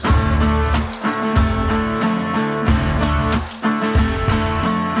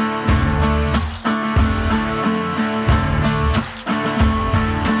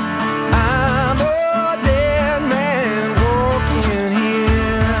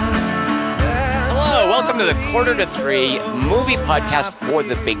to the Quarter to Three movie podcast for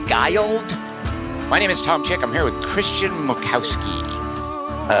The Beguiled. My name is Tom Chick. I'm here with Christian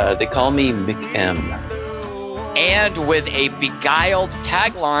Mukowski. They call me McM. And with a Beguiled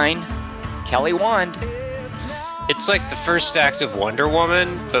tagline, Kelly Wand. It's like the first act of Wonder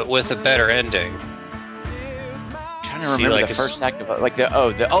Woman, but with a better ending. I'm trying to remember the first act of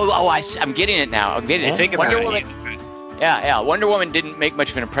I'm getting it now. I'm getting it. Think Wonder about Woman. it. Yeah. Wonder Woman didn't make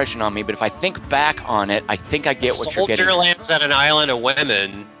much of an impression on me, but if I think back on it, I think I get what you're getting. Soldier lands at an island of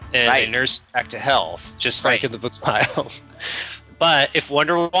women and Right. they nurse back to health, just Right. like in the book Styles. But if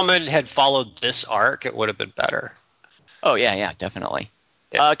Wonder Woman had followed this arc, it would have been better. Oh, yeah, definitely.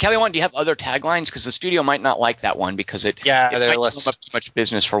 Yeah. Kelly Wand, do you have other taglines? Because the studio might not like that one because it they're might less. sum up too much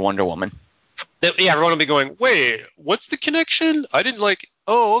business for Wonder Woman. Everyone will be going, wait, what's the connection? I didn't like.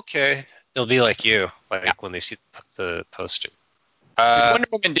 Oh, okay. They'll be like you, when they see the poster. Wonder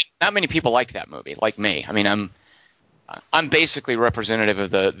Woman, not many people like that movie, like me. I mean, I'm basically representative of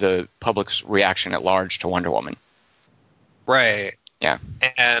the public's reaction at large to Wonder Woman. Right. Yeah.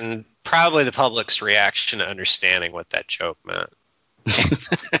 And probably the public's reaction to understanding what that joke meant.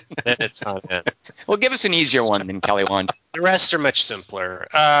 Then it's on it. Well, give us an easier one than Kelly Wand. The rest are much simpler.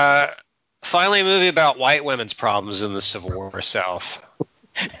 Finally, a movie about white women's problems in the Civil War South.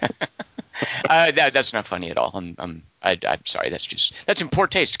 That's not funny at all. I'm sorry. That's in poor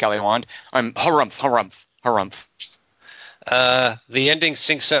taste, Kelly Wand. I'm harumph. The ending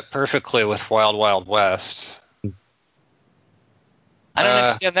syncs up perfectly with Wild Wild West. I don't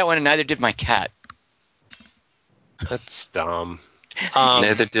understand that one, and neither did my cat. That's dumb.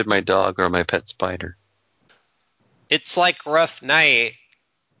 Neither did my dog or my pet spider. It's like Rough Night,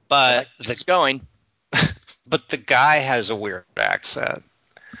 but It's going. but the guy has a weird accent.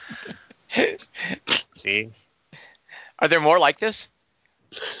 See? Are there more like this?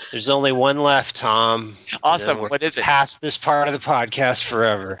 There's only one left, Tom. Awesome. We're What is it? past this part of the podcast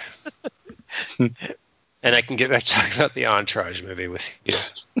forever. And I can get back to talking about the Entourage movie with you.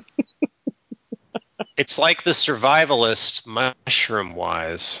 It's like The Survivalist,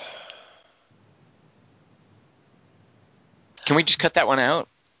 mushroom-wise. Can we just cut that one out?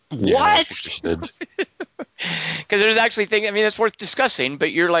 Yeah, What? Because there's actually things. I mean, it's worth discussing.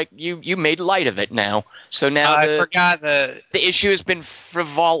 But you're like you made light of it now. So now I forgot the issue has been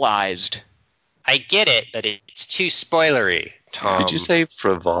frivolized. I get it, but it's too spoilery, Tom. Did you say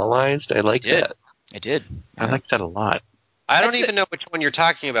frivolized? I like that. I did. I like that a lot. I don't even know which one you're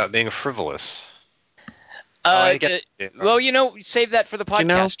talking about being frivolous. Save that for the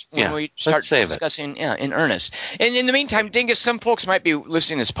podcast when we start discussing in earnest. And in the meantime, Dingus, some folks might be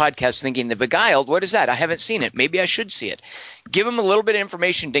listening to this podcast thinking, The Beguiled, what is that? I haven't seen it. Maybe I should see it. Give them a little bit of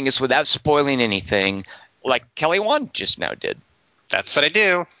information, Dingus, without spoiling anything, like Kelly Wand just now did. That's what I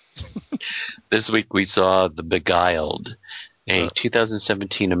do. This week we saw The Beguiled, a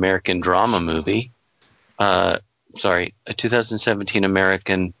 2017 American drama movie. A 2017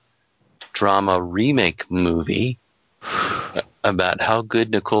 American drama remake movie about how good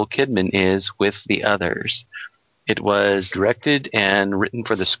Nicole Kidman is with the others. It was directed and written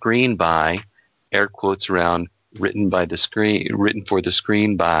for the screen by, air quotes around, written for the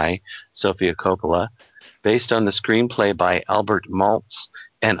screen by Sofia Coppola, based on the screenplay by Albert Maltz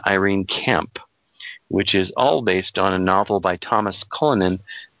and Irene Kemp, which is all based on a novel by Thomas Cullinan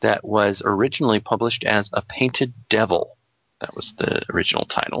that was originally published as A Painted Devil. That was the original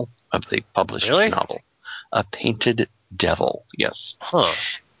title of the published novel. A Painted Devil, yes. Huh.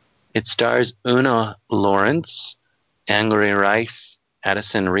 It stars Una Lawrence, Angry Rice,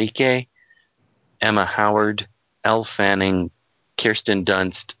 Addison Rieke, Emma Howard, Elle Fanning, Kirsten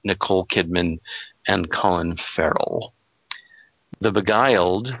Dunst, Nicole Kidman, and Colin Farrell. The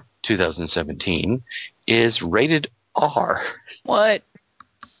Beguiled, 2017, is rated R. What?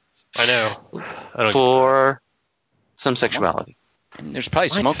 I know. For some sexuality. And there's probably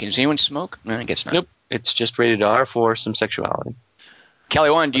smoking. Does anyone smoke? No, I guess not. Nope. It's just rated R for some sexuality.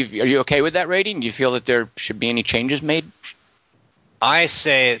 Kelly Wand, are you okay with that rating? Do you feel that there should be any changes made? I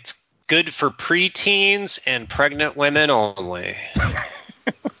say it's good for preteens and pregnant women only.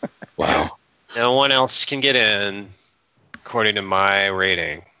 Wow. No one else can get in, according to my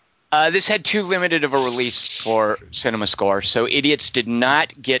rating. This had too limited of a release for CinemaScore, so idiots did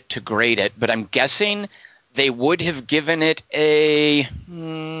not get to grade it, but I'm guessing they would have given it a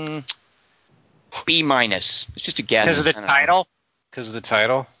B-. It's just a guess. Because of the title? Because of the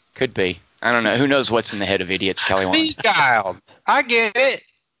title? Could be. I don't know. Who knows what's in the head of idiots, Kelly Wand? Beguiled. I get it.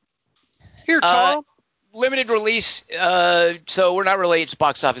 Here, Tom. Limited release, so we're not really, its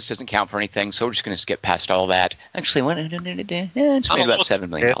box office doesn't count for anything, so we're just going to skip past all that. Actually, it's made about $7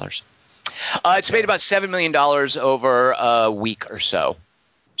 million. It's made about $7 million over a week or so.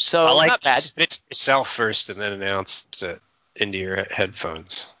 So not bad. Spit yourself first and then announce it into your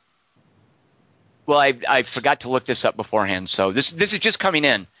headphones. Well, I forgot to look this up beforehand, so this is just coming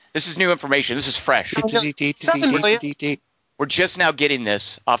in. This is new information. This is fresh. We're just now getting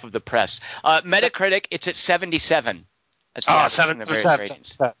this off of the press. Metacritic, it's at 77. That's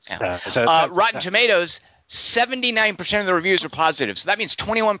 77. Rotten Tomatoes, 79% of the reviews are positive. So that means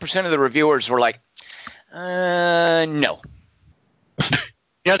 21% of the reviewers were like, no.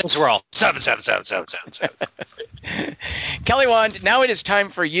 The others were all 7. Kelly Wand, now it is time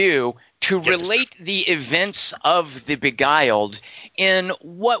for you to relate the events of The Beguiled in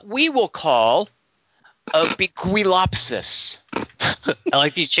what we will call a beguilopsis. I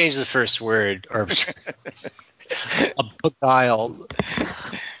like that you changed the first word. Or a beguiled.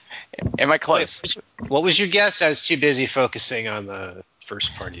 Am I close? What was your guess? I was too busy focusing on the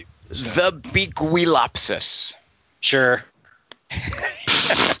first part of you. The beguilopsis. Sure.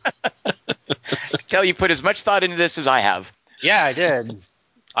 Tell you put as much thought into this as I have. Yeah, I did.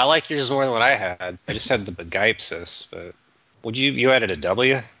 I like yours more than what I had. I just had the beguipsis, but you added a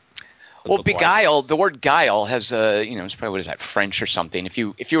W? Well, beguiled. The word guile has it's probably, what is that, French or something? If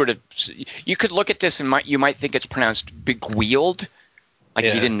you were to, you could look at this and you might think it's pronounced beguiled, like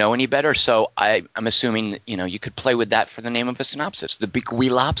you didn't know any better. So I'm assuming you could play with that for the name of a synopsis, the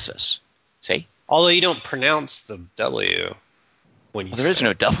beguilopsis. See? Although you don't pronounce the W when you. Well, there is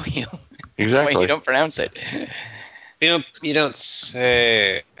no W. Exactly. That's why you don't pronounce it. You don't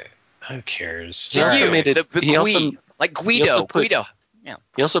say. Who cares? Like Guido. Guido. Yeah.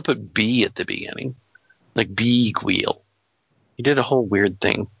 He also put B at the beginning, like beguile. He did a whole weird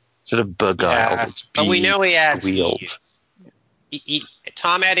thing instead of beguiled. It's but we know he adds E's.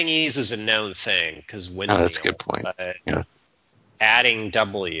 Tom adding E's is a known thing because that's a good point. Yeah. Adding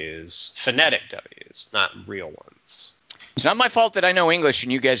W's, phonetic W's, not real ones. It's not my fault that I know English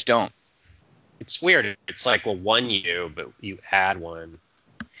and you guys don't. It's weird. It's like, one U, but you add one.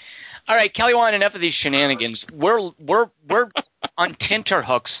 All right, Kelly Wand, enough of these shenanigans. We're on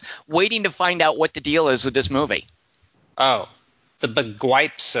tenterhooks waiting to find out what the deal is with this movie. Oh, the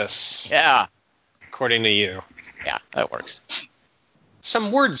beguipsis. Yeah. According to you. Yeah, that works.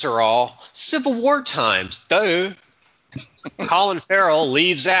 Some words are all Civil War times. Duh. Colin Farrell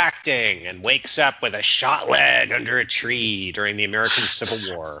leaves acting and wakes up with a shot leg under a tree during the American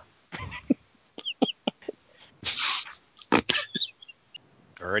Civil War.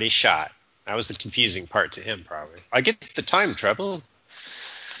 Already shot. That was the confusing part to him, probably. I get the time travel.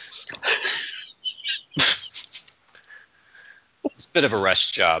 It's a bit of a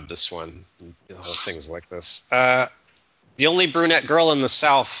rush job, this one. Things like this. The only brunette girl in the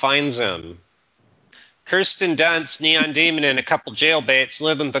South finds him. Kirsten Dunst, Neon Demon, and a couple jailbaits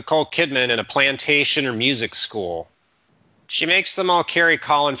live with Nicole Kidman in a plantation or music school. She makes them all carry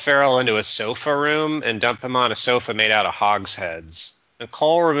Colin Farrell into a sofa room and dump him on a sofa made out of hogs' heads.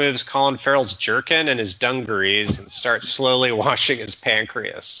 Nicole removes Colin Farrell's jerkin and his dungarees and starts slowly washing his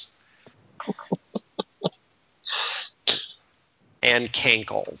pancreas. And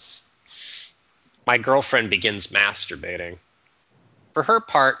cankles. My girlfriend begins masturbating. For her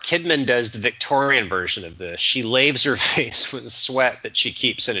part, Kidman does the Victorian version of this. She laves her face with sweat that she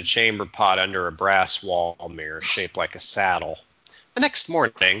keeps in a chamber pot under a brass wall mirror shaped like a saddle. The next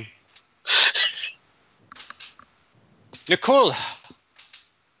morning, Nicole,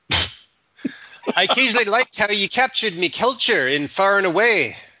 I occasionally liked how you captured me culture in Far and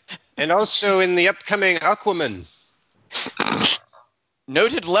Away, and also in the upcoming Aquaman.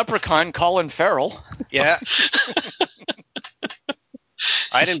 Noted leprechaun Colin Farrell. Yeah.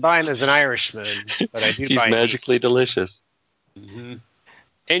 I didn't buy him as an Irishman, but I do buy him. He's magically delicious. Mm-hmm.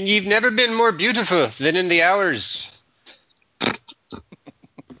 And you've never been more beautiful than in the Hours.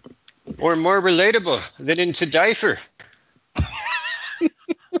 Or more relatable than in To Die For.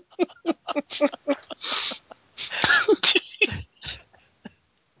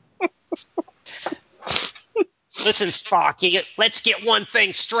 Listen, Spock, let's get one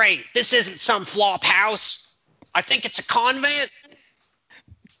thing straight. This isn't some flop house. I think it's a convent.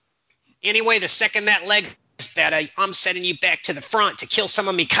 Anyway, the second that leg is better, I'm sending you back to the front to kill some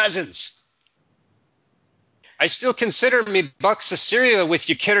of me cousins. I still consider me box of cereal with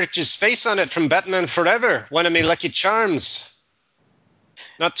your character's face on it from Batman Forever, one of me lucky charms.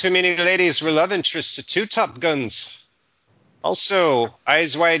 Not too many ladies were love interests of two Top Guns. Also,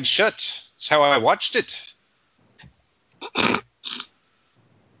 Eyes Wide Shut is how I watched it.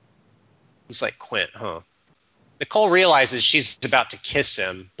 He's like Quint, huh? Nicole realizes she's about to kiss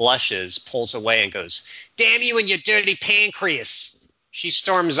him, blushes, pulls away, and goes, "Damn you and your dirty pancreas." She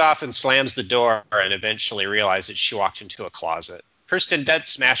storms off and slams the door and eventually realizes she walked into a closet. Kirsten Dunst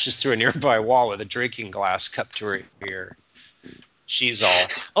smashes through a nearby wall with a drinking glass cupped to her ear. She's all,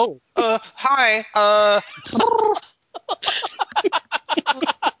 hi,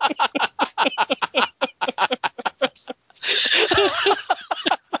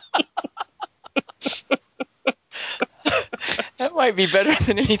 That might be better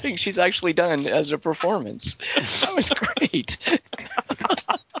than anything she's actually done as a performance. That was great.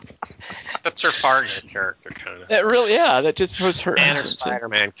 That's her Fargo character, kind of. That really, yeah, that just was her. And her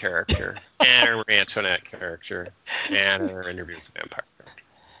Spider-Man character, and her Marie Antoinette character, and her Interview with the Vampire character.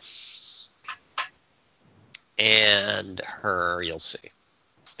 And her, you'll see.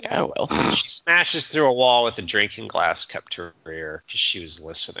 Yeah, well. She smashes through a wall with a drinking glass cupped to her ear because she was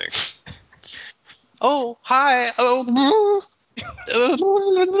listening. Oh, hi.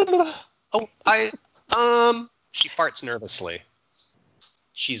 She farts nervously.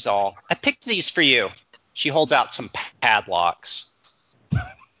 She's all, I picked these for you. She holds out some padlocks.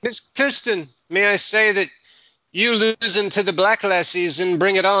 Miss Kirsten, may I say that you losing to the Black Lassies and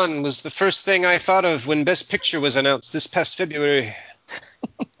Bring It On was the first thing I thought of when Best Picture was announced this past February.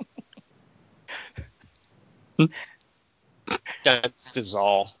 Dunst is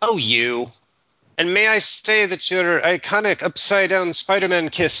all, oh, you. And may I say that your iconic upside-down Spider-Man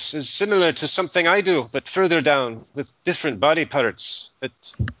kiss is similar to something I do, but further down, with different body parts, with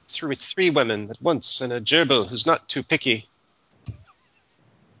three women at once, and a gerbil who's not too picky.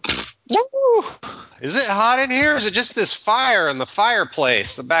 Woo! Is it hot in here, or is it just this fire in the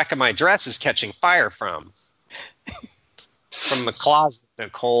fireplace the back of my dress is catching fire from? From the closet,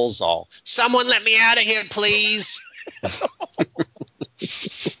 Nicole's all, someone let me out of here, please!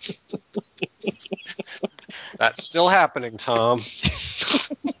 That's still happening, Tom.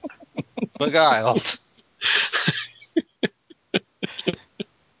 Beguiled.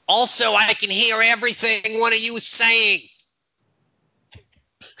 Also, I can hear everything one of you is saying.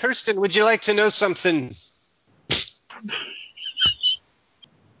 Kirsten, would you like to know something?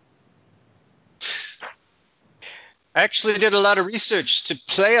 I actually did a lot of research to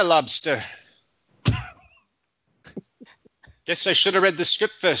play a lobster. Guess I should have read the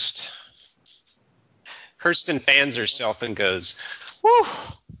script first. Kirsten fans herself and goes, whew,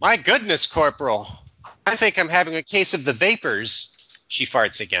 my goodness, Corporal. I think I'm having a case of the vapors. She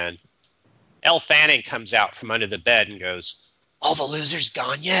farts again. Elle Fanning comes out from under the bed and goes, all the losers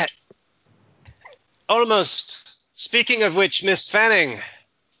gone yet? Almost. Speaking of which, Miss Fanning,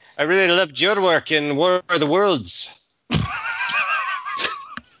 I really loved your work in War of the Worlds.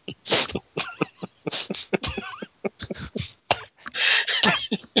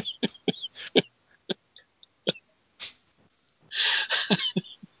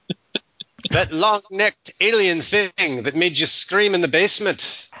 That long-necked alien thing that made you scream in the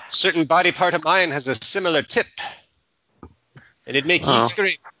basement. Certain body part of mine has a similar tip. And it'd make you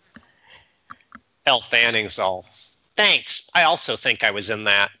scream. Elle Fanning's all, thanks. I also think I was in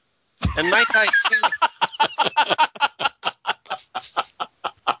that. And might I say...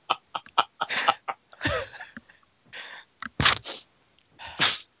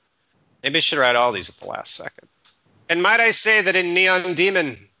 Maybe I should write all these at the last second. And might I say that in Neon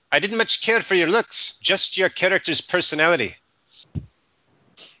Demon, I didn't much care for your looks, just your character's personality.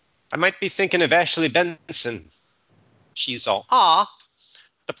 I might be thinking of Ashley Benson. She's all, aw.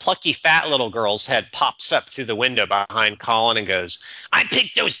 The plucky fat little girl's head pops up through the window behind Colin and goes, I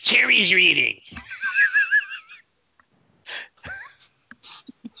picked those cherries you're eating.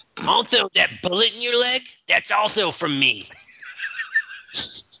 Also, that bullet in your leg, that's also from me.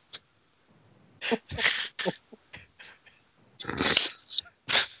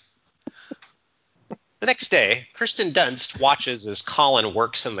 The next day, Kirsten Dunst watches as Colin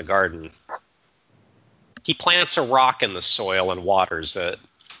works in the garden. He plants a rock in the soil and waters it.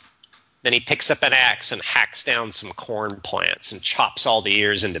 Then he picks up an axe and hacks down some corn plants and chops all the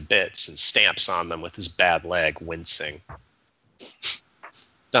ears into bits and stamps on them with his bad leg, wincing.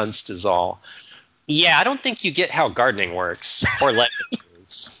 Dunst is all, yeah, I don't think you get how gardening works, or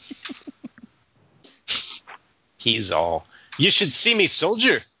legumes. He's all, you should see me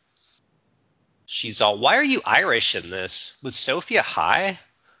soldier. She's all, why are you Irish in this? Was Sophia high?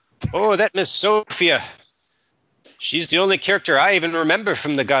 Oh, that Miss Sophia. She's the only character I even remember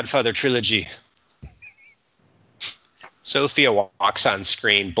from the Godfather trilogy. Sophia walks on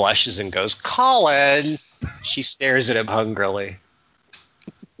screen, blushes, and goes, Colin! She stares at him hungrily.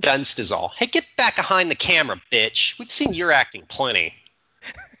 Dunst is all, hey, get back behind the camera, bitch. We've seen your acting plenty.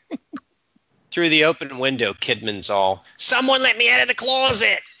 Through the open window, Kidman's all, someone let me out of the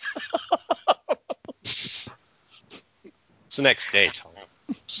closet! It's the next day, Tom.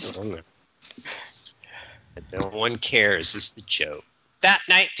 Still on there. And no one cares is the joke. That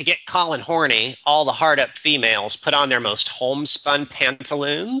night, to get Colin horny, all the hard-up females put on their most homespun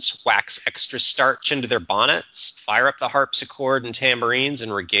pantaloons, wax extra starch into their bonnets, fire up the harpsichord and tambourines,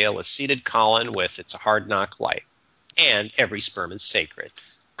 and regale a seated Colin with "It's a Hard Knock Life." And every sperm is sacred.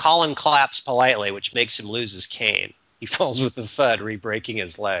 Colin claps politely, which makes him lose his cane. He falls with a thud, re-breaking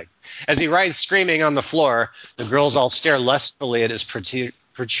his leg. As he writhes screaming on the floor, the girls all stare lustfully at his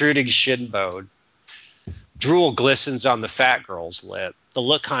protruding shin bone. Drool glistens on the fat girl's lip. The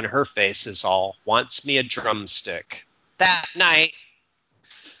look on her face is all, "Wants me a drumstick." That night...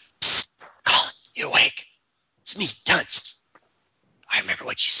 Psst! Colin, you awake? It's me, Dunce. I remember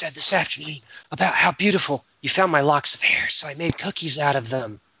what you said this afternoon about how beautiful you found my locks of hair, so I made cookies out of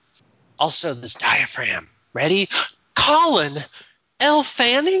them. Also, this diaphragm. Ready? Colin! Elle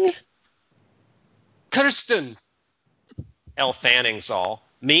Fanning? Kirsten! Elle Fanning's all.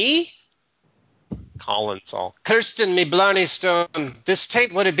 Me? Colin's all. Kirsten, me Blarney Stone. This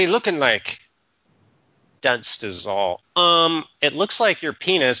tape what it be looking like? Dunst is all. It looks like your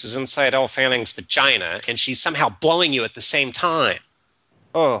penis is inside Elle Fanning's vagina, and she's somehow blowing you at the same time.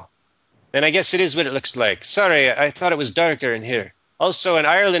 Oh. Then I guess it is what it looks like. Sorry, I thought it was darker in here. Also, in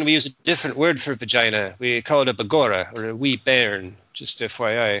Ireland, we use a different word for vagina. We call it a bagora, or a wee bairn, just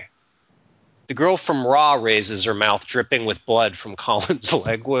FYI. The girl from Raw raises her mouth, dripping with blood from Colin's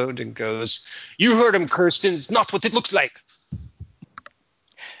leg wound, and goes, "You heard him, Kirsten. It's not what it looks like."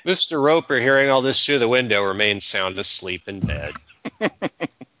 Mr. Roper, hearing all this through the window, remains sound asleep in bed.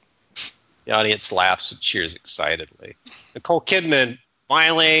 The audience laughs and cheers excitedly. Nicole Kidman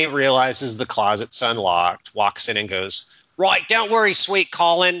finally realizes the closet's unlocked, walks in and goes, "Right, don't worry, sweet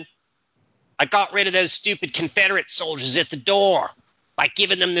Colin. I got rid of those stupid Confederate soldiers at the door by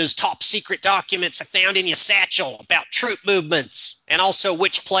giving them those top-secret documents I found in your satchel about troop movements and also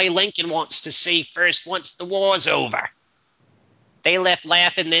which play Lincoln wants to see first once the war's over. They left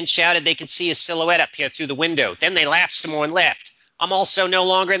laughing, then shouted they could see a silhouette up here through the window. Then they laughed some more and left. I'm also no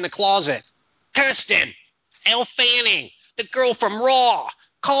longer in the closet. Kirsten! Elle Fanning! The girl from Raw!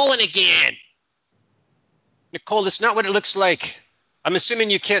 Calling again!" Nicole, that's not what it looks like. I'm assuming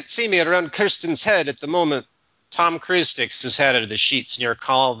you can't see me around Kirsten's head at the moment. Tom Cruise sticks his head out of the sheets near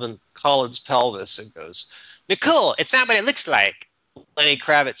Colin's pelvis and goes, "Nicole, it's not what it looks like." Lenny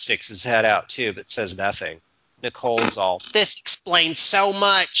Kravitz sticks his head out too, but says nothing. Nicole's all, "This explains so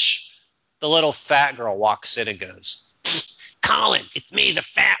much." The little fat girl walks in and goes, "Colin, it's me, the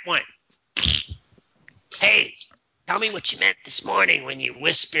fat one. Hey, tell me what you meant this morning when you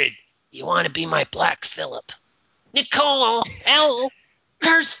whispered you want to be my Black Phillip." Nicole, Elle,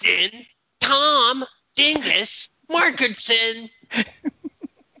 Kirsten, Tom, Dingus, Markinson.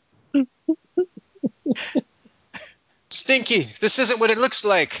 Stinky, this isn't what it looks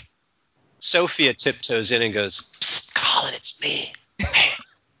like. Sophia tiptoes in and goes, "Psst, Colin, it's me. Hey,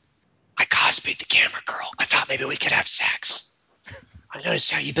 I Cosby'd the camera girl. I thought maybe we could have sex. I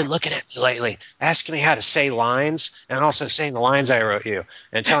noticed how you've been looking at me lately, asking me how to say lines, and also saying the lines I wrote you,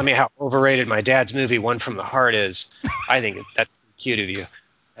 and telling me how overrated my dad's movie One from the Heart is. I think that's cute of you.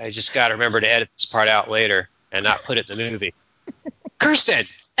 I just got to remember to edit this part out later and not put it in the movie." Kirsten,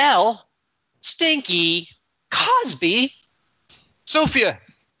 Elle, Stinky, Cosby, Sophia,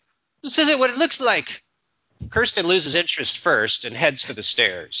 this isn't what it looks like. Kirsten loses interest first and heads for the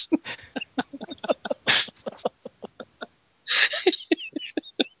stairs.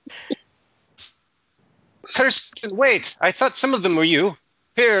 Kirsten, wait. I thought some of them were you.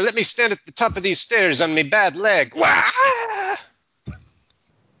 Here, let me stand at the top of these stairs on me bad leg. Wah!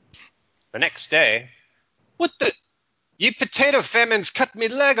 The next day. What the? You potato famines cut me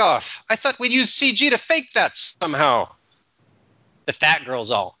leg off. I thought we'd use CG to fake that somehow. The fat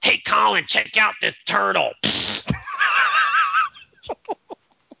girl's all, "Hey, Colin, check out this turtle."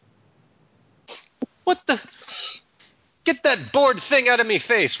 What the? Get that bored thing out of me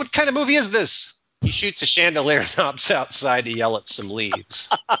face. What kind of movie is this? He shoots a chandelier and hops outside to yell at some leaves.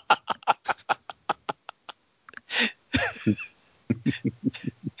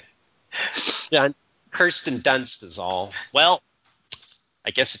 Kirsten Dunst is all. Well, I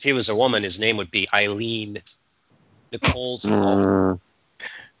guess if he was a woman, his name would be Eileen. Nicole's all.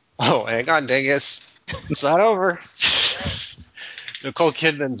 Oh, hang on, Dingus. It's not over. Nicole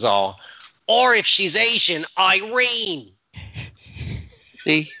Kidman's all. Or if she's Asian, Irene.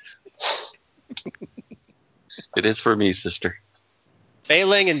 See? It is for me, sister.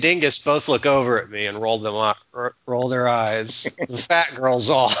 Bailing and Dingus both look over at me and roll their eyes. The fat girl's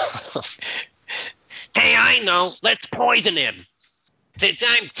all. Hey, I know. Let's poison him. Since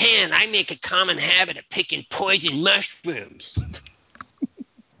I'm 10, I make a common habit of picking poison mushrooms.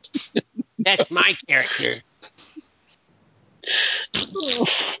 That's my character.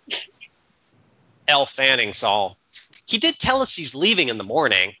 Elle Fanning's all. He did tell us he's leaving in the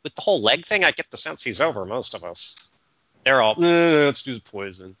morning. With the whole leg thing, I get the sense he's over most of us. They're all, let's do the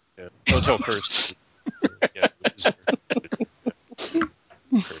poison. Yeah. Don't tell Kirsten. Yeah,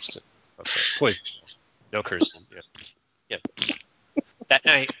 Kirsten. Okay. Poison. No Kirsten. Yeah. That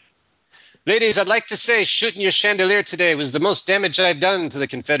night. Ladies, I'd like to say shooting your chandelier today was the most damage I've done to the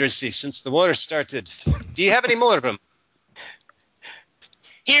Confederacy since the war started. Do you have any more of them?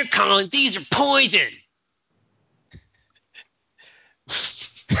 Here, Colin, these are poison.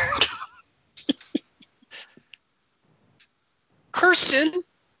 Kirsten,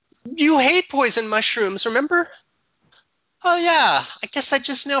 you hate poison mushrooms, remember? Oh, yeah. I guess I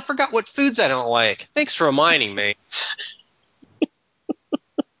just now forgot what foods I don't like. Thanks for reminding me.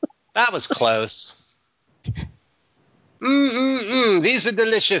 That was close. These are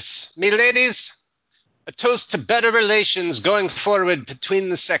delicious. Me ladies, a toast to better relations going forward between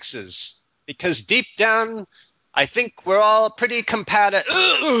the sexes. Because deep down, I think we're all pretty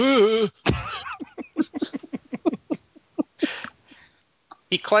compatible.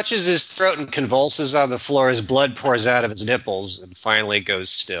 He clutches his throat and convulses on the floor as blood pours out of his nipples and finally goes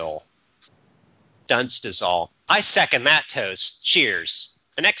still. Dunst is all. I second that toast. Cheers.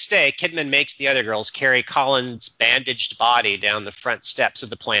 The next day, Kidman makes the other girls carry Colin's bandaged body down the front steps of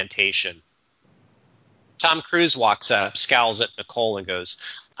the plantation. Tom Cruise walks up, scowls at Nicole, and goes,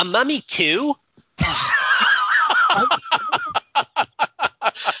 "A mummy too?"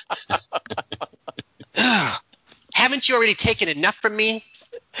 Haven't you already taken enough from me?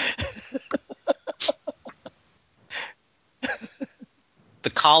 The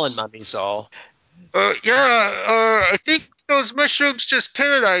Colin mummy's all. I think those mushrooms just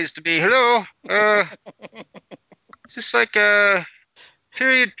paralyzed me. Hello? Is this like a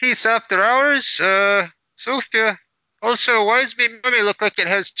period piece after hours? Sophia. Also, why does my mummy look like it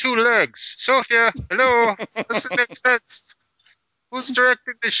has 2 legs? Sophia, hello? Doesn't make sense. Who's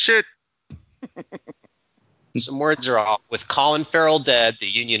directing this shit? Some words are off. With Colin Farrell dead, the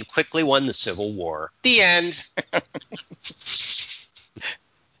Union quickly won the Civil War. The end.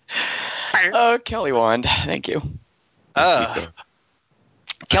 Oh, Kelly Wand. Thank you.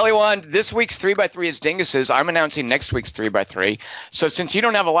 Kelly Wand, this week's 3x3 is Dingus's. I'm announcing next week's 3x3. So since you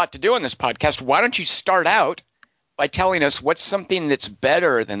don't have a lot to do on this podcast, why don't you start out by telling us what's something that's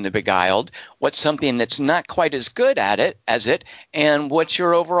better than The Beguiled, what's something that's not quite as good at it as it, and what's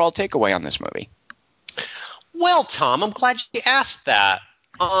your overall takeaway on this movie? Well, Tom, I'm glad you asked that.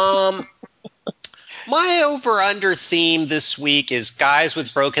 My over-under theme this week is guys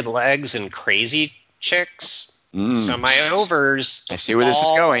with broken legs and crazy chicks. So my overs... I see where this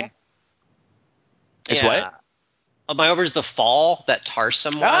is going. Is what? My over's The Fall, that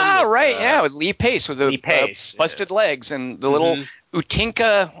Tarsum one. Ah, right, with Lee Pace with the busted legs and the little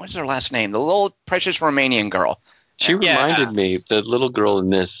Utinka, what's her last name? The little precious Romanian girl. She reminded me, the little girl in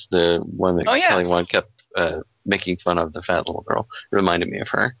this, the one that Kelly Wand kept making fun of, the fat little girl, reminded me of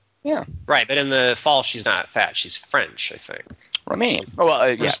her. Yeah. Right, but in The Fall, she's not fat. She's French, I think. Romanian.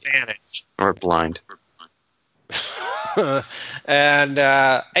 Or Spanish. Or blind. And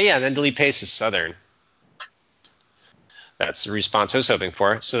then Lee Pace is Southern. That's the response I was hoping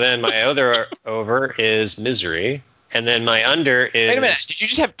for. So then my other over is Misery, and then my under is... Wait a minute, did you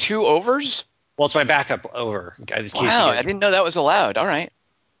just have 2 overs? Well, it's my backup over. Wow, I didn't know that was allowed. All right.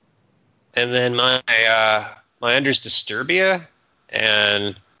 And then my under's Disturbia,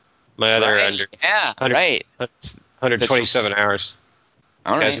 and my other under... Yeah, 127 hours.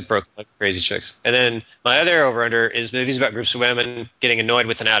 All guys who broke like crazy chicks. And then my other over-under is movies about groups of women getting annoyed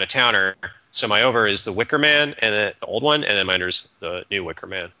with an out-of-towner. So my over is The Wicker Man, and the old one, and then my under is the new Wicker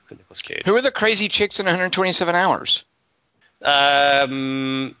Man with Nicolas Cage. Who are the crazy chicks in 127 Hours?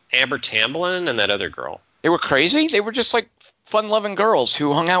 Amber Tamblyn and that other girl. They were crazy? They were just like fun-loving girls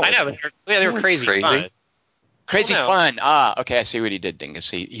who hung out with them. They were crazy fun. Crazy fun. Ah, okay, I see what he did,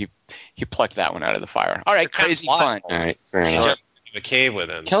 Dingus. He plucked that one out of the fire. All right, crazy fun. All right, fair enough. A cave with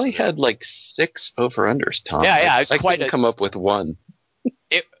him. Kelly had like 6 over-unders, Tom. Yeah, it's I quite come up with 1.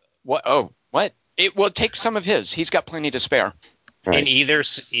 What? It will take some of his. He's got plenty to spare. Right. In either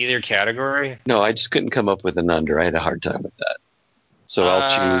category? No, I just couldn't come up with an under. I had a hard time with that. So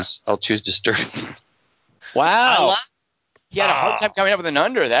I'll choose Disturbing. Wow. He had a hard time coming up with an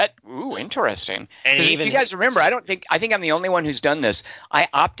under. Interesting. Because if you guys remember, I think I'm the only one who's done this. I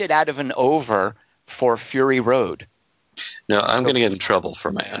opted out of an over for Fury Road. No, I'm going to get in trouble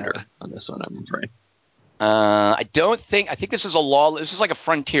for my under on this one, I'm afraid. I think this is a law. This is like a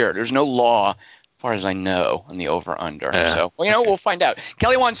frontier. There's no law, as far as I know, on the over-under. So, we'll find out.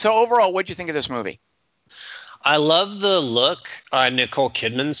 Kelly Wand, so overall, what did you think of this movie? I love the look on Nicole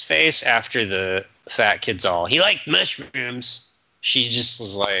Kidman's face after the fat kid's he liked mushrooms. She just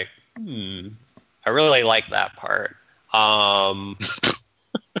was like, I really like that part.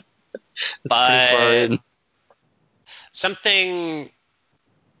 But something...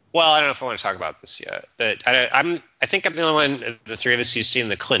 Well, I don't know if I want to talk about this yet, but I think I'm the only one of the three of us who's seen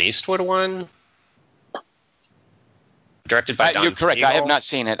the Clint Eastwood one, directed by Don You're correct. Siegel. I have not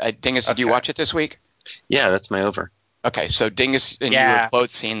seen it. Dingus, did you watch it this week? Yeah, that's my over. Okay, so Dingus and you have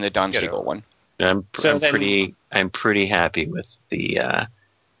both seen the Don Siegel one. I'm pretty happy with the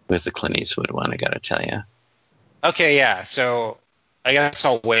Clint Eastwood one. I got to tell you. Okay, yeah. So I guess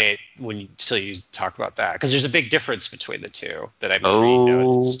I'll wait until you talk about that, because there's a big difference between the two that I've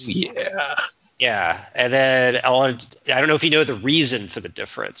noticed. Yeah, and then I don't know if you know the reason for the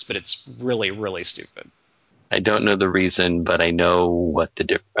difference, but it's really, really stupid. I don't know the reason, but I know what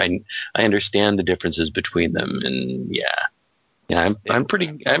I understand the differences between them, and I'm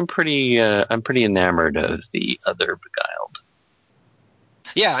pretty enamored of the other Beguiled.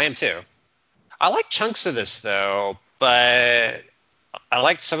 Yeah, I am too. I like chunks of this though, but I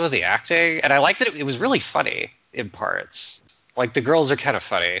liked some of the acting, and I liked that it was really funny in parts. Like, the girls are kind of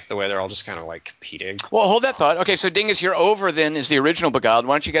funny, the way they're all just kind of, like, competing. Well, hold that thought. Okay, so Dingus, you're over then is the original Beguiled.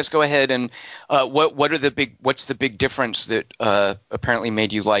 Why don't you guys go ahead and what's the big difference that apparently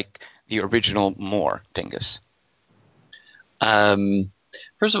made you like the original more, Dingus?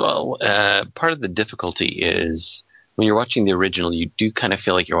 First of all, part of the difficulty is when you're watching the original, you do kind of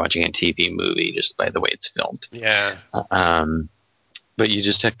feel like you're watching a TV movie just by the way it's filmed. Yeah. But you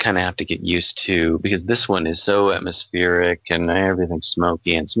just kind of have to get used to, because this one is so atmospheric and everything's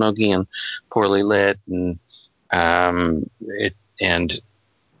smoky and poorly lit and and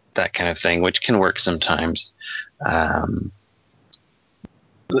that kind of thing, which can work sometimes. The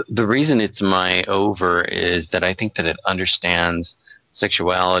reason it's my over is that I think that it understands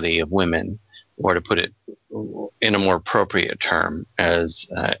sexuality of women, or to put it in a more appropriate term, as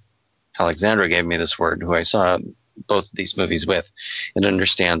Alexandra gave me this word, who I saw both of these movies with. It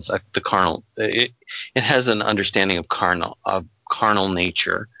understands the carnal. It has an understanding of carnal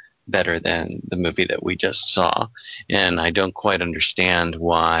nature better than the movie that we just saw, and I don't quite understand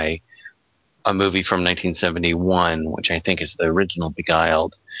why a movie from 1971, which I think is the original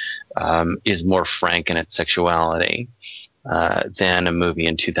Beguiled, is more frank in its sexuality than a movie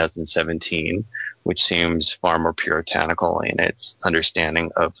in 2017, which seems far more puritanical in its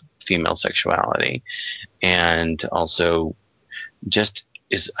understanding of female sexuality, and also just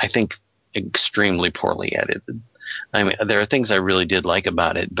is, I think, extremely poorly edited. I mean, there are things I really did like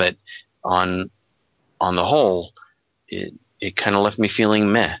about it, but on the whole, it kind of left me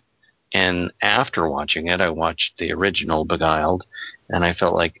feeling meh. And after watching it, I watched the original Beguiled, and I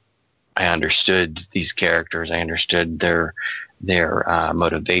felt like I understood these characters. I understood their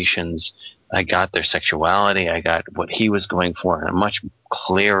motivations. I got their sexuality. I got what he was going for in a much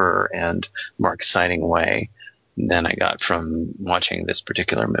clearer and more exciting way than I got from watching this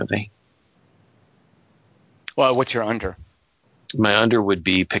particular movie. Well, what's your under? My under would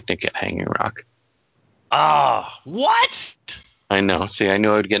be Picnic at Hanging Rock. What? I know. See, I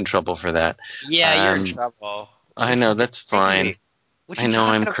knew I would get in trouble for that. Yeah, you're in trouble. I know, that's fine. I know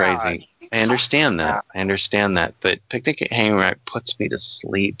I'm crazy. I understand that. But Picnic at Hanging Rock puts me to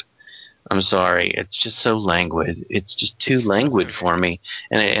sleep. I'm sorry. It's just so languid. It's just too languid for me.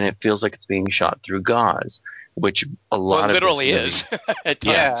 And it feels like it's being shot through gauze, which a lot of literally is at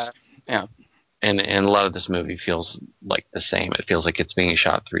times. Yeah. And a lot of this movie feels like the same. It feels like it's being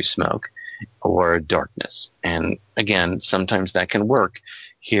shot through smoke or darkness. And again, sometimes that can work.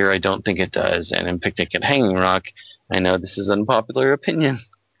 Here, I don't think it does. And in Picnic at Hanging Rock, I know this is unpopular opinion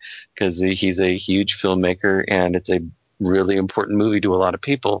because he's a huge filmmaker and it's a really important movie to a lot of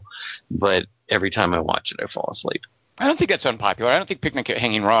people. But every time I watch it, I fall asleep. I don't think that's unpopular. I don't think Picnic at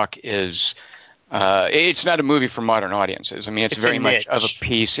Hanging Rock is... it's not a movie for modern audiences. I mean, it's very much of a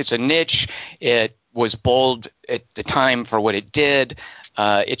piece. It's a niche. It was bold at the time for what it did.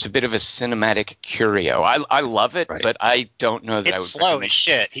 It's a bit of a cinematic curio. I love it, right. But I don't know that I would. It's slow as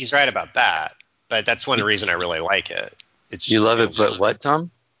shit. He's right about that. But that's one reason I really like it. You love it, but what, Tom?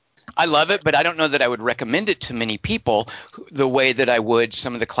 I love it, but I don't know that I would recommend it to many people the way that I would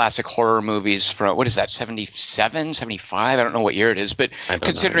some of the classic horror movies from, what is that, 77, 75? I don't know what year it is, but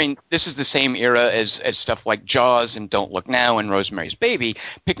considering this is the same era as stuff like Jaws and Don't Look Now and Rosemary's Baby,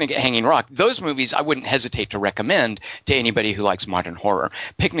 Picnic at Hanging Rock, those movies I wouldn't hesitate to recommend to anybody who likes modern horror.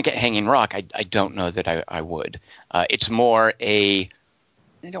 Picnic at Hanging Rock, I don't know that I would. It's more I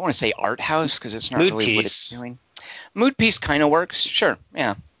don't want to say art house because it's not mood really piece. What it's doing. Mood piece kind of works, sure,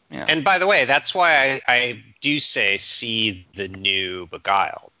 yeah. Yeah. And by the way, that's why I do say see the new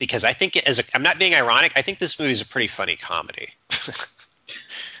Beguiled, because I think I'm not being ironic. I think this movie is a pretty funny comedy.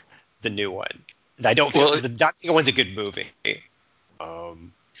 The new one. I don't feel the one's a good movie.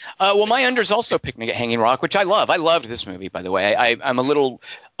 Well, my under's also Picnic at Hanging Rock, which I love. I loved this movie, by the way. I'm a little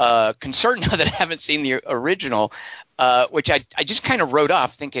concerned now that I haven't seen the original, which I just kind of wrote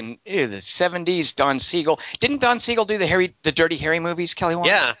off, thinking, ew, the 70s, Don Siegel. Didn't Don Siegel do the Dirty Harry movies, Kelly Wand?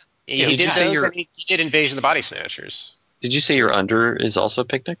 Yeah, he did those, and he did Invasion of the Body Snatchers. Did you say your under is also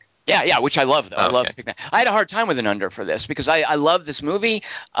Picnic? Yeah, which I love, though. I love Picnic. I had a hard time with an under for this because I love this movie.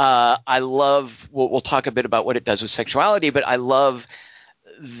 I love, we'll talk a bit about what it does with sexuality, but I love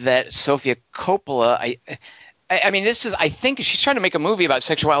that Sofia Coppola, I mean, I think she's trying to make a movie about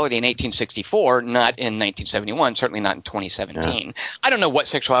sexuality in 1864, not in 1971, certainly not in 2017. Yeah. I don't know what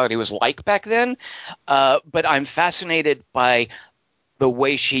sexuality was like back then, but I'm fascinated by the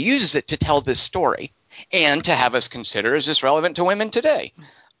way she uses it to tell this story and to have us consider, is this relevant to women today?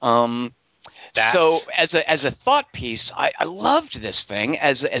 So as a thought piece, I loved this thing.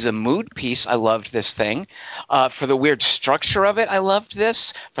 As a mood piece, I loved this thing. For the weird structure of it, I loved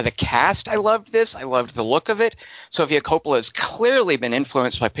this. For the cast, I loved this. I loved the look of it. Sofia Coppola has clearly been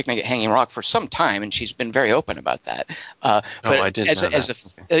influenced by Picnic at Hanging Rock for some time, and she's been very open about that. But I didn't know that.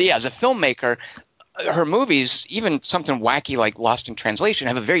 As a filmmaker, her movies, even something wacky like Lost in Translation,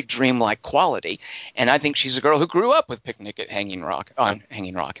 have a very dreamlike quality. And I think she's a girl who grew up with Picnic at Hanging Rock and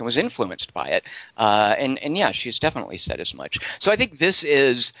was influenced by it. And yeah, she's definitely said as much. So I think this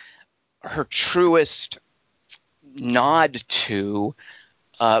is her truest nod to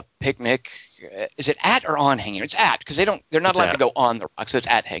Picnic. Is it at or on Hanging Rock? It's at, because they're not allowed to go on the rock, so it's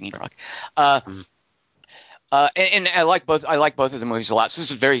at Hanging Rock. And I like both of the movies a lot. So this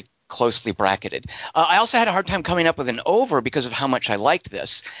is very closely bracketed. I also had a hard time coming up with an over because of how much I liked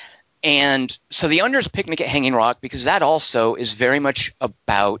this. And so the under is Picnic at Hanging Rock, because that also is very much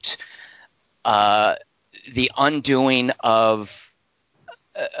about the undoing of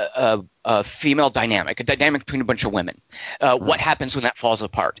a female dynamic, a dynamic between a bunch of women. What happens when that falls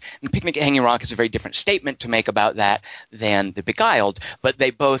apart? And Picnic at Hanging Rock is a very different statement to make about that than The Beguiled, but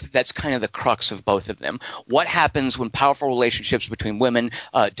that's kind of the crux of both of them. What happens when powerful relationships between women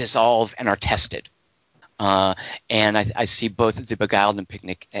dissolve and are tested? And I see both The Beguiled and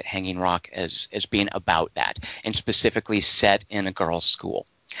Picnic at Hanging Rock as being about that, and specifically set in a girls' school.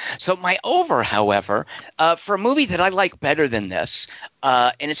 So my over, however, for a movie that I like better than this,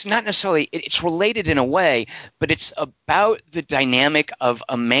 and it's not necessarily – it's related in a way, but it's about the dynamic of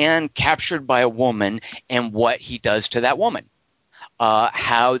a man captured by a woman and what he does to that woman,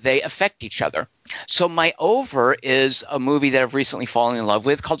 how they affect each other. So my over is a movie that I've recently fallen in love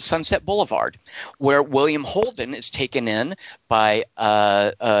with called Sunset Boulevard, where William Holden is taken in by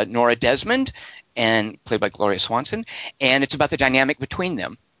Nora Desmond, and played by Gloria Swanson, and it's about the dynamic between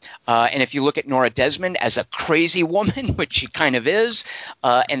them. And if you look at Nora Desmond as a crazy woman, which she kind of is,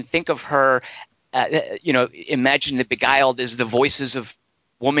 and think of her, imagine The Beguiled as the voices of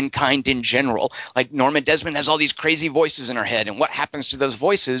womankind in general. Like Norma Desmond has all these crazy voices in her head, and what happens to those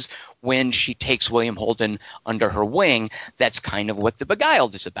voices when she takes William Holden under her wing? That's kind of what The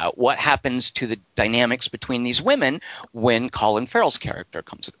Beguiled is about. What happens to the dynamics between these women when Colin Farrell's character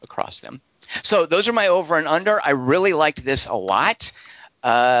comes across them? So those are my over and under. I really liked this a lot.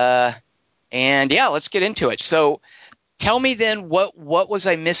 And yeah, let's get into it. So tell me then, what was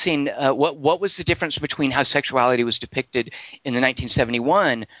I missing? What was the difference between how sexuality was depicted in the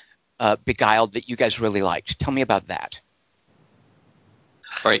 1971 Beguiled that you guys really liked? Tell me about that.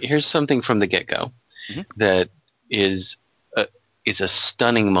 All right, here's something from the get-go that is a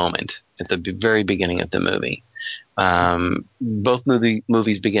stunning moment at the very beginning of the movie. Both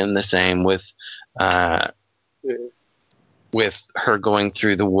movies begin the same with her going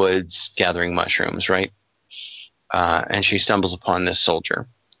through the woods gathering mushrooms, right? And she stumbles upon this soldier,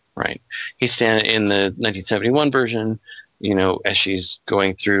 right? He's standing in the 1971 version, as she's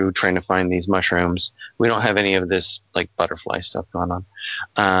going through trying to find these mushrooms. We don't have any of this like butterfly stuff going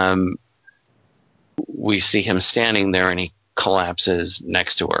on. We see him standing there and he collapses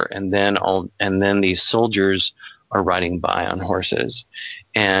next to her, and then these soldiers are riding by on horses.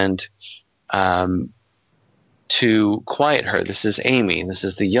 And to quiet her, this is Amy, this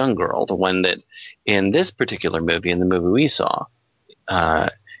is the young girl, the one that in this particular movie, in the movie we saw,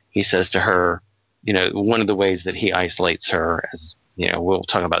 he says to her, one of the ways that he isolates her, as we'll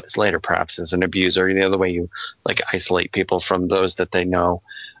talk about this later, perhaps as an abuser, the other way you isolate people from those that they know,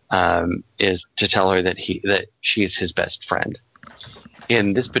 is to tell her that she's his best friend.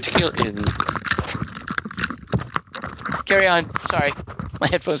 In this particular, carry on. Sorry, my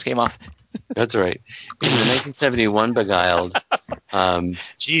headphones came off. That's right. In the 1971 Beguiled,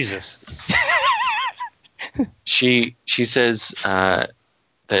 Jesus, she says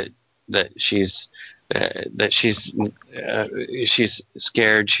that she's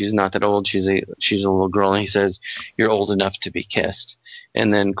scared. She's not that old. She's a little girl, and he says, "You're old enough to be kissed."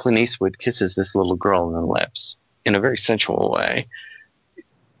 And then Clint Eastwood kisses this little girl on the lips in a very sensual way,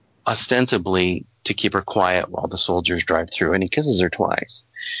 ostensibly to keep her quiet while the soldiers drive through, and he kisses her twice.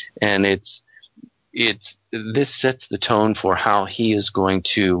 And this sets the tone for how he is going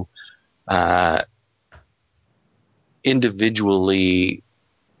to individually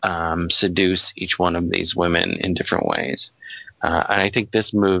seduce each one of these women in different ways. And I think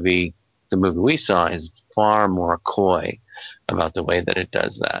this movie, the movie we saw, is far more coy about the way that it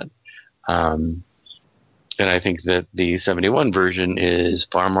does that. And I think that the 71 version is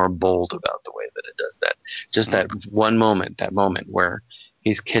far more bold about the way that it does that. Just that moment where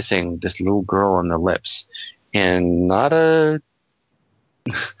he's kissing this little girl on the lips in not a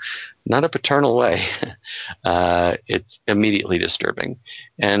paternal way. It's immediately disturbing.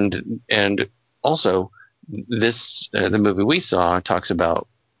 And also this, the movie we saw talks about,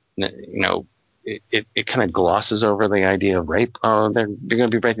 it kind of glosses over the idea of rape. Oh, they're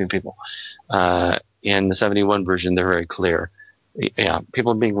going to be raping people. In the 71 version, they're very clear. Yeah,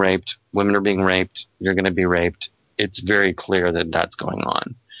 people are being raped. Women are being raped. You're going to be raped. It's very clear that that's going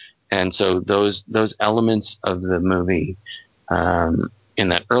on. And so those elements of the movie in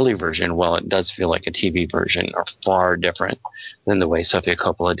that early version, while it does feel like a TV version, are far different than the way Sofia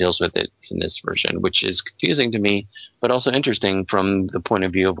Coppola deals with it in this version, which is confusing to me, but also interesting from the point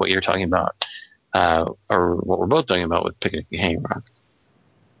of view of what you're talking about, or what we're both talking about with Picnic at Hanging Rock.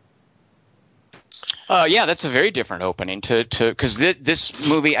 Yeah, that's a very different opening because this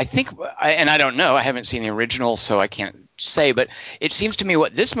movie, I think, and I don't know, I haven't seen the original, so I can't say, but it seems to me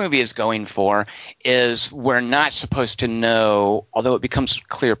what this movie is going for is we're not supposed to know, although it becomes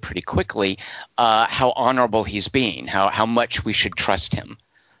clear pretty quickly, how honorable he's being, how much we should trust him.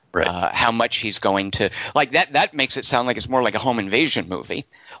 Right. How much he's going to like that makes it sound like it's more like a home invasion movie.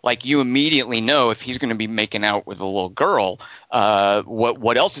 Like you immediately know if he's going to be making out with a little girl,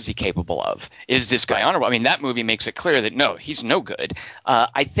 what else is he capable of? Is this guy honorable? I mean, that movie makes it clear that no, he's no good.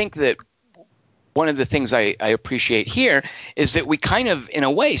 I think that one of the things I appreciate here is that we kind of, in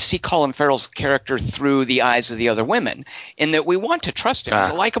a way, see Colin Farrell's character through the eyes of the other women, in that we want to trust him. He's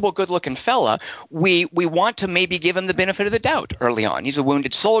a likable, good-looking fella. We want to maybe give him the benefit of the doubt early on. He's a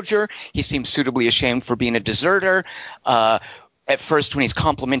wounded soldier. He seems suitably ashamed for being a deserter. At first, when he's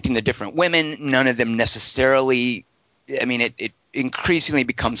complimenting the different women, none of them necessarily – I mean, it increasingly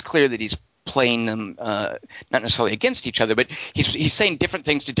becomes clear that he's playing them not necessarily against each other, but he's saying different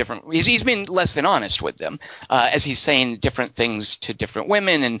things to different. He's been less than honest with them as he's saying different things to different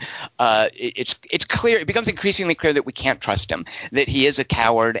women, and it's clear. It becomes increasingly clear that we can't trust him, that he is a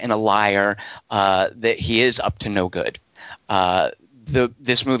coward and a liar, that he is up to no good.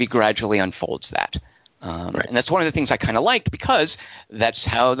 This movie gradually unfolds that, right. And that's one of the things I kind of liked because that's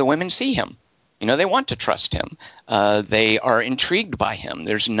how the women see him. They want to trust him. They are intrigued by him.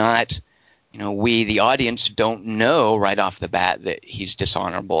 There's not. We, the audience, don't know right off the bat that he's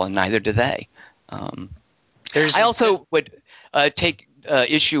dishonorable, and neither do they. I also would take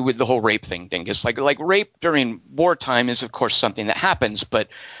issue with the whole rape thing, Dingus. Like rape during wartime is, of course, something that happens, but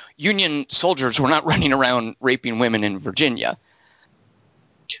Union soldiers were not running around raping women in Virginia.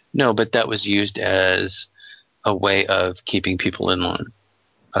 No, but that was used as a way of keeping people in line,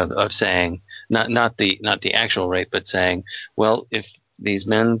 of saying not the actual rape, but saying, well, if these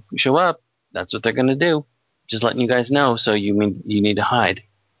men show up, that's what they're going to do. Just letting you guys know. So you need to hide.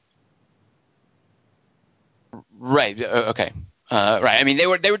 Right. Okay. Right. I mean, they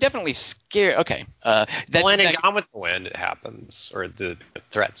were definitely scared. Okay. When in Gone with the Wind, it happens, or the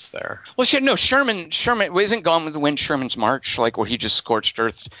threats there. Well, Sherman isn't Gone with the Wind Sherman's March, like where he just scorched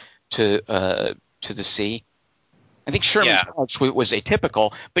earth to the sea. I think Sherman's March was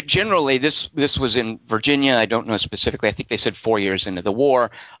atypical, but generally this was in Virginia. I don't know specifically. I think they said 4 years into the war.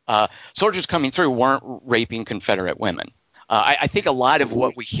 Soldiers coming through weren't raping Confederate women. I think a lot of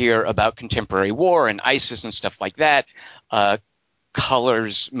what we hear about contemporary war and ISIS and stuff like that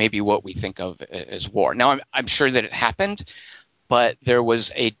colors maybe what we think of as war. Now, I'm sure that it happened, but there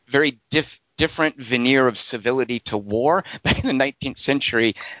was a very different veneer of civility to war back in the 19th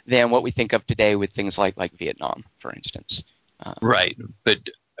century than what we think of today with things like Vietnam, for instance. Right,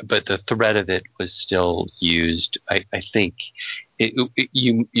 but the threat of it was still used. I think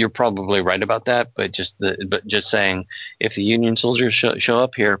you're probably right about that. But just saying, if the Union soldiers show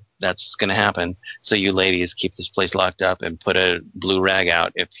up here, that's going to happen. So you ladies keep this place locked up and put a blue rag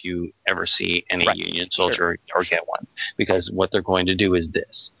out if you ever see any Union soldier or get one, because what they're going to do is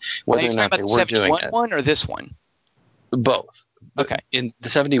this. Whether or not they were doing it. One or this one? Both. Okay. In the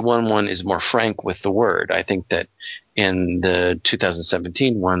 71 one is more frank with the word. I think that in the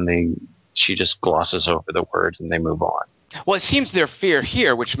 2017 one, she just glosses over the word and they move on. Well, it seems their fear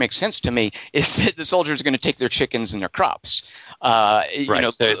here, which makes sense to me, is that the soldiers are going to take their chickens and their crops.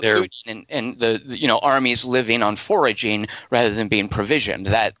 The armies living on foraging rather than being provisioned.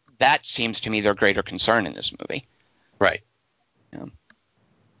 That seems to me their greater concern in this movie. Right. Yeah.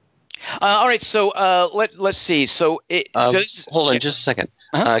 All right, so let's see. So it does. Hold on, just a second.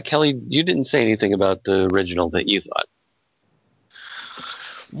 Uh-huh. Kelly, you didn't say anything about the original that you thought.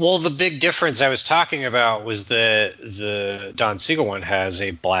 Well, the big difference I was talking about was the Don Siegel one has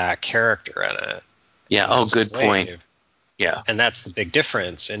a black character in it. Yeah. Oh, good point. Yeah. And that's the big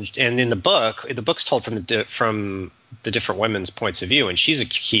difference. And in the book's told from the different women's points of view, and she's a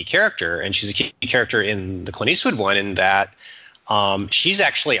key character, and she's a key character in the Clint Eastwood one in that she's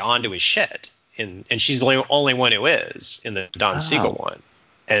actually onto his shit, and she's the only one who is in the Don Siegel one.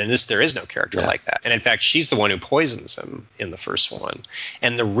 And in this, there is no character like that. And in fact, she's the one who poisons him in the first one.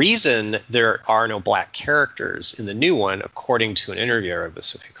 And the reason there are no black characters in the new one, according to an interview with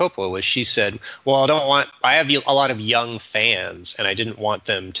Sofia Coppola, was she said, well, I have a lot of young fans, and I didn't want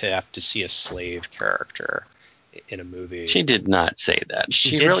them to have to see a slave character in a movie. She did not say that.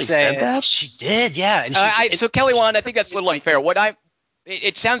 She did really say said that? She did, yeah. And so Kelly Wand, I think that's a little unfair.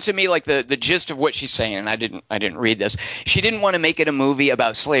 It sounds to me like the gist of what she's saying, and I didn't read this. She didn't want to make it a movie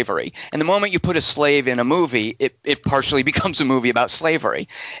about slavery, and the moment you put a slave in a movie, it partially becomes a movie about slavery.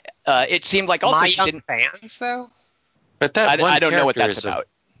 It seemed like also she didn't fans though. But that I don't know what that's about.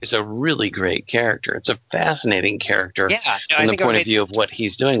 It's a really great character. It's a fascinating character from the point of view of what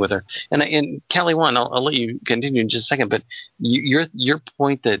he's doing with her. And Kelly Wand, I'll let you continue in just a second, but your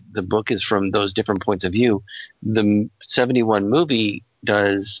point that the book is from those different points of view, the 71 movie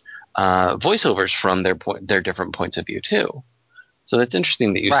does voiceovers from their different points of view too. So that's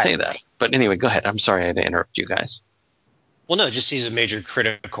interesting that you say that. But anyway, go ahead. I'm sorry I had to interrupt you guys. Well, no, just he's a major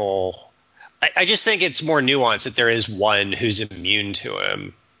critical. I just think it's more nuanced that there is one who's immune to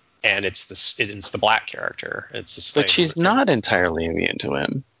him, and it's the black character. But she's not entirely immune to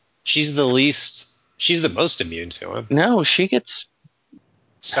him. She's the most immune to him. No, she gets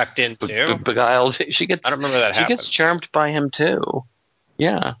sucked in too. Beguiled. I don't remember that happened. She gets charmed by him too.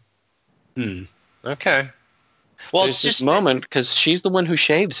 Yeah. Okay. Well, it's just this moment because she's the one who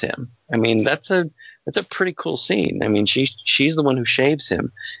shaves him. I mean, that's a pretty cool scene. I mean, she's the one who shaves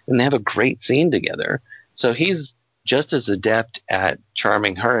him, and they have a great scene together. So he's just as adept at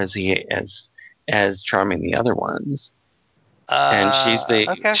charming her as he as charming the other ones. And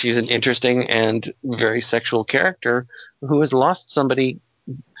she's an interesting and very sexual character who has lost somebody.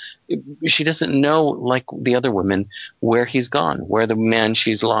 She doesn't know, like the other women, where he's gone, where the man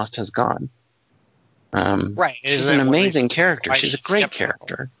she's lost has gone. Right. She's an amazing character. She's a great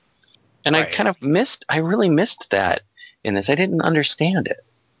character. And I really missed that in this. I didn't understand it.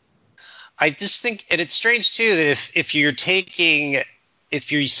 I just think, and it's strange too, that if you're saying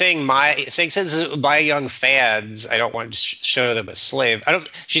since my young fans, I don't want to show them a slave.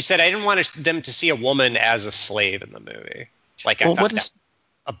 She said I didn't want them to see a woman as a slave in the movie. Like I thought that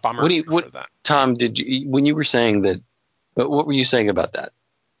a bummer for that. Tom, when you were saying that? What were you saying about that?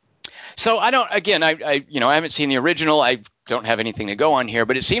 So I haven't seen the original. I don't have anything to go on here,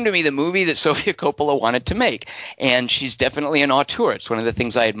 but it seemed to me the movie that Sofia Coppola wanted to make, and she's definitely an auteur. It's one of the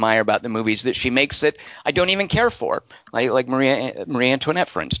things I admire about the movies that she makes that I don't even care for, like Marie Antoinette,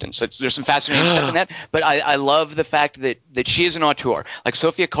 for instance. There's some fascinating stuff in that, but I love the fact that she is an auteur. Like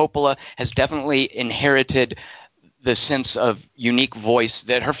Sofia Coppola has definitely inherited the sense of unique voice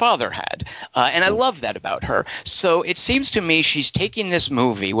that her father had. And I love that about her. So it seems to me she's taking this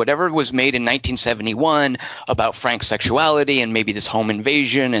movie, whatever was made in 1971 about Frank's sexuality and maybe this home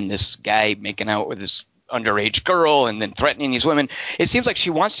invasion and this guy making out with this underage girl and then threatening these women. It seems like she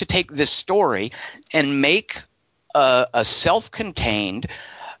wants to take this story and make a self-contained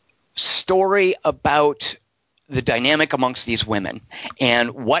story about the dynamic amongst these women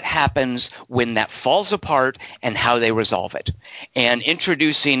and what happens when that falls apart and how they resolve it. And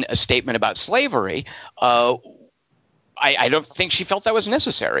introducing a statement about slavery, I don't think she felt that was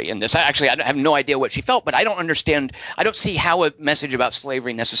necessary in this. I have no idea what she felt, but I don't understand. I don't see how a message about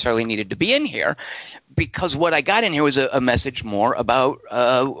slavery necessarily needed to be in here, because what I got in here was a message more about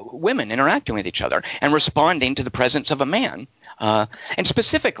women interacting with each other and responding to the presence of a man. And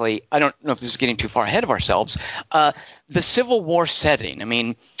specifically, I don't know if this is getting too far ahead of ourselves, the Civil War setting. I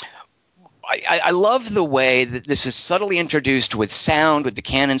mean, I love the way that this is subtly introduced with sound, with the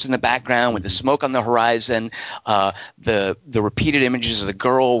cannons in the background, with the smoke on the horizon, the repeated images of the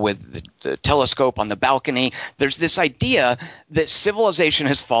girl with the telescope on the balcony. There's this idea that civilization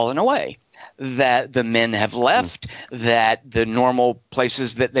has fallen away, that the men have left, that the normal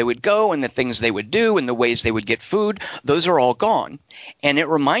places that they would go and the things they would do and the ways they would get food, those are all gone. And it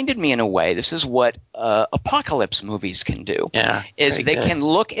reminded me in a way, this is what apocalypse movies can do, is they can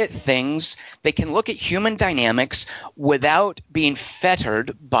look at things, they can look at human dynamics without being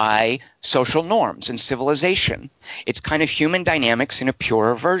fettered by social norms and civilization. It's kind of human dynamics in a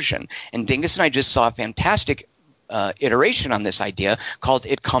purer version. And Dingus and I just saw a fantastic iteration on this idea called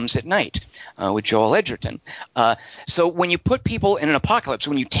It Comes at Night with Joel Edgerton. So when you put people in an apocalypse,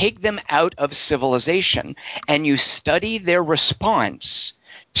 when you take them out of civilization and you study their response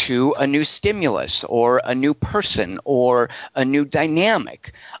to a new stimulus or a new person or a new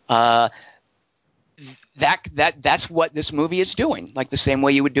dynamic, that's what this movie is doing, like the same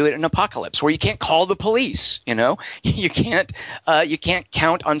way you would do it in Apocalypse, where you can't call the police, you can't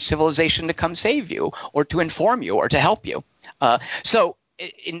count on civilization to come save you or to inform you or to help you. So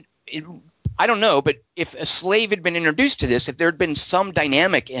I don't know, but if a slave had been introduced to this, if there had been some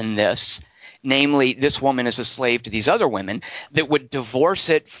dynamic in this, namely this woman is a slave to these other women, that would divorce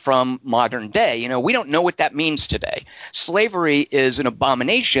it from modern day. We don't know what that means today. Slavery is an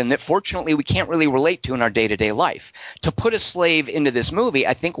abomination that fortunately we can't really relate to in our day-to-day life. To put a slave into this movie,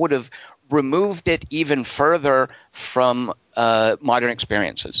 I think would have removed it even further from modern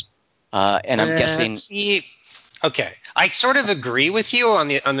experiences. And I'm guessing... Okay. I sort of agree with you on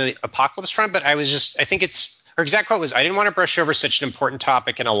the apocalypse front, but I think it's... Her exact quote was, "I didn't want to brush over such an important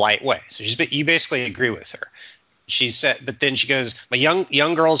topic in a light way." So you basically agree with her. She said, but then she goes, "My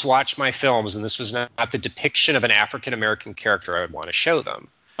young girls watch my films, and this was not the depiction of an African American character I would want to show them."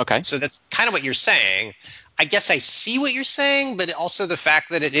 Okay. So that's kind of what you're saying. I guess I see what you're saying, but also the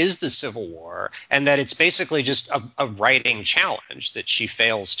fact that it is the Civil War and that it's basically just a writing challenge that she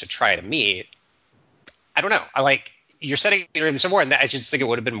fails to try to meet. I don't know. You're setting it in the Civil War, and I just think it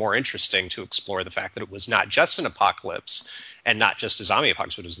would have been more interesting to explore the fact that it was not just an apocalypse and not just a zombie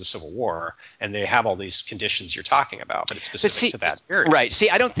apocalypse, but it was the Civil War, and they have all these conditions you're talking about, but it's specific to that period. Right. See,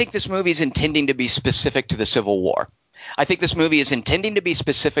 I don't think this movie is intending to be specific to the Civil War. I think this movie is intending to be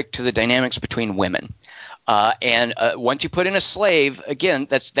specific to the dynamics between women. And once you put in a slave, again,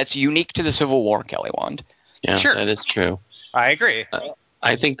 that's unique to the Civil War, Kelly Wand. Yeah, sure. That is true. I agree.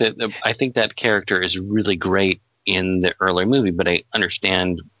 I think that character is really great in the earlier movie, but I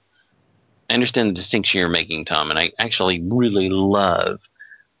understand the distinction you're making, Tom, and I actually really love,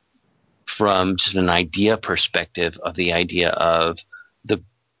 from just an idea perspective, of the idea of the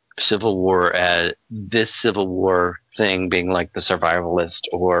Civil War as this Civil War thing being like the Survivalist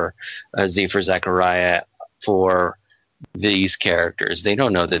or Z for Zachariah for these characters. They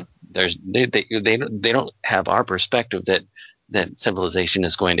don't know that they don't have our perspective that civilization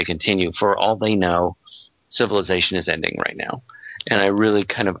is going to continue. For all they know, civilization is ending right now. And I really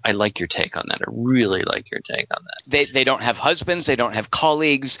I like your take on that. I really like your take on that. They don't have husbands. They don't have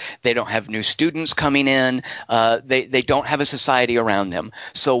colleagues. They don't have new students coming in. They don't have a society around them.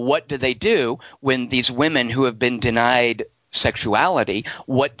 So what do they do when these women who have been denied sexuality,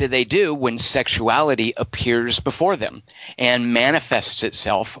 what do they do when sexuality appears before them and manifests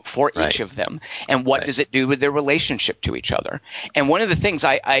itself for each of them? And what does it do with their relationship to each other? And one of the things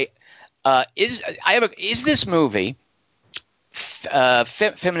is this movie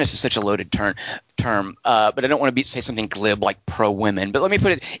feminist is such a loaded term, but I don't want to say something glib like pro-women. But let me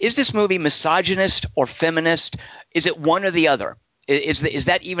put it: is this movie misogynist or feminist? Is it one or the other? Is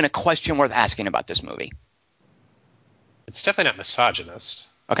that even a question worth asking about this movie? It's definitely not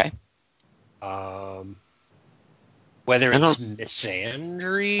misogynist. Okay. Whether it's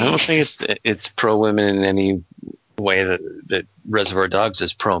misandry, I don't think it's pro-women in any way that Reservoir Dogs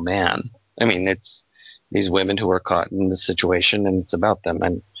is pro-man. I mean, it's these women who are caught in this situation, and it's about them.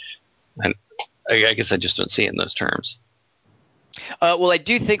 And I guess I just don't see it in those terms. Well, I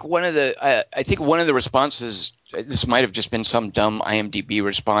do think one of the responses. This might have just been some dumb IMDb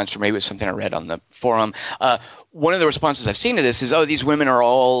response, or maybe it was something I read on the forum. One of the responses I've seen to this is, these women are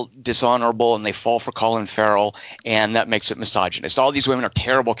all dishonorable and they fall for Colin Farrell, and that makes it misogynist. All these women are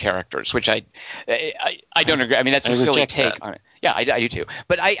terrible characters, which I don't agree. I mean, that's a silly take on it. Yeah, I do too.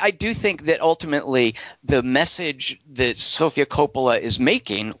 But I do think that ultimately the message that Sofia Coppola is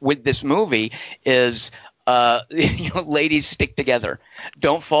making with this movie is, ladies, stick together.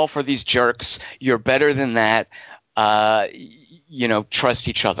 Don't fall for these jerks. You're better than that. Trust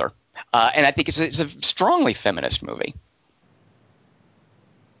each other. And I think it's a strongly feminist movie.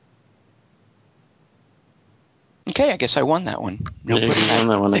 Okay, I guess I won that one. You won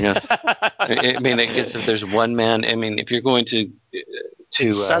that one, I guess. I mean, I guess if there's one man, I mean, if you're going to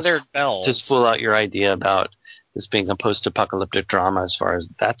Southern Bells, to spool out your idea about this being a post-apocalyptic drama as far as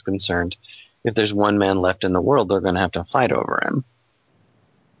that's concerned, if there's one man left in the world, they're going to have to fight over him.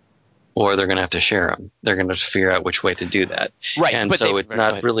 Or they're going to have to share him. They're going to figure out which way to do that. Right. And so it's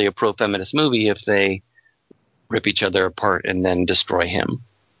not really a pro-feminist movie if they rip each other apart and then destroy him.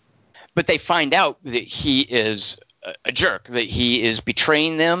 But they find out that he is a jerk, that he is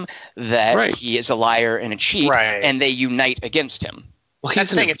betraying them, that he is a liar and a cheat, and they unite against him. Well,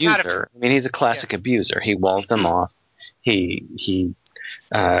 he's an abuser. I mean, he's a classic abuser. He walls them off. He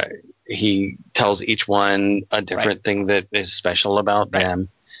tells each one a different thing that is special about them,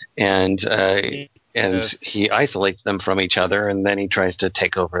 and he isolates them from each other, and then he tries to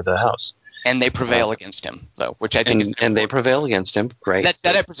take over the house. And they prevail against him, though, which I think is and they prevail against him. Great.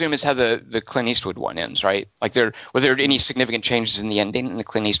 That I presume is how the Clint Eastwood one ends, right? Like, were there any significant changes in the ending in the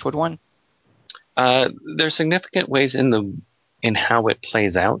Clint Eastwood one? There's significant ways in how it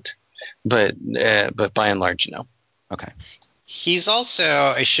plays out, but by and large, no. Okay. He's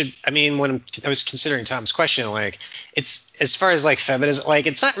also, when I was considering Tom's question, like, it's, as far as like feminism, like,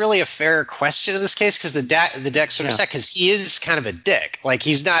 it's not really a fair question in this case, because the deck's sort of set, because he is kind of a dick. Like,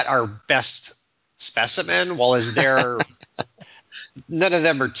 he's not our best specimen, while as they're none of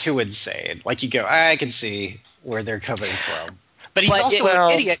them are too insane. Like, you go, I can see where they're coming from. But he's also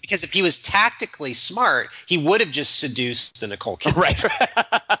an idiot, because if he was tactically smart, he would have just seduced the Nicole Kidman.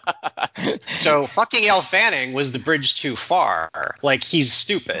 Right. So fucking Elle Fanning was the bridge too far. Like, he's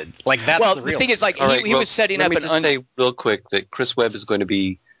stupid. Like, that's the real thing is, like, he was setting up an... Let me just say real quick that Chris Webb is going to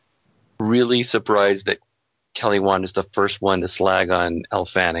be really surprised that Kelly Wand is the first one to slag on Elle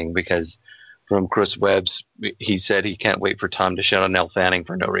Fanning, because from Chris Webb's, he said he can't wait for Tom to shit on Elle Fanning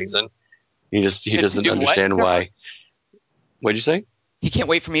for no reason. He doesn't understand why. What'd you say? He can't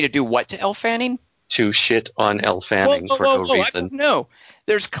wait for me to do what to Elle Fanning? To shit on Elle Fanning for no reason. No.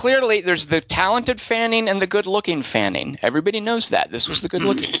 There's the talented Fanning and the good-looking Fanning. Everybody knows that. This was the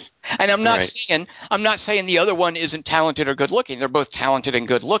good-looking. And I'm not saying the other one isn't talented or good-looking. They're both talented and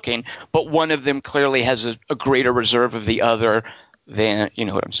good-looking, but one of them clearly has a greater reserve of the other than, you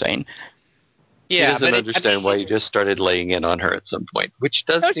know what I'm saying? Yeah, he doesn't understand why you just started laying in on her at some point, which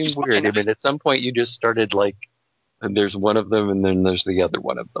does seem weird. I mean, at some point you just started, like, and there's one of them, and then there's the other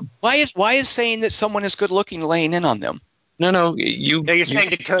one of them. Why is saying that someone is good looking laying in on them? No, you're saying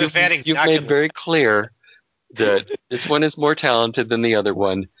Dakota Fanning's you've made very clear that this one is more talented than the other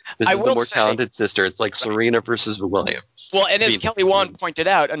one. This is the more talented sister. It's like Serena versus William. Well, and as Kelly Wand pointed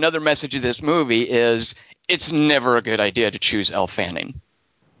out, another message of this movie is it's never a good idea to choose Elle Fanning.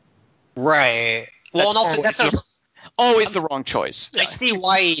 Right. Well, and also that's always the wrong choice. I see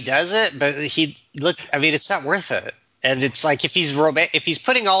why he does it, but it's not worth it. And it's like, if he's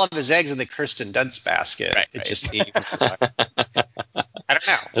putting all of his eggs in the Kirsten Dunst basket, just seems like, I don't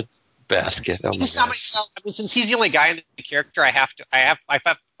know. Basket. Oh myself. I mean, since he's the only guy in the character, I have to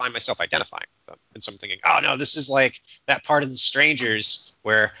find myself identifying with him. And so I'm thinking, oh no, this is like that part of The Strangers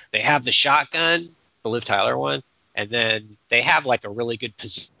where they have the shotgun, the Liv Tyler one, and then they have like a really good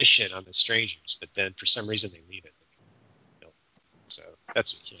position on The Strangers, but then for some reason they leave it. So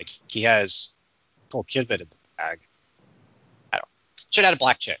that's like, he has Nicole Kidman in the bag. I don't know. Should have had a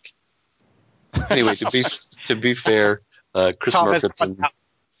black chick. Anyway, to be fair, Chris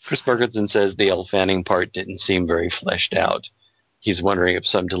Markinson says the Elle Fanning part didn't seem very fleshed out. He's wondering if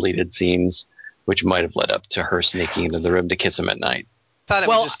some deleted scenes, which might have led up to her sneaking into the room to kiss him at night.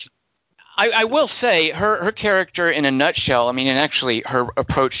 I will say her character in a nutshell, I mean, and actually her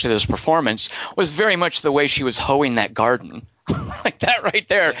approach to this performance was very much the way she was hoeing that garden. Like that right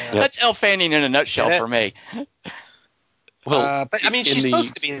there. Yeah. That's Elle Fanning in a nutshell for me. Well, but I mean, she's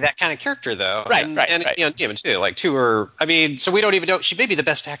supposed to be that kind of character, though. Right. You know, Damon too. Like, to her, I mean, so we don't even know. She may be the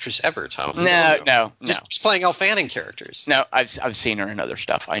best actress ever, Tom. No. Just playing Elle Fanning characters. No, I've seen her in other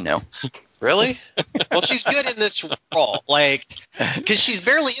stuff. I know. Really? Well, she's good in this role, like, because she's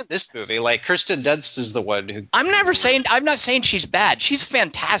barely in this movie. Like, Kirsten Dunst is the one who. I'm not saying she's bad. She's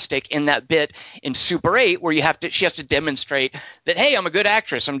fantastic in that bit in Super 8 where she has to demonstrate that, hey, I'm a good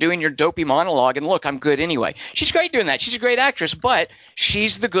actress. I'm doing your dopey monologue, and look, I'm good anyway. She's great doing that. She's a great actress, but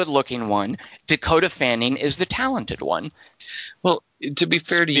she's the good-looking one. Dakota Fanning is the talented one. Well, to be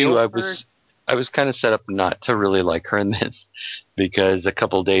fair to you, I was kind of set up not to really like her in this because a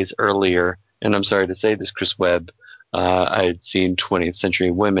couple of days earlier, and I'm sorry to say this, Chris Webb, I had seen 20th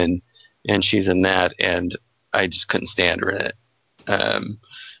Century Women, and she's in that, and I just couldn't stand her in it.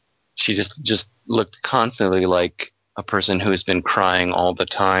 She just looked constantly like a person who has been crying all the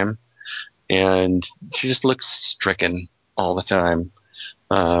time, and she just looks stricken all the time.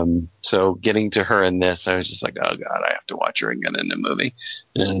 So getting to her in this, I was just like, oh God, I have to watch her again in the movie.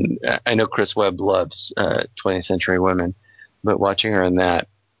 And I know Chris Webb loves 20th Century Women, but watching her in that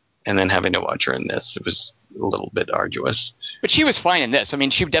and then having to watch her in this, it was a little bit arduous. But she was fine in this. I mean,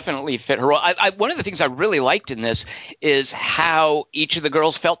 she definitely fit her role. One of the things I really liked in this is how each of the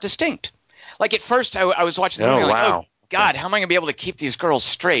girls felt distinct. Like at first I was watching the movie like, oh God, how am I going to be able to keep these girls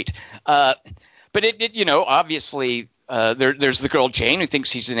straight? But it obviously... there's the girl Jane who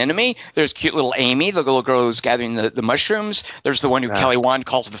thinks he's an enemy. There's cute little Amy, the little girl who's gathering the mushrooms. There's the one who Kelly Wand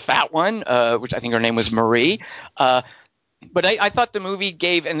calls the fat one, which I think her name was Marie. But I thought the movie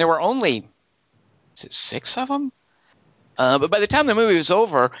gave, and there were only 6 of them? But by the time the movie was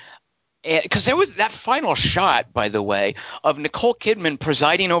over, because there was that final shot, by the way, of Nicole Kidman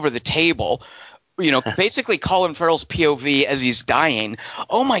presiding over the table, basically Colin Farrell's POV as he's dying.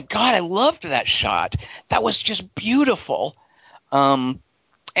 Oh my God, I loved that shot. That was just beautiful. And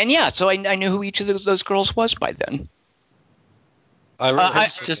yeah, so I knew who each of those girls was by then. I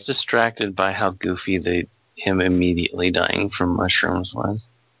was just distracted by how goofy him immediately dying from mushrooms was.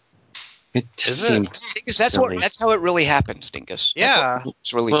 It just seemed Dingus, that's how it really happens, Dingus. Yeah.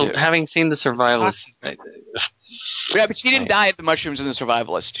 It's really well, having seen The Survivalist... Yeah, but she didn't die of the mushrooms in The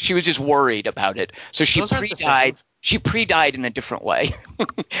Survivalist. She was just worried about it. So she pre-died. She pre-died in a different way.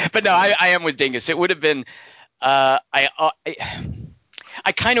 But no, I am with Dingus. It would have been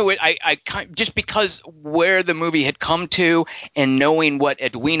just because where the movie had come to and knowing what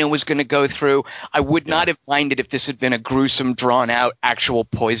Edwina was going to go through, I would not have minded if this had been a gruesome, drawn-out, actual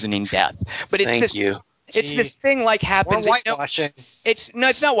poisoning death. But it's It's this thing like happens. Or whitewashing. It's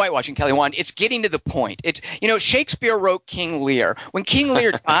not whitewashing, Kelly Wand. It's getting to the point. It's Shakespeare wrote King Lear. When King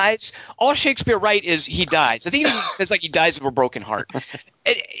Lear dies, all Shakespeare writes is he dies. I think he says like he dies of a broken heart.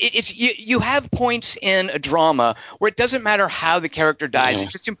 You have points in a drama where it doesn't matter how the character dies.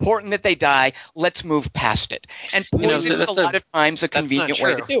 If it's important that they die, let's move past it. And poison is a lot of times a convenient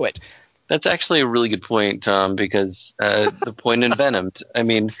way to do it. That's actually a really good point, Tom, because the point in Venom, I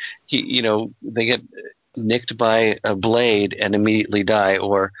mean, they get nicked by a blade and immediately die,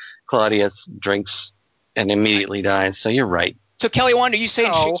 or Claudius drinks and immediately dies. So you're right. So Kelly Wand, are you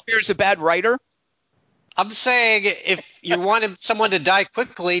saying Shakespeare is a bad writer? I'm saying if you wanted someone to die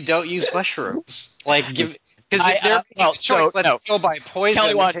quickly, don't use mushrooms. Because if they're choice, let's go by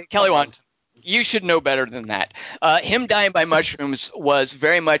poison. Kelly Wand. You should know better than that. Him dying by mushrooms was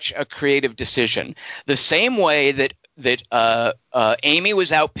very much a creative decision. The same way that Amy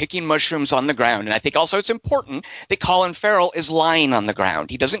was out picking mushrooms on the ground. And I think also it's important that Colin Farrell is lying on the ground.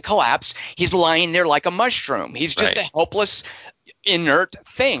 He doesn't collapse. He's lying there like a mushroom. He's just a helpless, inert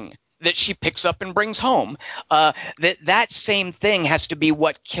thing that she picks up and brings home. That same thing has to be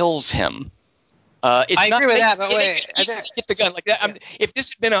what kills him. I agree with that, but wait. Get the gun like that. If this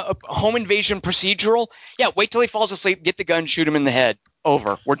had been a home invasion procedural, wait till he falls asleep, get the gun, shoot him in the head.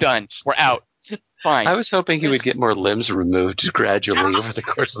 Over. We're done. We're out. Fine. I was hoping he would get more limbs removed gradually over the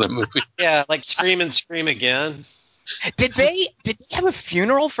course of the movie. Yeah, like scream and scream again. Did they have a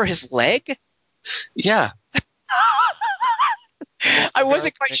funeral for his leg? Yeah. I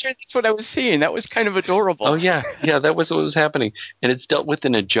wasn't quite sure that's what I was seeing. That was kind of adorable. Oh, yeah. Yeah, that was what was happening. And it's dealt with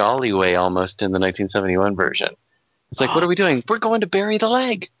in a jolly way almost in the 1971 version. It's like, what are we doing? We're going to bury the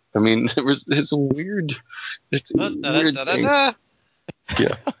leg. I mean, it's a weird thing.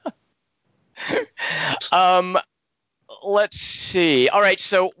 Yeah. Let's see. All right,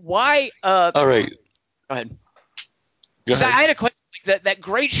 so why... All right. Go ahead. I had a question. That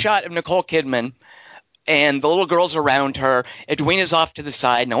great shot of Nicole Kidman and the little girls around her. Edwina's off to the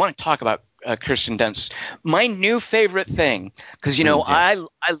side, and I want to talk about Kirsten Dunst. My new favorite thing, because, I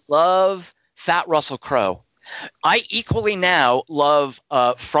love fat Russell Crowe. I equally now love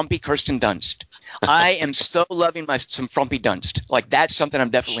frumpy Kirsten Dunst. I am so loving some frumpy Dunst. Like, that's something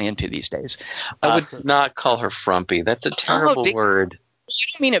I'm definitely into these days. I would not call her frumpy. That's a terrible word. You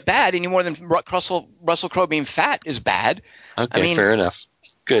don't mean it bad any more than Russell Crowe being fat is bad. Okay, fair enough.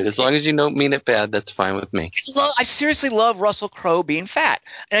 Good. As long as you don't mean it bad, that's fine with me. I seriously love Russell Crowe being fat.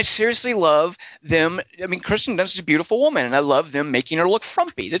 And I seriously love them. I mean, Kirsten Dunst is a beautiful woman, and I love them making her look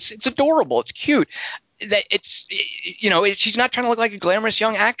frumpy. It's adorable. It's cute. She's not trying to look like a glamorous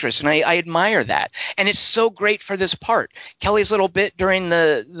young actress, and I admire that. And it's so great for this part. Kelly's little bit during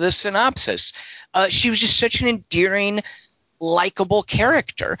the synopsis, she was just such an endearing, likable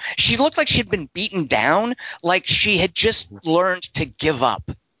character. She looked like she'd been beaten down, like she had just learned to give up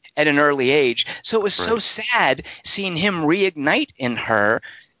at an early age. So it was so sad seeing him reignite in her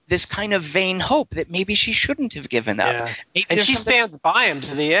this kind of vain hope that maybe she shouldn't have given up. Yeah. And she stands by him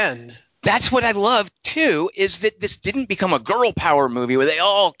to the end. That's what I love, too, is that this didn't become a girl power movie where they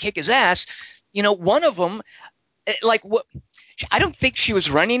all kick his ass. One of them, I don't think she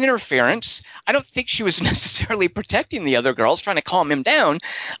was running interference. I don't think she was necessarily protecting the other girls, trying to calm him down.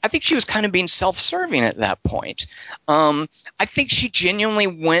 I think she was kind of being self-serving at that point. I think she genuinely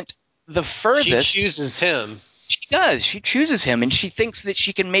went the furthest. She chooses him. She does. She chooses him, and she thinks that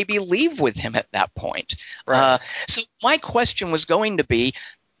she can maybe leave with him at that point. Right. So my question was going to be,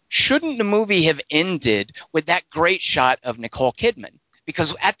 shouldn't the movie have ended with that great shot of Nicole Kidman?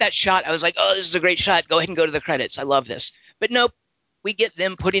 Because at that shot, I was like, oh, this is a great shot. Go ahead and go to the credits. I love this. But nope, we get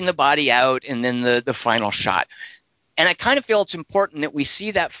them putting the body out and then the final shot. And I kind of feel it's important that we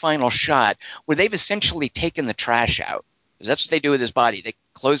see that final shot where they've essentially taken the trash out. Because that's what they do with his body. They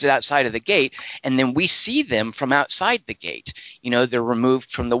close it outside of the gate, and then we see them from outside the gate. They're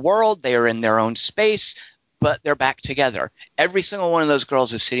removed from the world. They are in their own space, but they're back together. Every single one of those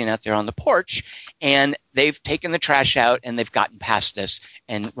girls is sitting out there on the porch, and they've taken the trash out, and they've gotten past this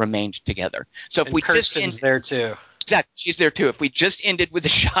and remained together. So if we Kirsten's there too. Exactly, she's there too. If we just ended with a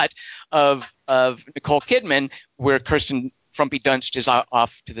shot of Nicole Kidman where Kirsten Frumpy Dunst is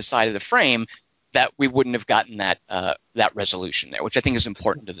off to the side of the frame, that we wouldn't have gotten that resolution there, which I think is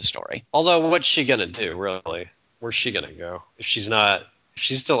important to the story. Although, what's she gonna do, really? Where's she gonna go if she's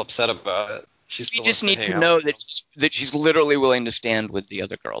still upset about it? We just need to know that she's literally willing to stand with the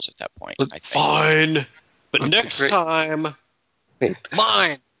other girls at that point. I think. Fine, but next time,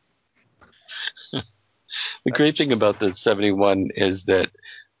 mine. The great thing about the 71 is that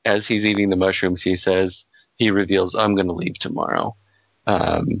as he's eating the mushrooms, he reveals, I'm going to leave tomorrow.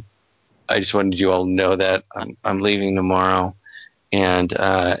 I just wanted you all to know that I'm leaving tomorrow, and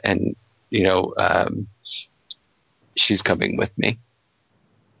she's coming with me.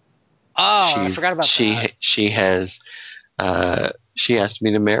 Oh, I forgot about that. She asked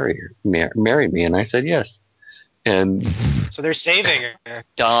me to marry me, and I said yes. And so they're saving her.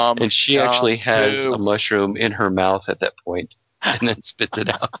 Dumb. And she actually has a mushroom in her mouth at that point, and then spits it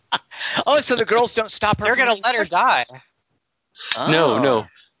out. Oh, so the girls don't stop her. They're going to let her die. Oh.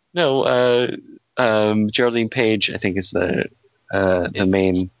 No. Geraldine Page, I think, is the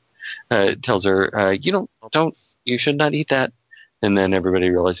main. Tells her, you should not eat that. And then everybody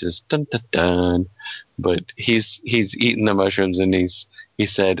realizes, dun dun dun. But he's eaten the mushrooms, and he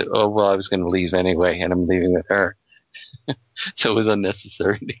said, oh, well, I was going to leave anyway, and I'm leaving with her. So it was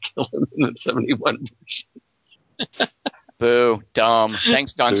unnecessary to kill him in the 71 version. Boo. Dumb.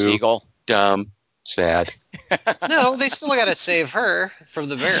 Thanks, Don Siegel. Dumb. Sad. No, they still got to save her from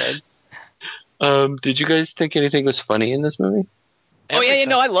the marriage. Did you guys think anything was funny in this movie? Oh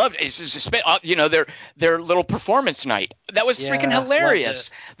yeah, I loved it. It's just, their little performance night. That was freaking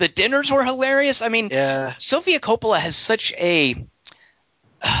hilarious. The dinners were hilarious. I mean, Sofia Coppola has such a,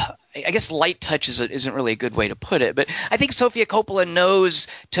 I guess light touch isn't really a good way to put it, but I think Sofia Coppola knows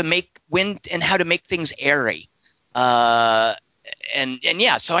when and how to make things airy. So I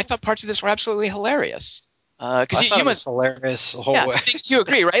thought parts of this were absolutely hilarious. Because you must hilarious the whole way. So you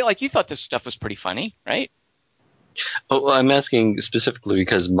agree, right? Like you thought this stuff was pretty funny, right? Oh, well, I'm asking specifically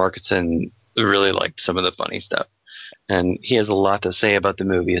because Marketson really liked some of the funny stuff. And he has a lot to say about the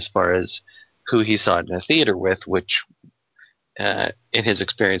movie as far as who he saw it in a theater with, which in his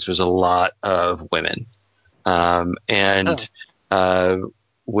experience was a lot of women.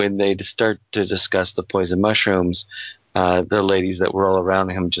 When they start to discuss the poison mushrooms, the ladies that were all around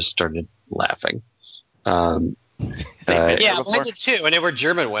him just started laughing. I did too, and they were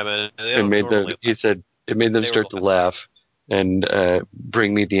German women. He said it made them start to laugh, and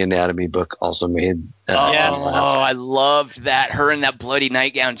Bring Me the Anatomy book also made laugh. I loved that. Her in that bloody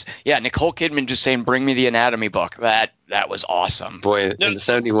nightgowns. Yeah, Nicole Kidman just saying "Bring me the Anatomy book." That was awesome. Boy, in the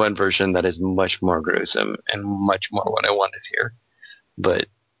 71 version, that is much more gruesome and much more what I wanted here. But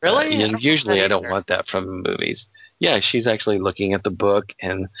really, usually I don't want that from movies. Yeah, she's actually looking at the book,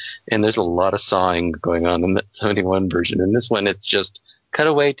 and there's a lot of sawing going on in that 71 version. In this one, it's just cut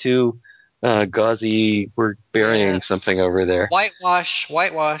away to gauzy. We're burying something over there. Whitewash.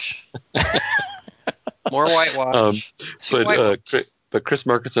 More whitewash. But Chris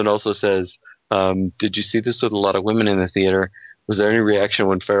Markinson also says, did you see this with a lot of women in the theater? Was there any reaction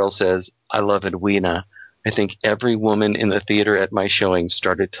when Farrell says, I love Edwina? I think every woman in the theater at my showing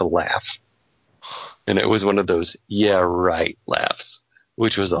started to laugh. And it was one of those, yeah, right laughs,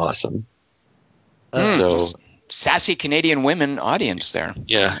 which was awesome. So sassy Canadian women audience there.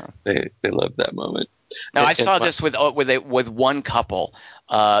 Yeah, they loved that moment. Now, I saw this with one couple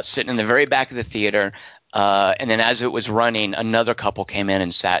sitting in the very back of the theater, and then as it was running, another couple came in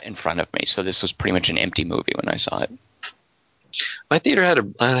and sat in front of me. So this was pretty much an empty movie when I saw it. My theater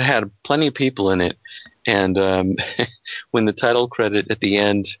had plenty of people in it, and when the title credit at the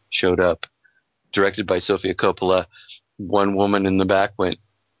end showed up, directed by Sofia Coppola, one woman in the back went,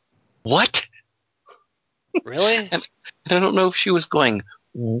 "What?" Really? And I don't know if she was going,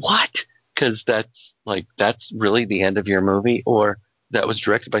 "What?" Because that's really the end of your movie, or that was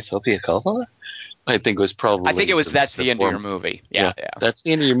directed by Sofia Coppola. I think it was probably. I think it was that's the end of your movie. Yeah, that's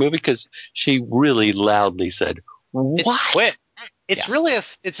the end of your movie because she really loudly said, "What?" It's quick. It's really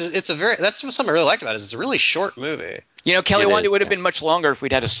that's something I really liked about it. It's a really short movie. You know, Kelly Wand, it would have been much longer if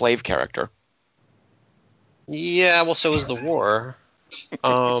we'd had a slave character. Yeah, well, so was the war.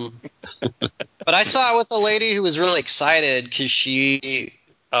 But I saw it with a lady who was really excited because she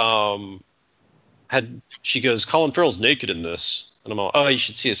goes, Colin Farrell's naked in this, and I'm all, oh, you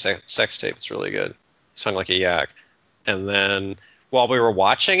should see a sex tape. It's really good. He sung like a yak. And then while we were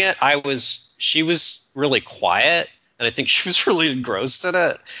watching it, she was really quiet, and I think she was really engrossed in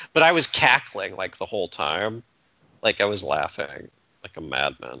it. But I was cackling like the whole time, like I was laughing like a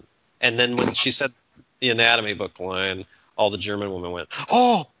madman. And then when she said the anatomy book line, all the German women went,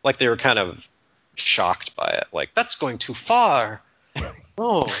 oh, like they were kind of shocked by it. Like, that's going too far.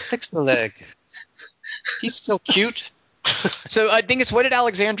 Oh, fix the leg. He's still cute. So, Dingus, what did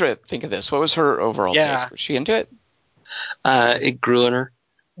Alexandra think of this? What was her overall take? Was she into it? It grew on her.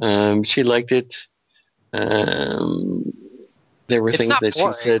 She liked it. There were things that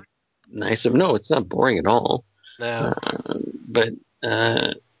boring. She said nice of. No, it's not boring at all. No. But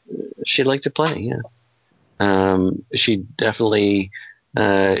she liked it plenty, yeah. She definitely,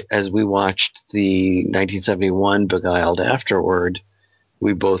 as we watched the 1971 Beguiled afterward,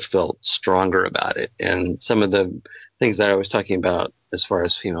 we both felt stronger about it. And some of the things that I was talking about as far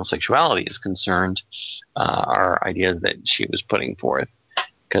as female sexuality is concerned are ideas that she was putting forth.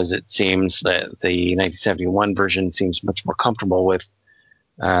 Because it seems that the 1971 version seems much more comfortable with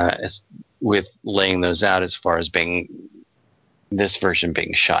laying those out as far as being this version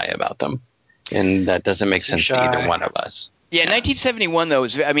being shy about them. And that doesn't make sense to either one of us. Yeah, 1971 though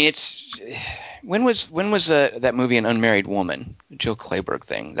when was that movie An Unmarried Woman, Jill Clayburgh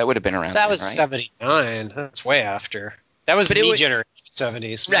thing? That would have been around. That was right? 79. That's way after. That was the generation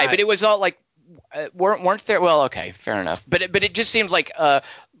 70s. Right, but it was all like weren't there? Well, okay, fair enough. But it just seemed like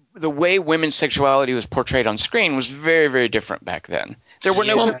the way women's sexuality was portrayed on screen was very, very different back then. There were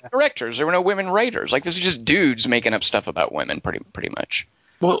no women directors. There were no women writers. Like, this is just dudes making up stuff about women, pretty much.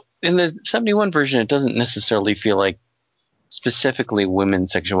 Well, in the 71 version, it doesn't necessarily feel like specifically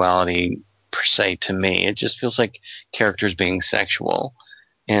women's sexuality per se to me. It just feels like characters being sexual.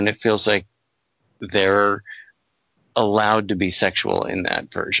 And it feels like they're allowed to be sexual in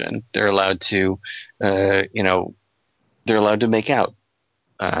that version. They're allowed to, they're allowed to make out.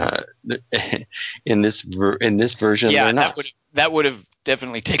 In this version, they're not. That would have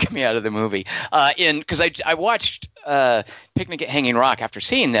definitely taken me out of the movie. Because I watched Picnic at Hanging Rock after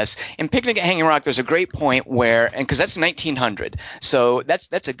seeing this. In Picnic at Hanging Rock, there's a great point where, and because that's 1900, so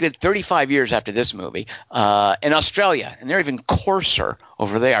that's a good 35 years after this movie, in Australia, and they're even coarser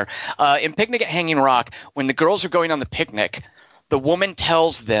over there. In Picnic at Hanging Rock, when the girls are going on the picnic, the woman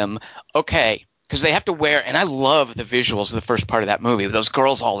tells them, okay, because they have to wear, and I love the visuals of the first part of that movie, with those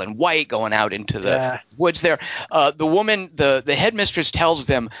girls all in white going out into the woods there. The woman, the headmistress tells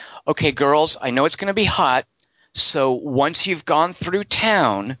them, okay, girls, I know it's going to be hot, so once you've gone through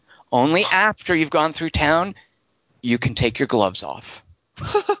town, only after you've gone through town, you can take your gloves off.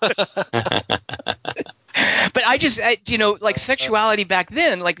 But like sexuality back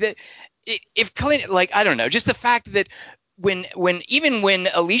then, like if Clint, like, I don't know, just the fact that when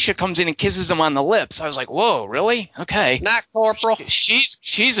Alicia comes in and kisses him on the lips, I was like, whoa, really? Okay. Not Corporal.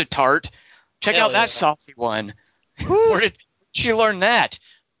 She's a tart. Check out that saucy one. Where did she learn that?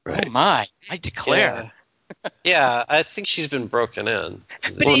 Right. Oh, my. I declare. Yeah, I think she's been broken in.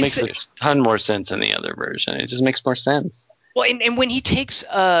 It makes a ton more sense in the other version. It just makes more sense. Well, and when he takes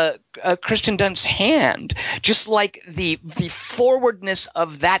Kirsten Dunst's hand, just like the forwardness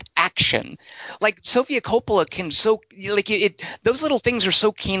of that action, like Sofia Coppola can those little things are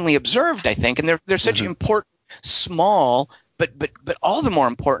so keenly observed, I think, and they're such important, small, but all the more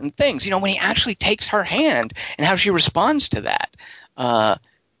important things. When he actually takes her hand and how she responds to that.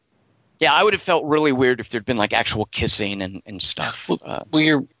 Yeah, I would have felt really weird if there'd been like actual kissing and stuff. Well,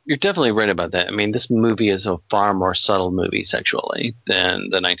 you're definitely right about that. I mean, this movie is a far more subtle movie sexually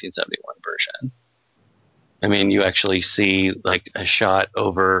than the 1971 version. I mean, you actually see like a shot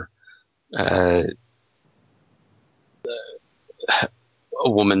over a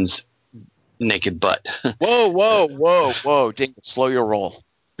woman's naked butt. Whoa! Dink, slow your roll.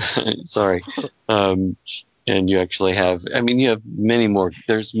 Sorry. And you actually have, I mean, you have many more.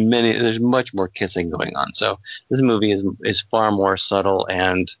 There's much more kissing going on. So this movie is far more subtle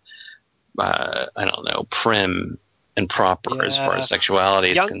and I don't know, prim and proper as far as sexuality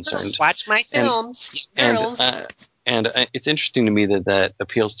is concerned. Girls, watch my films, girls. And it's interesting to me that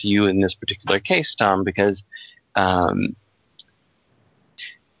appeals to you in this particular case, Tom, because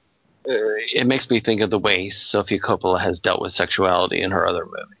it makes me think of the way Sofia Coppola has dealt with sexuality in her other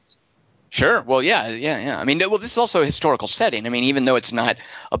movies. Sure. Well, yeah. I mean, this is also a historical setting. I mean, even though it's not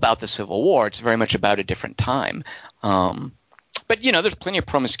about the Civil War, it's very much about a different time. But there's plenty of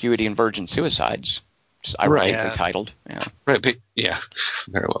promiscuity and virgin suicides, just ironically titled. Yeah. Right. But, yeah.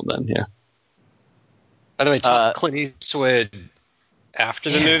 Very well done. Yeah. By the way, Clint Eastwood after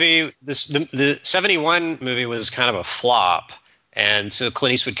the movie, the 71 movie was kind of a flop, and so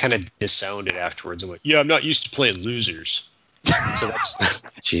Clint Eastwood kind of disowned it afterwards and went, "Yeah, I'm not used to playing losers." So that's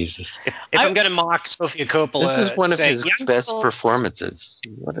Jesus. If I'm going to mock Sofia Coppola, this is one of his best performances.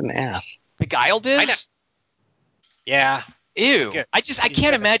 What an ass. Beguiled is? Yeah. Ew. I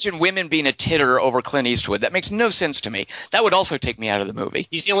can't imagine women being a titter over Clint Eastwood. That makes no sense to me. That would also take me out of the movie.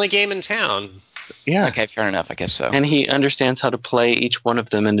 He's the only game in town. Yeah. Okay, fair enough. I guess so. And he understands how to play each one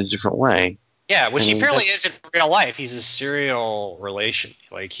of them in a different way. Yeah, which he apparently is in real life. He's a serial relation.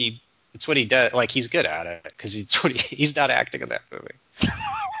 Like it's what he does. Like he's good at it because he's not acting in that movie.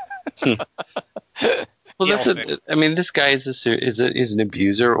 Well, I mean, this guy is an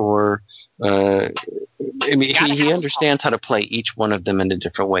abuser, or I mean, he understands how to play each one of them in a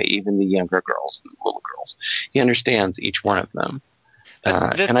different way. Even the younger girls, and the little girls, he understands each one of them.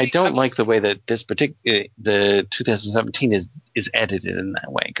 And I don't like the way that the 2017 is edited in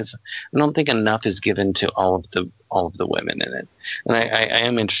that way, because I don't think enough is given to all of the women in it. And I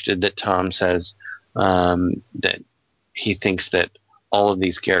am interested that Tom says that he thinks that all of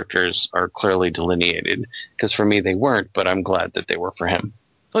these characters are clearly delineated, because for me they weren't, but I'm glad that they were for him.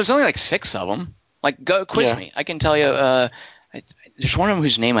 Well, there's only like 6 of them. Like, go quiz me. I can tell you. There's one of them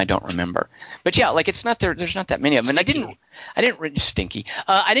whose name I don't remember. But yeah, like it's not there. There's not that many of them. Stinky. And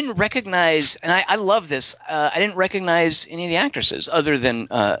I didn't recognize, and I love this. I didn't recognize any of the actresses other than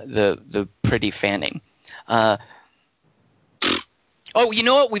the pretty Fanning. Oh, you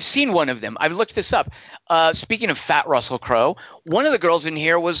know what? We've seen one of them. I've looked this up. Speaking of fat Russell Crowe, one of the girls in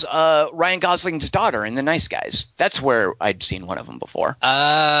here was Ryan Gosling's daughter in The Nice Guys. That's where I'd seen one of them before.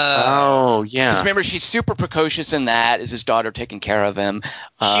 Oh, yeah. Because remember, she's super precocious in that. Is his daughter taking care of him?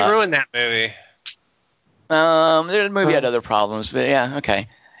 She ruined that movie. The movie had other problems, but yeah, okay.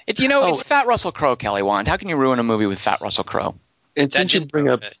 It's fat Russell Crowe, Kelly Wand. How can you ruin a movie with fat Russell Crowe? And since you bring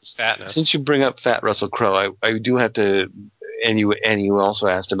up fat Russell Crowe, I do have to. And you also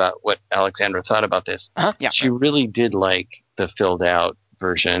asked about what Alexandra thought about this. Yeah, she really did like the filled out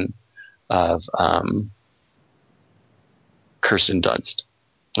version of Kirsten Dunst.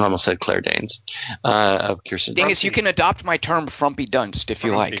 I almost said Claire Danes. Of Kirsten Dunst. Thing is, you can adopt my term Frumpy Dunst if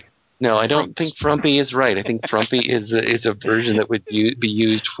you like. No, I don't think Frumpy is right. I think Frumpy is a version that would be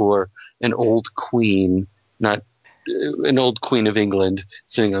used for an old queen, not an old queen of England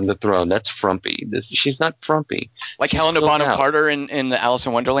sitting on the throne. That's Frumpy. She's not Frumpy. Like Helena Bonham Carter in the Alice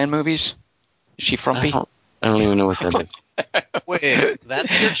in Wonderland movies? Is she Frumpy? I don't even know what that is. Wait,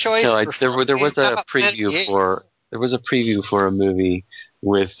 that's your choice? No, there was a preview for a movie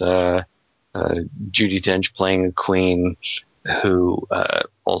with Judi Dench playing a queen who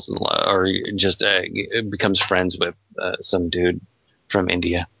falls in love or just becomes friends with some dude from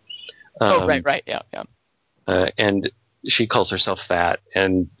India. Right, yeah. And she calls herself fat,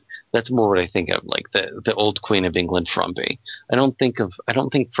 and that's more what I think of, like the old Queen of England Frumpy. I don't think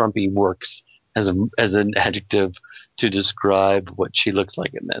Frumpy works as an adjective to describe what she looks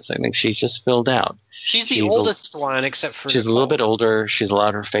like in this. I think she's just filled out. She's the oldest one, except for she's Nicole. A little bit older. She's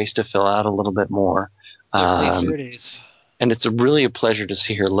allowed her face to fill out a little bit more. Late 30s. And it's really a pleasure to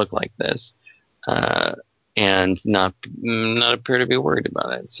see her look like this. and not appear to be worried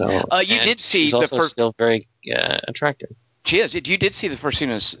about it. So you did see she's also still very attractive. She is. You did see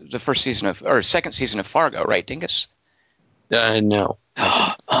second season of Fargo, right, Dingus? No.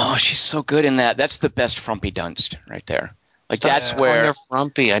 Oh, she's so good in that. That's the best Frumpy Dunst right there. Like that's where they're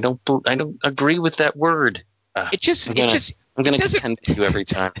frumpy. I don't agree with that word. I'm going to contend with you every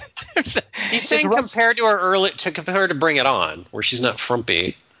time. He's saying compared to Bring It On, where she's not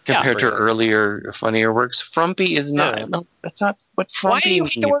frumpy. Compared to earlier, funnier works, frumpy is not. Yeah. No, that's not what frumpy means. Why do you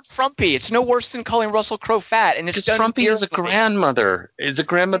hate the word frumpy? It's no worse than calling Russell Crowe fat, and it's done. Frumpy is a grandmother. Is a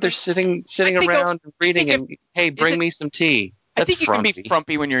grandmother sitting around reading and hey, bring me some tea. I think you can be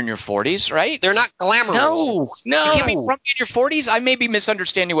frumpy when you're in your 40s, right? They're not glamorous. No. You can be frumpy in your 40s? I may be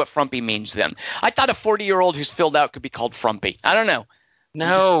misunderstanding what frumpy means then. I thought a 40-year-old who's filled out could be called frumpy. I don't know.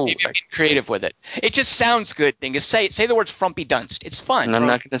 No. Maybe I'm being creative with it. It just sounds good. Dingus. Say the words Frumpy Dunst. It's fun. And I'm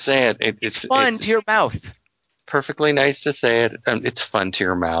not going to say it. It's fun to your mouth. Perfectly nice to say it. It's fun to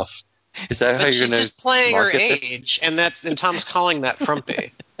your mouth. Is that how you're going to? She's just playing her age, and Tom's calling that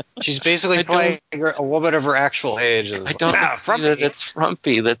frumpy. She's basically playing a woman of her actual age. I don't frumpy. That's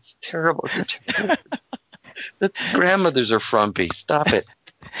frumpy. That's terrible. That's grandmothers are frumpy. Stop it.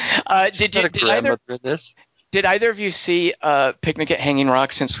 Did either of you see Picnic at Hanging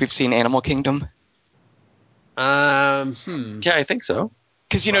Rock since we've seen Animal Kingdom? Yeah, I think so.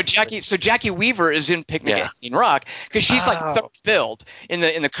 Because Jackie Weaver is in Picnic at Hanging Rock because she's like third billed in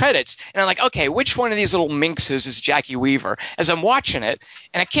the credits, and I'm like, okay, which one of these little minxes is Jackie Weaver? As I'm watching it,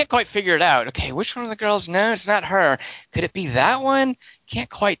 and I can't quite figure it out. Okay, which one of the girls? No, it's not her. Could it be that one? Can't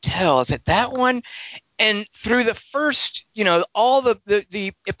quite tell. Is it that one? And through the first, all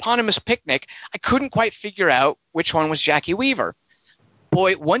the eponymous Picnic, I couldn't quite figure out which one was Jackie Weaver.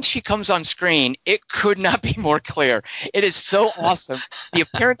 Boy, once she comes on screen, it could not be more clear. It is so awesome. The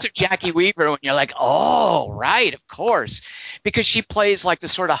appearance of Jackie Weaver when you're like, oh, right, of course. Because she plays like the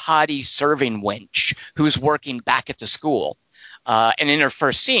sort of haughty serving wench who's working back at the school. And in her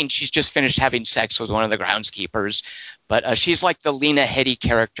first scene, she's just finished having sex with one of the groundskeepers. But she's like the Lena Headey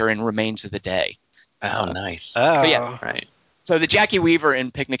character in Remains of the Day. Oh, nice. Oh, yeah, right. So the Jackie Weaver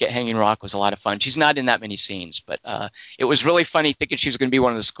in Picnic at Hanging Rock was a lot of fun. She's not in that many scenes, but it was really funny thinking she was going to be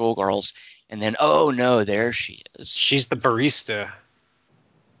one of the schoolgirls. And then, oh, no, there she is. She's the barista.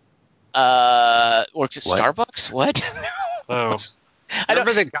 Works at Starbucks? What? Oh.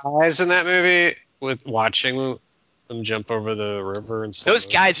 Remember the guys in that movie with watching them jump over the river and stuff? Those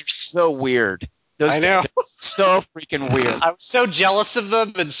guys are so weird. I know. So freaking weird. I was so jealous of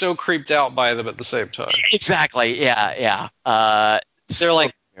them and so creeped out by them at the same time. Exactly. Yeah. They're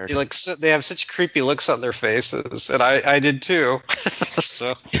like they have such creepy looks on their faces, and I did too.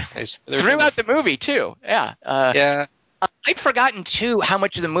 So throughout the movie too. Yeah. Yeah. I'd forgotten too how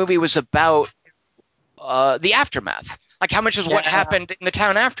much of the movie was about the aftermath. Like how much is what happened in the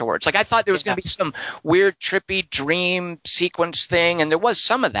town afterwards. Like I thought there was going to be some weird, trippy dream sequence thing, and there was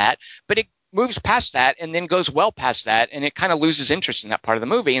some of that, but it moves past that and then goes well past that, and it kind of loses interest in that part of the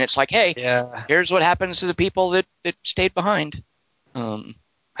movie. And it's like, hey, here's what happens to the people that stayed behind.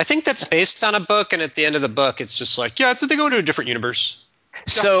 I think that's based on a book, and at the end of the book, it's just like, they go to a different universe.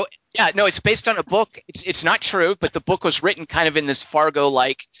 So, it's based on a book. It's not true, but the book was written kind of in this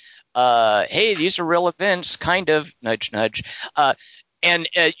Fargo-like, hey, these are real events, kind of, nudge, nudge.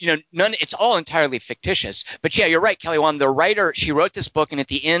 It's all entirely fictitious. But yeah, you're right, Kelly Wand. The writer, she wrote this book, and at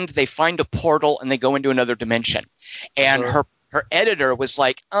the end, they find a portal and they go into another dimension. And her editor was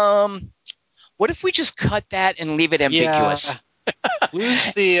like, what if we just cut that and leave it ambiguous?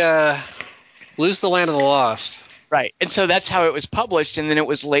 Yeah. Lose the Land of the Lost. Right. And so that's how it was published, and then it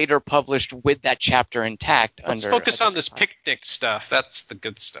was later published with that chapter intact. Let's focus on this Picnic stuff. That's the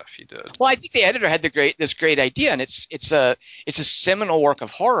good stuff you did. Well, I think the editor had this great idea, and it's a seminal work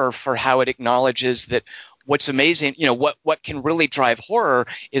of horror for how it acknowledges that what's amazing, what can really drive horror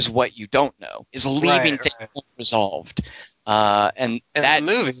is what you don't know, is leaving things unresolved. And that the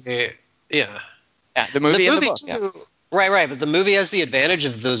movie, the movie and the book, too. Right, but the movie has the advantage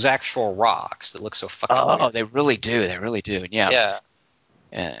of those actual rocks that look so fucking weird. Oh, they really do. Yeah.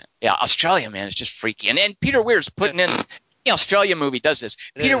 Australia, man, is just freaky. And Peter Weir's putting in the Australia movie does this.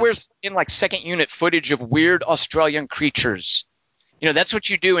 Peter Weir's in like second unit footage of weird Australian creatures. That's what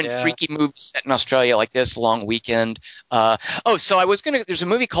you do in freaky movies set in Australia like this, Long Weekend. So there's a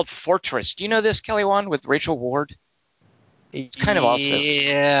movie called Fortress. Do you know this, Kelly Wand, with Rachel Ward? It's kind of awesome.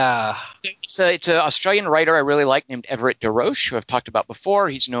 Yeah. It's an Australian writer I really like named Everett DeRoche, who I've talked about before.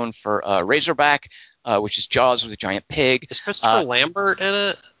 He's known for Razorback, which is Jaws with a giant pig. Is Christopher Lambert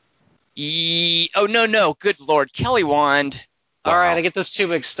in it? Oh, no. Good Lord. Kelly Wand. All right, I get those two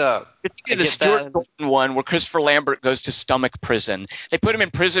mixed up. The Stuart Gordon one where Christopher Lambert goes to stomach prison. They put him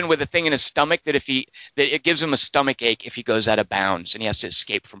in prison with a thing in his stomach that it gives him a stomach ache if he goes out of bounds and he has to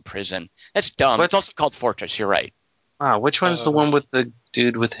escape from prison. That's dumb. It's also called Fortress. You're right. Wow, which one's the one with the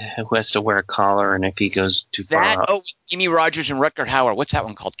dude who has to wear a collar and if he goes too far out? Oh, Amy Rogers and Rutger Hauer. What's that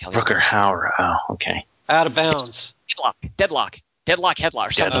one called, Kelly? Rutger Hauer. Oh, okay. Out of Bounds. Deadlock,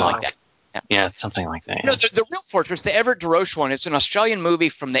 Headlock, something like that. Yeah, something like that. Yeah. The real Fortress, the Everett de Roche one, it's an Australian movie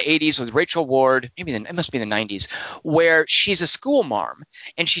from the 80s with Rachel Ward, it must be the 90s, where she's a school marm,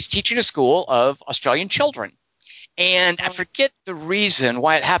 and she's teaching a school of Australian children. And I forget the reason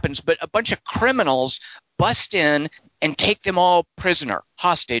why it happens, but a bunch of criminals bust in and take them all prisoner,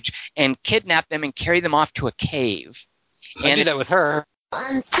 hostage, and kidnap them and carry them off to a cave. I do that with her.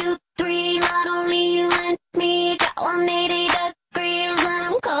 1, 2, 3, not only you and me, got 180 degrees and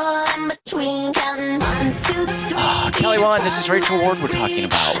I'm caught in between, counting 1, 2, 3. Kelly Wand, this is Rachel Ward we're talking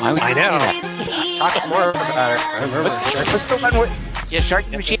about. Why would you do that? Talk some more about her. I remember. What's the one with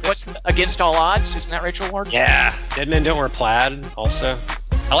Sharky Machine? What's Against All Odds? Isn't that Rachel Ward? Yeah. Dead Men Don't Wear Plaid also.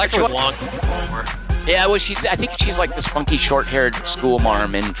 I like her with long more. Yeah, well, I think she's like this funky short-haired school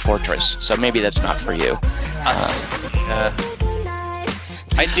marm in Fortress, so maybe that's not for you.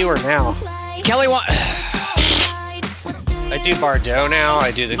 I do her now. Kelly Wand. I do Bardot now.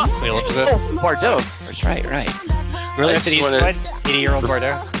 I do the Queen Elizabeth. Oh, Bardot. That's right. Really? That's an easy one? 80-year-old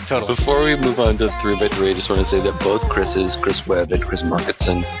Bardot? Totally. Before we move on to 3x3, I just want to say that both Chris's, Chris Webb and Chris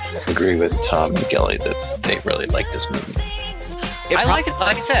Marketson, agree with Tom and Kelly that they really like this movie. I like it.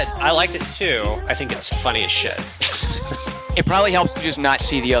 Like I said, I liked it too. I think it's funny as shit. It probably helps to just not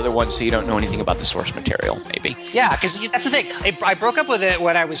see the other one so you don't know anything about the source material, maybe. Yeah, because that's the thing. I broke up with it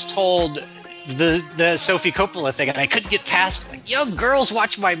when I was told the Sophie Coppola thing, and I couldn't get past it. Like, young girls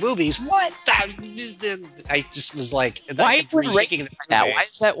watch my movies. What? I just was like, why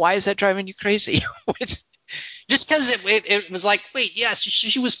is that driving you crazy? Just because it was like, wait, yeah,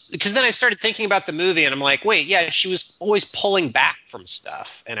 she was, because then I started thinking about the movie, and I'm like, wait, yeah, she was always pulling back from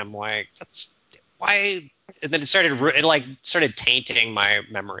stuff, and I'm like, that's why. And then it started tainting my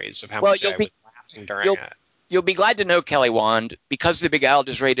memories of how much I was laughing during it. You'll be glad to know, Kelly Wand, because The Big Island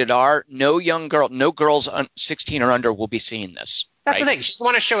is rated R, no girls 16 or under will be seeing this. That's the thing. She doesn't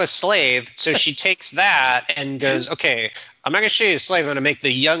want to show a slave, so she takes that and goes, okay, I'm not going to show you a slave. I'm going to make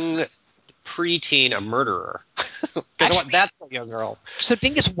the young preteen a murderer. Because that's a young girl. So,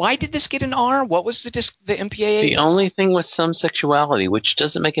 Dingus, why did this get an R? What was the MPAA? The only thing was some sexuality, which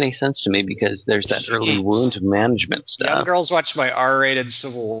doesn't make any sense to me because there's that early wound management stuff. Young girls watch my R-rated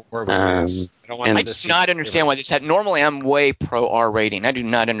Civil War movies. I do not understand why this had. Normally, I'm way pro R rating. I do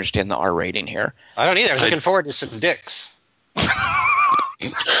not understand the R rating here. I don't either. I was looking forward to some dicks.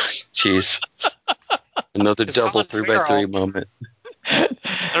 Jeez. Another double 3x3 moment. I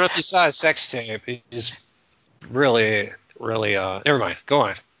don't know if you saw his sex tape. He's really, really. Never mind. Go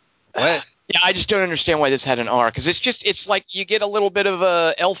on. What? Yeah, I just don't understand why this had an R because it's like you get a little bit of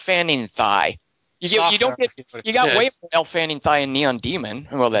a Elle Fanning thigh. You got way more Elle Fanning thigh in Neon Demon.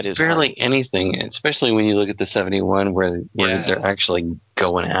 Well, that is barely anything, especially when you look at the 71 where they're actually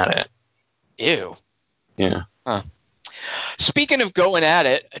going at it. Ew. Yeah. Huh. Speaking of going at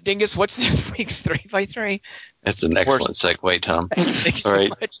it, Dingus, what's this week's 3x3? That's an excellent segue, Tom. Thank you All right.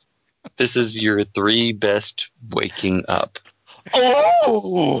 so much. This is your 3 best waking up.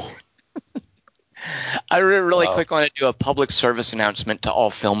 Oh! I really quick want to do a public service announcement to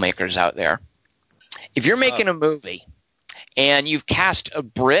all filmmakers out there. If you're making a movie and you've cast a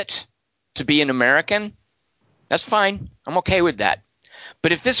Brit to be an American, that's fine. I'm okay with that.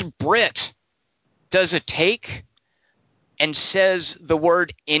 But if this Brit does a take and says the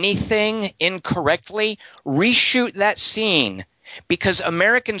word anything incorrectly, reshoot that scene because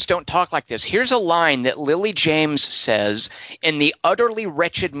Americans don't talk like this. Here's a line that Lily James says in the utterly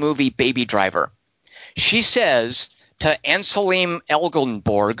wretched movie Baby Driver. She says to Anselm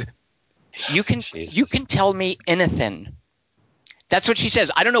Elgenborg, you can tell me anything. That's what she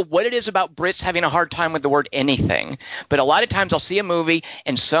says. I don't know what it is about Brits having a hard time with the word anything, but a lot of times I'll see a movie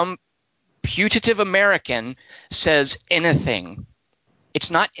and some putative American says anything.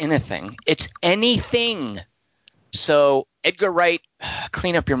 It's not anything. It's anything. So, Edgar Wright,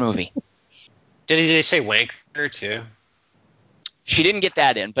 clean up your movie. Did they say wanker, too? She didn't get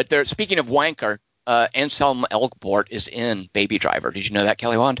that in. But speaking of wanker, Anselm Elgort is in Baby Driver. Did you know that,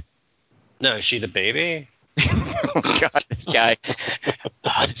 Kelly Wand? No, is she the baby? Oh, God, this guy.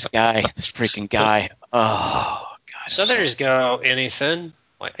 This freaking guy. Oh, God. Southerners go anything.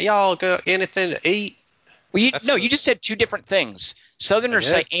 Like, y'all go anything to eat? Well, you just said 2 different things. Southerners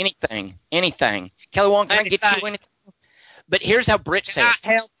say anything. Kelly Wong, can I get you anything? But here's how Brits say it.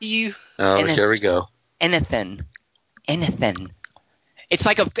 Can I help you? Oh, here we go. Anything. It's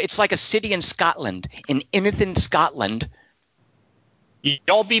like a city in Scotland. In Anything, Scotland.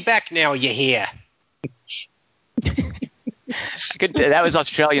 You'll be back now, you hear? That was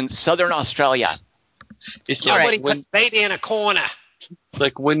Australian, Southern Australia. It's Nobody puts baby in a corner. It's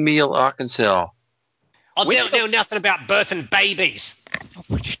like Windmill, Arkansas. I don't know nothing about birthing babies.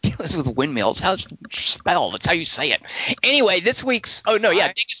 What you dealing with windmills? How's it spelled? That's how you say it. Anyway, this week's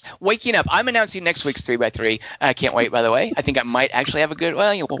Dingus Waking Up. I'm announcing next week's 3x3. I can't wait, by the way. I think I might actually have a good.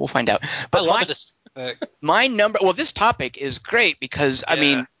 Well, we'll find out. But I love this. My number. Well, this topic is great because I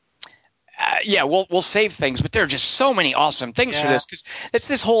mean. We'll save things, but there are just so many awesome things for this because it's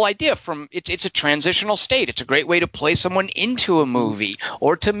this whole idea from it's a transitional state. It's a great way to play someone into a movie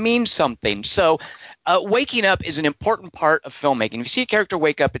or to mean something. So waking up is an important part of filmmaking. If you see a character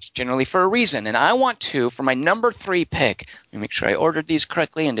wake up, it's generally for a reason. And I want to, for my number 3 pick, let me make sure I ordered these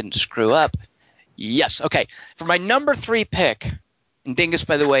correctly and didn't screw up. Yes. Okay. For my number 3 pick, and Dingus,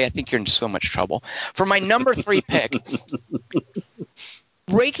 by the way, I think you're in so much trouble. For my number 3 pick,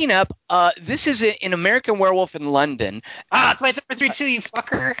 Waking Up, this is an American Werewolf in London. It's my number 3 too, you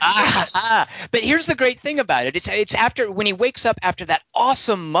fucker. But here's the great thing about it. It's after when he wakes up after that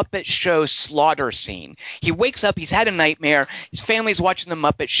awesome Muppet Show slaughter scene. He wakes up, he's had a nightmare. His family's watching the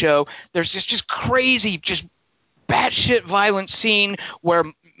Muppet Show. There's this just crazy, just batshit violent scene where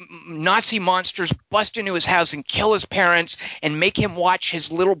Nazi monsters bust into his house and kill his parents and make him watch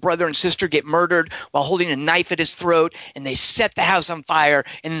his little brother and sister get murdered while holding a knife at his throat, and they set the house on fire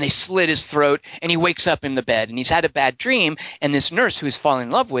and then they slit his throat, and he wakes up in the bed and he's had a bad dream, and this nurse who he's fallen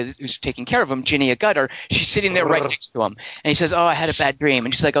in love with, who's taking care of him, Ginny Gutter, she's sitting there right next to him, and he says, I had a bad dream,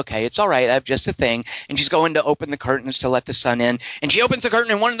 and she's like, okay, it's all right, I have just a thing, and she's going to open the curtains to let the sun in, and she opens the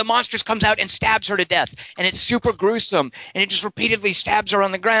curtain and one of the monsters comes out and stabs her to death, and it's super gruesome, and it just repeatedly stabs her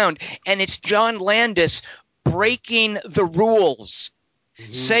on the ground, and it's John Landis breaking the rules,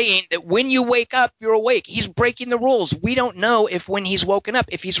 saying that when you wake up, you're awake. He's breaking the rules. We don't know if when he's woken up,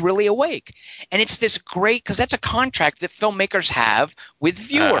 if he's really awake. And it's this great, because that's a contract that filmmakers have with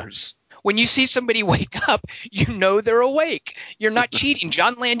viewers. When you see somebody wake up, you know they're awake. You're not cheating.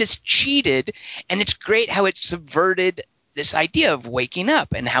 John Landis cheated, and it's great how it subverted this idea of waking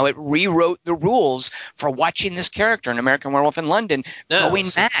up and how it rewrote the rules for watching this character in American Werewolf in London going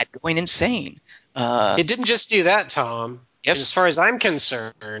mad, going insane. It didn't just do that, Tom. Yes. As far as I'm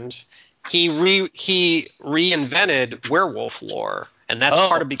concerned, he reinvented werewolf lore, and that's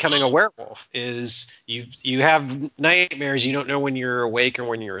part of becoming a werewolf. Is you have nightmares, you don't know when you're awake or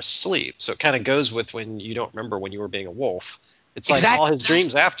when you're asleep. So it kind of goes with when you don't remember when you were being a wolf. It's like all his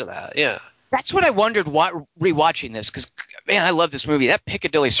dreams after that. Yeah. That's what I wondered rewatching this, because, man, I love this movie. That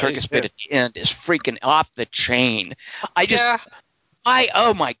Piccadilly Circus bit at the end is freaking off the chain.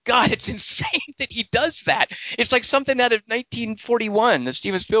 Oh, my God, it's insane that he does that. It's like something out of 1941, the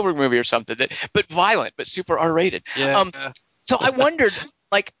Steven Spielberg movie or something, but violent, but super R-rated. Yeah. So I wondered,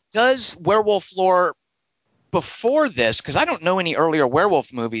 does werewolf lore before this, because I don't know any earlier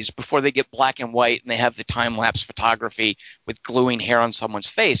werewolf movies before they get black and white and they have the time-lapse photography with gluing hair on someone's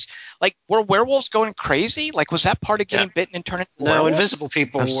face. Were werewolves going crazy? Was that part of getting bitten and turning into werewolves? No, invisible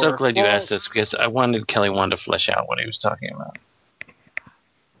people I'm so glad you asked this, because Kelly wanted to flesh out what he was talking about.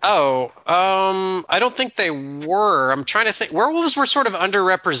 I don't think they were. I'm trying to think. Werewolves were sort of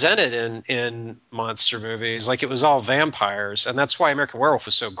underrepresented in monster movies. It was all vampires, and that's why American Werewolf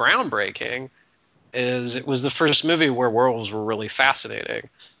was so groundbreaking. It was the first movie where werewolves were really fascinating,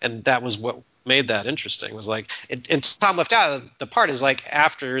 and that was what made that interesting. Was and Tom left out the part is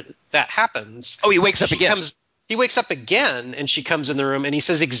after that happens. Oh, he wakes up again. He wakes up again, and she comes in the room, and he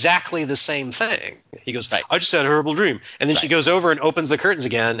says exactly the same thing. He goes, I just had a horrible dream. And then she goes over and opens the curtains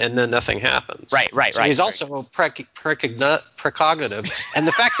again, and then nothing happens. So he's also precognitive. And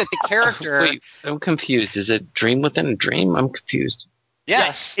the fact that the character... Wait, I'm confused. Is it dream within a dream? I'm confused.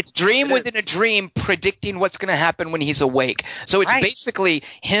 Yes. It's dream within a dream predicting what's going to happen when he's awake. So it's basically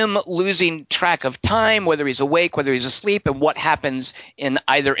him losing track of time, whether he's awake, whether he's asleep, and what happens in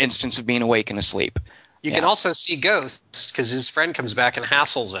either instance of being awake and asleep. You can also see ghosts because his friend comes back and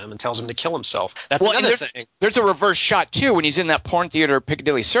hassles him and tells him to kill himself. That's another thing. There's a reverse shot, too, when he's in that porn theater,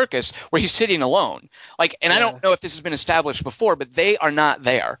 Piccadilly Circus, where he's sitting alone. And I don't know if this has been established before, but they are not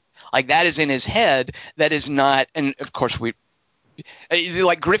there. That is in his head. That is not – and, of course,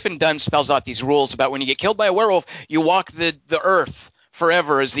 Griffin Dunn spells out these rules about when you get killed by a werewolf, you walk the earth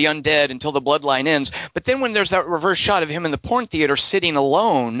forever as the undead until the bloodline ends. But then when there's that reverse shot of him in the porn theater sitting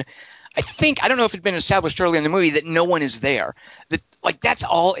alone – I don't know if it'd been established early in the movie that no one is there. That that's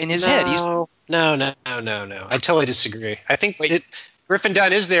all in his head. No. I totally disagree. I think that Griffin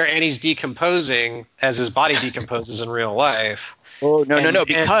Dunne is there, and he's decomposing as his body decomposes in real life. Oh, no,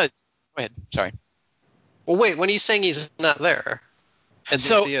 because... Go ahead, sorry. Well, wait, when are you saying he's not there at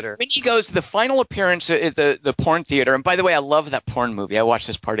the theater? When he goes to the final appearance at the porn theater, and by the way, I love that porn movie. I watched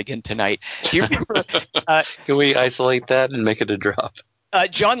this part again tonight. Do you remember... Can we isolate that and make it a drop?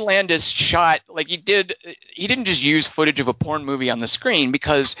 John Landis shot, he didn't just use footage of a porn movie on the screen,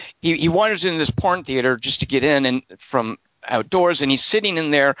 because he wanders into this porn theater just to get in and from outdoors, and he's sitting in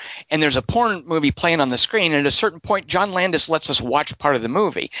there, and there's a porn movie playing on the screen, and at a certain point John Landis lets us watch part of the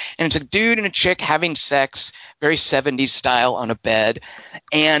movie, and it's a dude and a chick having sex, very 70s style, on a bed,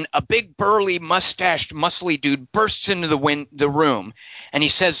 and a big burly mustached muscly dude bursts into the room, and he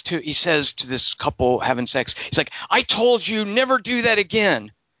says to this couple having sex, he's like, "I told you, never do that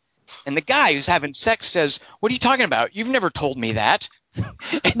again." And the guy who's having sex says, "What are you talking about? You've never told me that."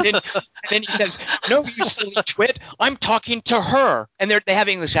 and then he says, "No, you silly twit, I'm talking to her." And they have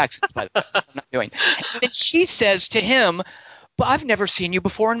English accents, by the way. I'm not doing. And then she says to him, "But I've never seen you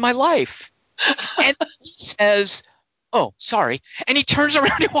before in my life." And he says, "Oh, sorry." And he turns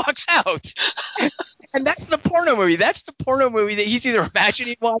around and walks out. And that's the porno movie. That's the porno movie that he's either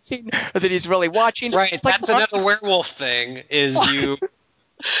imagining watching or that he's really watching. Right. That's another werewolf thing. Is you.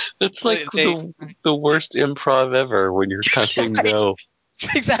 It's like the worst improv ever when you're cussing no.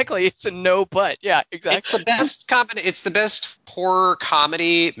 Exactly. It's a no but. Yeah, exactly. It's the best horror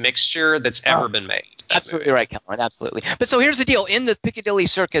comedy mixture that's ever been made. Absolutely right, Cameron. Absolutely. But so here's the deal. In the Piccadilly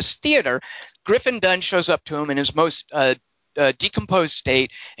Circus Theater, Griffin Dunne shows up to him in his most decomposed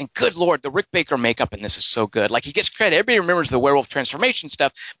state, and good Lord, the Rick Baker makeup in this is so good. He gets credit. Everybody remembers the werewolf transformation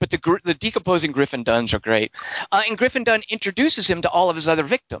stuff, but the decomposing Griffin Dunnes are great. And Griffin Dunne introduces him to all of his other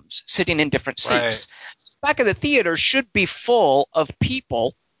victims sitting in different seats. Right. The back of the theater should be full of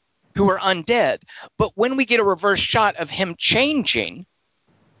people who are undead, but when we get a reverse shot of him changing,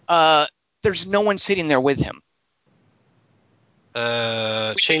 there's no one sitting there with him.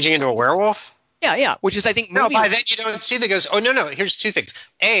 Changing into a werewolf? Yeah, which is, I think, no. By then you don't see the ghost. Oh no. Here's two things.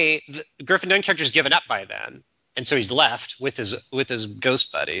 A, the Griffin Dunne character's given up by then, and so he's left with his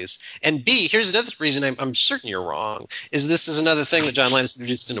ghost buddies. And B, here's another reason I'm certain you're wrong. Is this is another thing that John Landis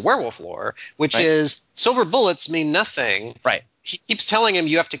introduced into werewolf lore, which is silver bullets mean nothing. Right. He keeps telling him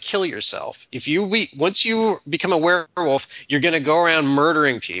you have to kill yourself. Once you become a werewolf, you're going to go around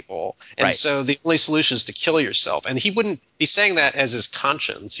murdering people, and so the only solution is to kill yourself. And he wouldn't be saying that as his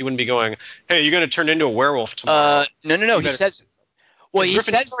conscience. He wouldn't be going, "Hey, you're going to turn into a werewolf tomorrow." No. He says, "Well,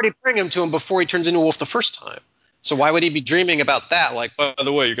 Griffin's already bring him to him before he turns into a wolf the first time. So why would he be dreaming about that? By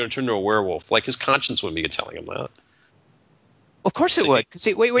the way, you're going to turn into a werewolf." His conscience wouldn't be telling him that. Of course it would. Because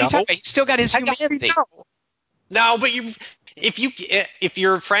what are you talking about? He's still got his humanity. No, but if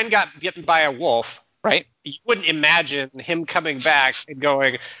your friend got bitten by a wolf, right, you wouldn't imagine him coming back and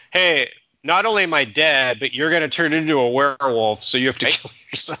going, "Hey, not only am I dead, but you're going to turn into a werewolf, so you have to kill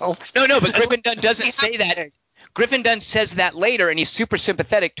yourself." No, but Griffin Dunne doesn't say that. Griffin Dunne says that later, and he's super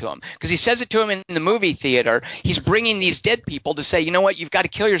sympathetic to him because he says it to him in the movie theater. He's bringing these dead people to say, "You know what? You've got to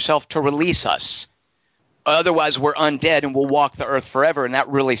kill yourself to release us. Otherwise, we're undead and we'll walk the earth forever, and that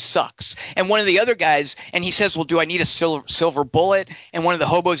really sucks." And one of the other guys, and he says, "Well, do I need a silver bullet?" And one of the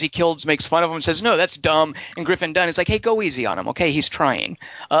hobos he kills makes fun of him and says, "No, that's dumb." And Griffin Dunne is like, "Hey, go easy on him, okay? He's trying."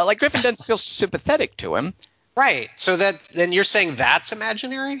 Griffin Dunne's still sympathetic to him. Right. So then you're saying that's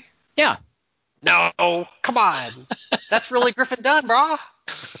imaginary? Yeah. No, come on. That's really Griffin Dunne, bro. I'll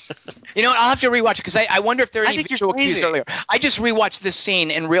have to rewatch it because I wonder if there are any visual cues earlier. I just rewatched this scene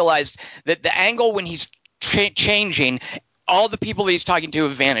and realized that the angle when he's changing, all the people that he's talking to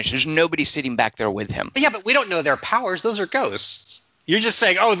have vanished. There's nobody sitting back there with him. Yeah, but we don't know their powers. Those are ghosts. You're just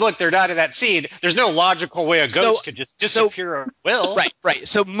saying, "Oh, look, they're not in that scene." There's no logical way a ghost could just disappear at will. Right.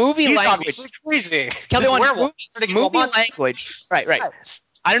 So movie language. He's obviously crazy. Kelly Wand, movie language. Right.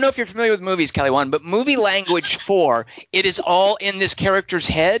 I don't know if you're familiar with movies, Kelly Wand, but movie language it is all in this character's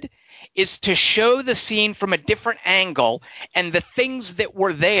head, is to show the scene from a different angle, and the things that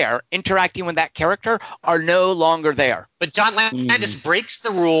were there interacting with that character are no longer there. But John Landis breaks the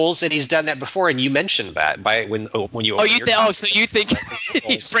rules, and he's done that before, and you mentioned that when you. So you think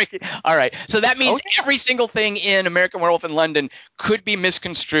he's breaking? All right, so that means every single thing in American Werewolf in London could be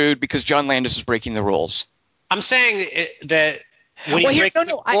misconstrued because John Landis is breaking the rules. I'm saying that. He's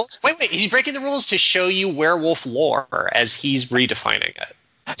he's breaking the rules to show you werewolf lore as he's redefining it.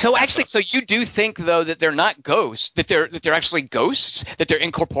 So you do think though that they're not ghosts, that they're actually ghosts, that they're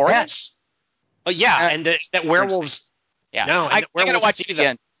incorporeal? Yes. And that werewolves. Yeah. No, I gotta watch it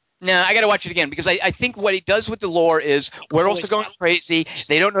again. No, I got to watch it again because I think what he does with the lore is werewolves are going crazy.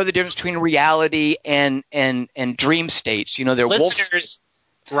 They don't know the difference between reality and dream states. You know, they're listeners.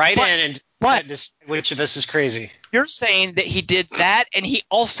 Write in and decide which of us is crazy. You're saying that he did that, and he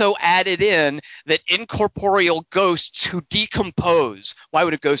also added in that incorporeal ghosts who decompose. Why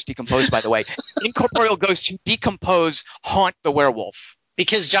would a ghost decompose, by the way? Incorporeal ghosts who decompose haunt the werewolf.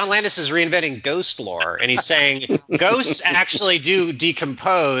 Because John Landis is reinventing ghost lore, and he's saying ghosts actually do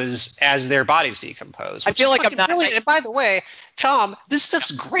decompose as their bodies decompose. I feel like I'm not. Brilliant. And by the way, Tom, this stuff's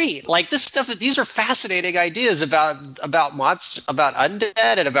great. Like this stuff, these are fascinating ideas about monsters, about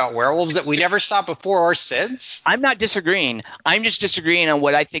undead, and about werewolves that we never saw before or since. I'm not disagreeing. I'm just disagreeing on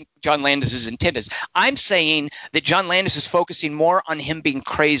what I think John Landis' intent is. I'm saying that John Landis is focusing more on him being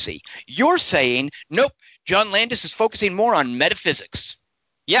crazy. You're saying, nope, John Landis is focusing more on metaphysics.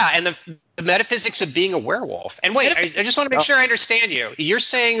 Yeah, and the metaphysics of being a werewolf. And wait, I just want to make sure I understand you. You're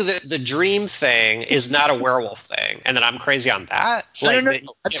saying that the dream thing is not a werewolf thing, and that I'm crazy on that? No.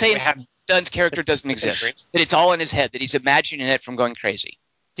 I'm saying Dunn's character doesn't exist. That it's all in his head, that he's imagining it from going crazy.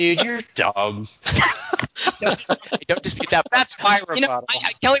 Dude, you're dumb. Don't dispute that. That's my rebuttal.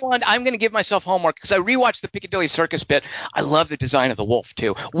 Kelly Wand, I'm going to give myself homework because I rewatched the Piccadilly Circus bit. I love the design of the wolf,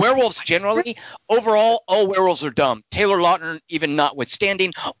 too. Werewolves generally, overall, all werewolves are dumb. Taylor Lautner, even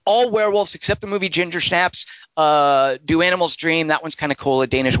notwithstanding, all werewolves except the movie Ginger Snaps, Do Animals Dream? That one's kind of cool, a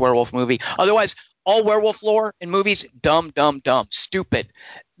Danish werewolf movie. Otherwise, all werewolf lore in movies, dumb, stupid.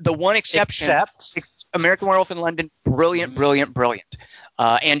 The one exception, American Werewolf in London, brilliant.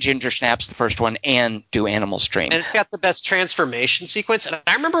 And Ginger Snaps, the first one, and Do Animals Dream. And it's got the best transformation sequence. And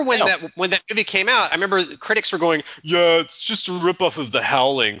I remember when that movie came out, I remember critics were going, yeah, it's just a ripoff of the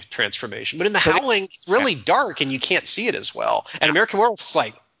Howling transformation. But in the Howling, it's really dark and you can't see it as well. And American Werewolf's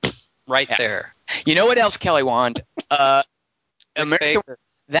like right there. You know what else, Kelly Wand? American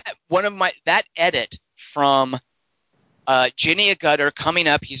that edit from Jenny Agutter coming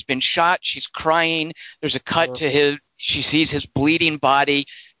up. He's been shot. She's crying. There's a cut to his. She sees his bleeding body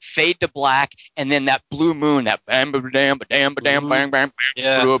fade to black, and then that blue moon, that bam, bam, bam, bam, bam, bang, bang,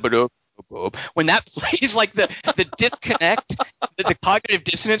 when that plays, like the disconnect, the cognitive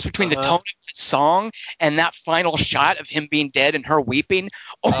dissonance between the tone of the song and that final shot of him being dead and her weeping.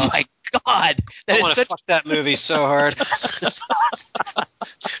 Oh my God, I want to fuck that movie so hard.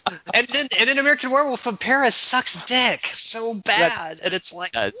 and then American Werewolf in Paris sucks dick so bad, and it's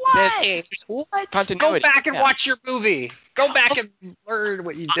like, why? What? Go back and watch your movie. Go back and learn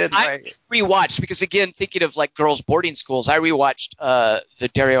what you did right. I rewatched because, again, thinking of like girls' boarding schools, I rewatched the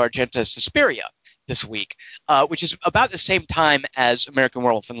Dario Argento Suspiria this week, which is about the same time as American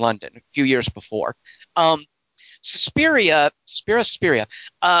Werewolf in London, a few years before. Suspiria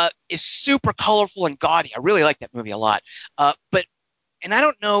is super colorful and gaudy. I really like that movie a lot. And I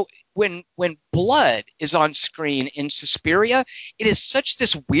don't know, when blood is on screen in Suspiria, it is such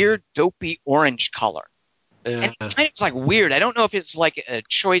this weird, dopey orange color. And it's like weird. I don't know if it's like a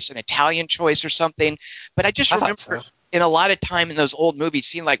choice, an Italian choice or something, but I just remember in a lot of time in those old movies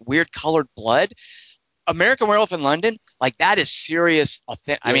seeing like weird colored blood. American Werewolf in London, like that is serious.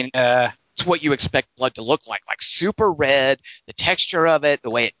 I mean, it's what you expect blood to look like super red, the texture of it, the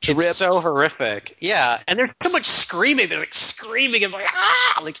way it drips. It's so horrific. Yeah, and there's so much screaming. They're like screaming and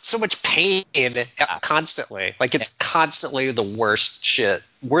like so much pain constantly. Like it's constantly the worst shit.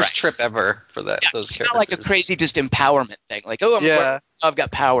 Worst trip ever for those characters. It's not like a crazy just empowerment thing. Like, I've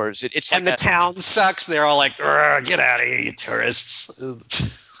got powers. It's and like the town sucks. They're all like, get out of here, you tourists.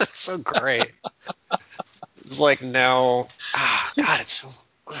 It's so great. It's like, no. God, it's so...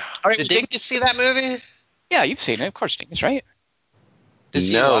 Right, did you see that movie? Yeah, you've seen it. Of course, Dingus, right? Does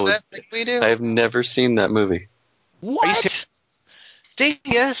he love it like we do? I've never seen that movie. What?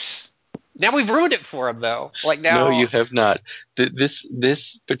 Dingus! Now we've ruined it for him, though. Like now, no, you have not.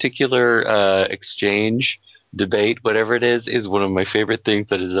 This particular exchange, debate, whatever it is one of my favorite things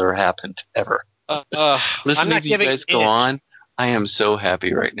that has ever happened ever. Listening to you guys go on, I am so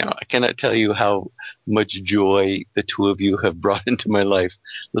happy right now. I cannot tell you how much joy the two of you have brought into my life.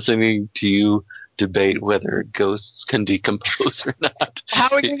 Listening to you debate whether ghosts can decompose or not. How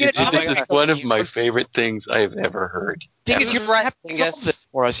are you going to tell me? This is one of my favorite things I have ever heard. Dingus, you're right. This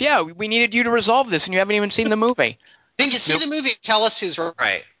for us. Yeah, we needed you to resolve this, and you haven't even seen the movie. Dingus, see the movie and tell us who's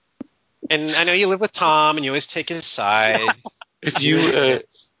right. And I know you live with Tom, and you always take his side. If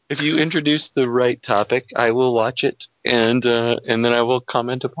you introduce the right topic, I will watch it, and then I will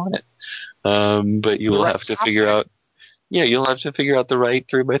comment upon it. But you will have to figure out. Yeah, you'll have to figure out the right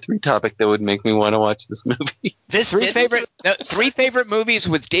 3x3 topic that would make me want to watch this movie. Three favorite movies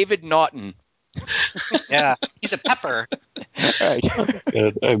with David Naughton. Yeah, he's a pepper. Right.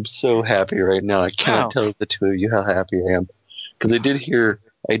 God, I'm so happy right now. I can't tell the two of you how happy I am, because I did hear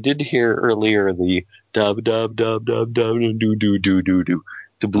earlier the dub dub dub dub dub do do do do do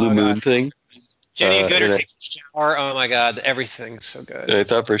the Blue Moon thing. Jenny Gooder takes a shower. Oh my God, everything's so good. I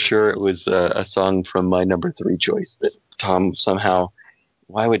thought for sure it was a song from my number 3 choice that Tom somehow.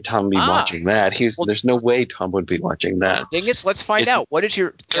 Why would Tom be watching that? There's no way Tom would be watching that. Dingus, let's find out. What is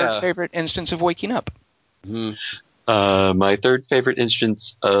your third favorite instance of waking up? Mm-hmm. My third favorite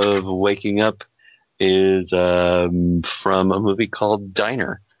instance of waking up is from a movie called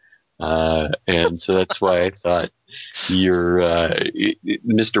Diner. And so that's why I thought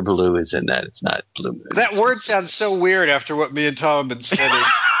Mr. Blue is in that. It's not Blue Moon. That word sounds so weird after what me and Tom have been spending.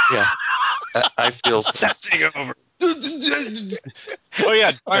 Yeah. I feel obsessing over. Oh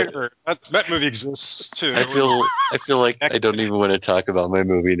yeah, Diner. That movie exists too. I feel like I don't even want to talk about my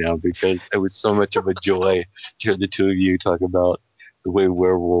movie now, because it was so much of a joy to hear the two of you talk about the way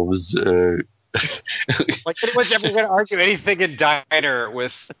werewolves. Like anyone's ever going to argue anything in Diner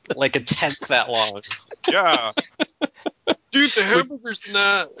with like a tenth that long? Yeah, dude, the hamburger's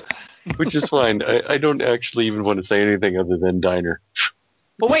not. Which is fine. I don't actually even want to say anything other than Diner.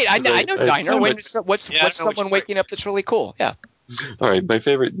 Well, wait, I know Diner. What's someone waking up that's really cool? Yeah. All right, my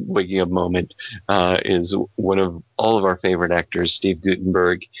favorite waking up moment is one of all of our favorite actors, Steve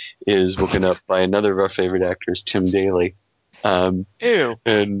Guttenberg, is woken up by another of our favorite actors, Tim Daly. Ew.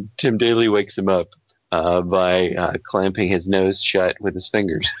 And Tim Daly wakes him up by clamping his nose shut with his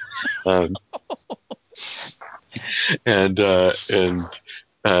fingers.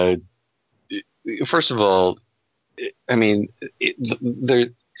 First of all, I mean,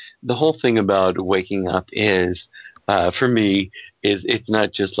 the whole thing about waking up is, for me, it's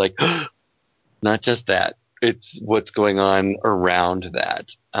not just like, not just that. It's what's going on around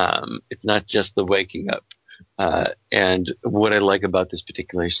that. It's not just the waking up. And what I like about this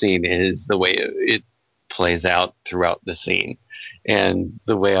particular scene is the way it plays out throughout the scene. And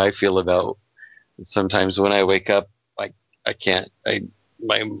the way I feel about sometimes when I wake up, I can't,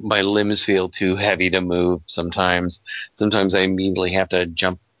 my limbs feel too heavy to move sometimes. Sometimes I immediately have to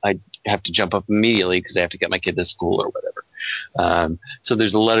jump. I have to jump up immediately because I have to get my kid to school or whatever. So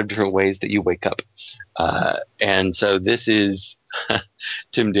there's a lot of different ways that you wake up. And so this is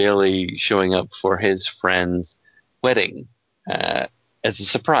Tim Daly showing up for his friend's wedding as a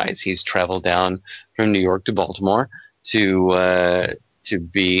surprise. He's traveled down from New York to Baltimore to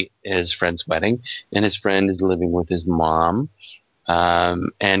be his friend's wedding, and his friend is living with his mom.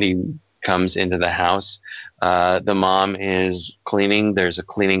 And he comes into the house. The mom is cleaning. There's a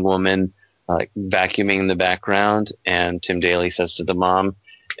cleaning woman vacuuming in the background, and Tim Daly says to the mom,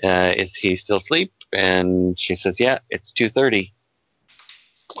 "Is he still asleep?" And she says, "Yeah, it's 2:30."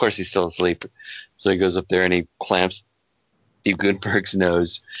 Of course he's still asleep. So he goes up there and he clamps Steve Guttenberg's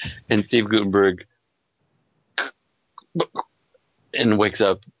nose, and Steve Guttenberg and wakes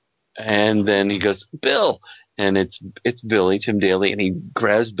up, and then he goes, "Bill," and it's Billy, Tim Daly, and he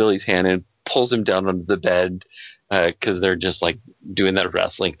grabs Billy's hand and pulls him down onto the bed because they're just like doing that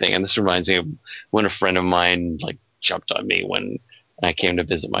wrestling thing. And this reminds me of when a friend of mine like jumped on me when I came to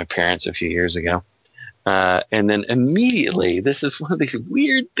visit my parents a few years ago. And then immediately, this is one of these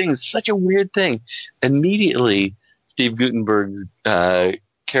weird things, such a weird thing. Immediately, Steve Guttenberg's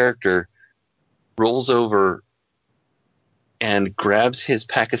character rolls over and grabs his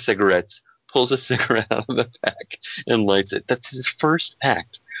pack of cigarettes, pulls a cigarette out of the pack, and lights it. That's his first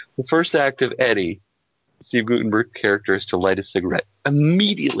act. The first act of Eddie, Steve Guttenberg's character, is to light a cigarette.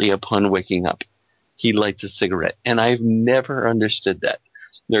 Immediately upon waking up, he lights a cigarette. And I've never understood that.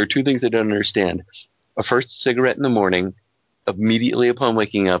 There are two things I don't understand. A first cigarette in the morning, immediately upon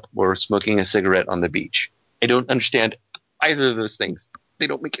waking up, or smoking a cigarette on the beach. I don't understand either of those things. They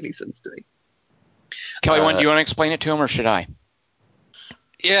don't make any sense to me. Kelly, do you want to explain it to him, or should I?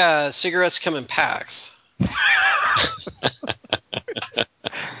 Yeah, cigarettes come in packs.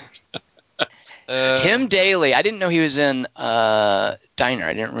 Tim Daly, I didn't know he was in Diner.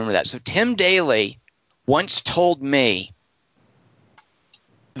 I didn't remember that. So Tim Daly once told me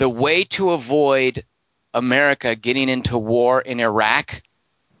the way to avoid America getting into war in Iraq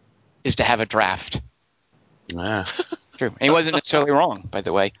is to have a draft. True. And he wasn't necessarily wrong, by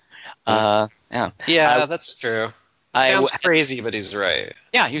the way. Yeah, that's true. Sounds crazy, but he's right.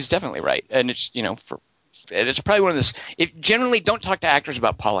 Yeah, he was definitely right. And it's, it's probably one of those. Generally, don't talk to actors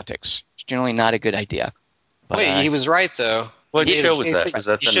about politics. It's generally not a good idea. But, wait, he was right though. What show was that? Was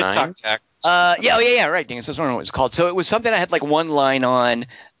that the 9? Talk to actors. Yeah, right. Dingus, that's what it was called. So it was something I had like one line on,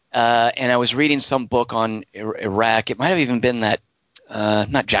 and I was reading some book on Iraq. It might have even been that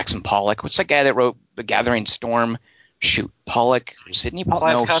not Jackson Pollock. What's that guy that wrote The Gathering Storm? Shoot, Pollock, Sidney Pollock.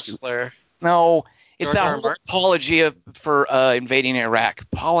 Clive Cussler. No, it's George that R. whole Martin? apology for invading Iraq.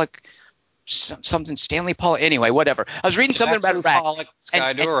 Pollock, something Stanley Pollock. Anyway, whatever. I was reading something about Iraq. Pollock,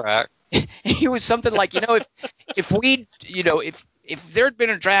 Sky to Iraq. He was something like, if there had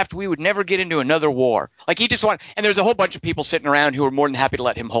been a draft, we would never get into another war. Like he just wanted, and there's a whole bunch of people sitting around who are more than happy to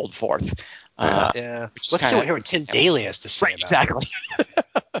let him hold forth. Yeah. Let's see what Tim Daly has to say right, about exactly.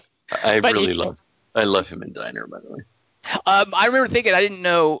 I love him in Diner, by the way. I remember thinking, I didn't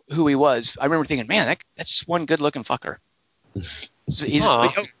know who he was. I remember thinking, man, that's one good-looking fucker.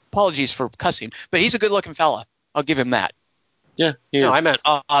 Apologies for cussing, but he's a good-looking fella. I'll give him that. Yeah. No, I meant,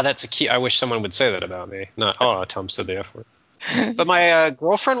 that's a key. I wish someone would say that about me. Not, Tom said the F word. But my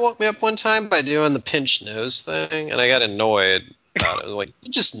girlfriend woke me up one time by doing the pinch nose thing, and I got annoyed about it. Like,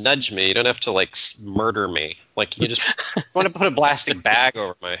 you just nudge me. You don't have to, like, murder me. Like, you just want to put a plastic bag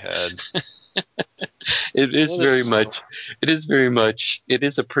over my head. It is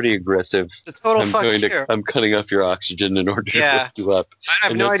a pretty aggressive. The total fuck you. I'm cutting off your oxygen in order to lift you up. I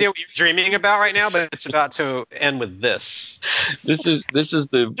have no idea what you're dreaming about right now, but it's about to end with this. This is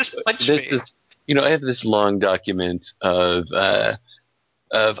Just punch me. I have this long document of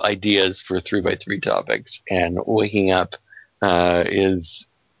ideas for 3x3 topics, and waking up is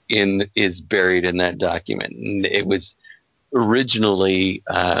buried in that document. And it was originally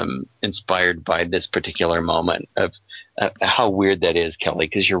inspired by this particular moment of how weird that is, Kelly,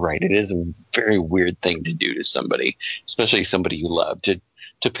 because you're right. It is a very weird thing to do to somebody, especially somebody you love, to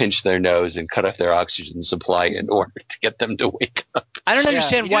pinch their nose and cut off their oxygen supply in order to get them to wake up. I don't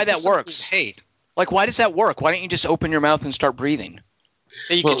understand why that works. Hate. Like, why does that work? Why don't you just open your mouth and start breathing?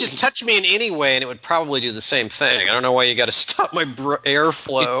 Yeah, you could just touch me in any way, and it would probably do the same thing. I don't know why you got to stop my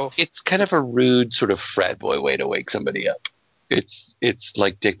airflow. It's kind of a rude sort of frat boy way to wake somebody up. It's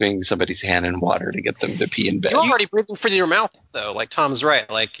like dipping somebody's hand in water to get them to pee in bed. You're already breathing through your mouth, though. Like, Tom's right.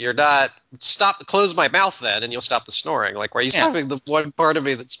 Like, you're not close my mouth then, and you'll stop the snoring. Like, why are you stopping the one part of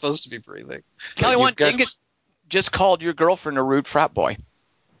me that's supposed to be breathing? Kelly, Dingus just called your girlfriend a rude frat boy.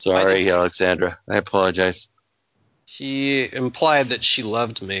 Sorry, Alexandra. I apologize. He implied that she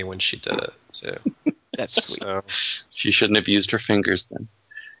loved me when she did it, too. That's sweet. So, she shouldn't have used her fingers then.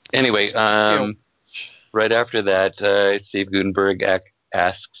 Anyway, right after that, Steve Guttenberg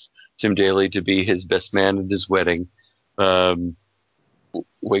asks Tim Daly to be his best man at his wedding.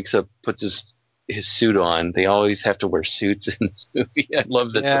 Wakes up, puts his suit on. They always have to wear suits in this movie. I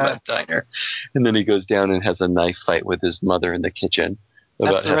love this about Diner. And then he goes down and has a knife fight with his mother in the kitchen.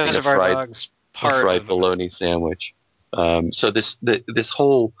 That's the Reservoir Dogs part. A fried bologna sandwich. So this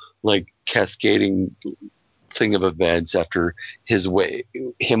whole like cascading thing of events after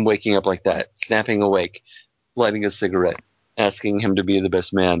him waking up like that, snapping awake, lighting a cigarette, asking him to be the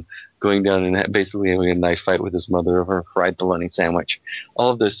best man, going down and basically having a knife fight with his mother over a fried bologna sandwich. All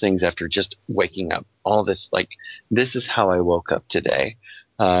of those things after just waking up. All this, like, this is how I woke up today.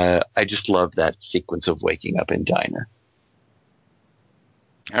 I just love that sequence of waking up in Diner.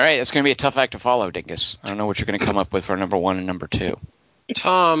 All right, that's going to be a tough act to follow, Dingus. I don't know what you're going to come up with for number 1 and number 2.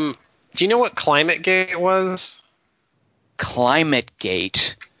 Tom, do you know what ClimateGate was?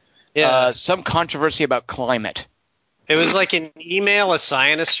 ClimateGate? Yeah. Some controversy about climate. It was like an email a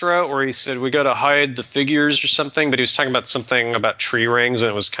scientist wrote where he said, we got to hide the figures or something, but he was talking about something about tree rings, and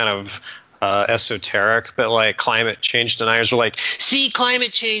it was kind of esoteric, but like climate change deniers were like, see,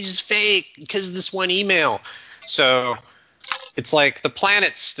 climate change is fake because of this one email. So it's like the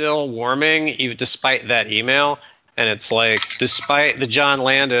planet's still warming even despite that email, and it's like despite the John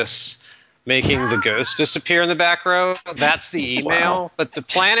Landis making the ghost disappear in the back row, that's the email, but the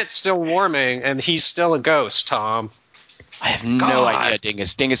planet's still warming and he's still a ghost, Tom. I have no idea,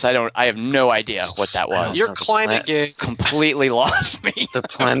 Dingus. Dingus, I have no idea what that was. Your climate gate completely lost me. The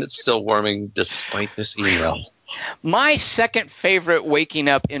planet's still warming despite this email. My second favorite waking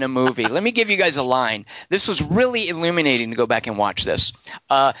up in a movie. Let me give you guys a line. This was really illuminating to go back and watch this.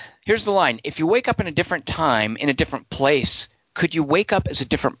 Here's the line. If you wake up in a different time, in a different place, could you wake up as a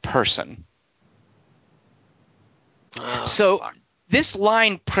different person? This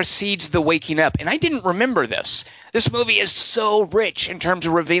line precedes the waking up, and I didn't remember this. This movie is so rich in terms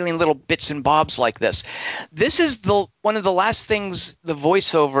of revealing little bits and bobs like this. This is one of the last things the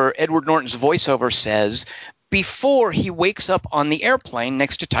voiceover, Edward Norton's voiceover, says before he wakes up on the airplane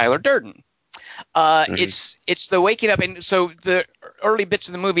next to Tyler Durden. It's the waking up, and so the early bits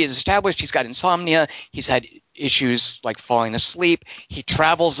of the movie is established. He's got insomnia. He's had issues like falling asleep. He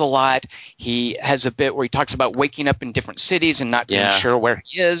travels a lot. He has a bit where he talks about waking up in different cities and not being sure where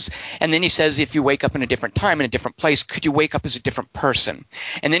he is. And then he says, if you wake up in a different time, in a different place, could you wake up as a different person?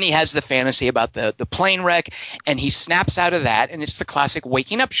 And then he has the fantasy about the plane wreck, and he snaps out of that, and it's the classic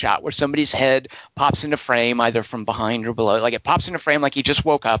waking up shot where somebody's head pops into frame either from behind or below. Like it pops into frame like he just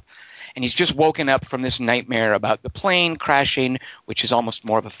woke up, and he's just woken up from this nightmare about the plane crashing, which is almost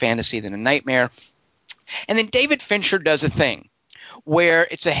more of a fantasy than a nightmare. And then David Fincher does a thing where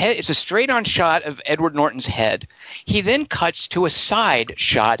it's a straight-on shot of Edward Norton's head. He then cuts to a side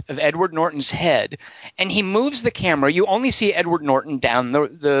shot of Edward Norton's head, and he moves the camera. You only see Edward Norton down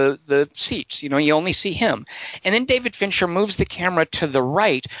the seats. You only see him. And then David Fincher moves the camera to the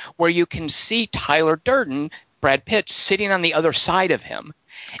right, where you can see Tyler Durden, Brad Pitt, sitting on the other side of him.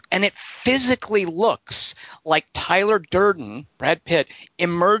 And it physically looks like Tyler Durden, Brad Pitt,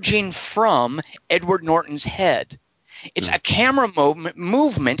 emerging from Edward Norton's head. It's a camera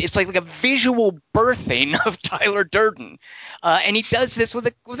movement. It's like a visual birthing of Tyler Durden. And he does this with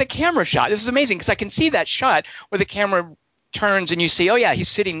a camera shot. This is amazing because I can see that shot where the camera turns and you see, oh, yeah, he's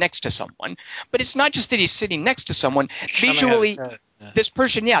sitting next to someone. But it's not just that he's sitting next to someone. Visually, this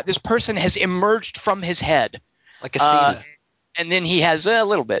person has emerged from his head. Like a scene. And then he has a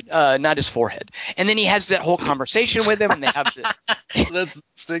little bit, not his forehead. And then he has that whole conversation with him, and they have that's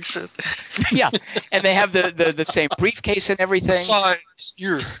distinction. Yeah, and they have the same briefcase and everything.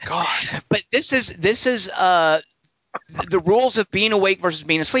 God. But this is the rules of being awake versus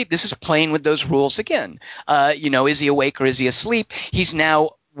being asleep. This is playing with those rules again. Is he awake or is he asleep? He's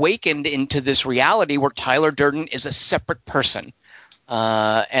now wakened into this reality where Tyler Durden is a separate person.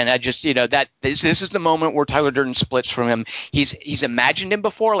 And I just, that this is the moment where Tyler Durden splits from him. He's imagined him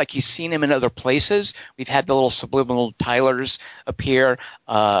before, like he's seen him in other places. We've had the little subliminal Tylers appear,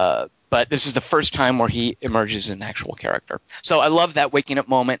 but this is the first time where he emerges as an actual character. So I love that waking up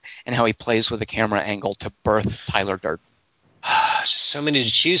moment and how he plays with the camera angle to birth Tyler Durden. There's just so many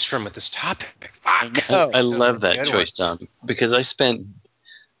to choose from with this topic. Fuck. I love that choice, Tom, because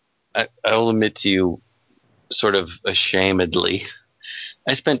I'll admit to you, sort of ashamedly,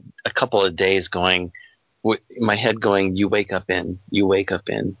 I spent a couple of days going, my head going, you wake up in, you wake up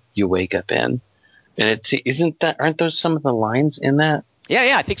in, you wake up in. And aren't those some of the lines in that?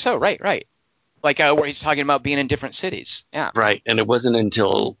 Yeah, I think so. Right. Like where he's talking about being in different cities. Yeah. Right. And it wasn't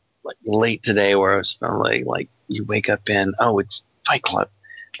until late today where I was finally like, you wake up in, oh, it's Fight Club.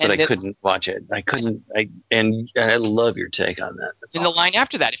 But I couldn't watch it. And I love your take on that. The line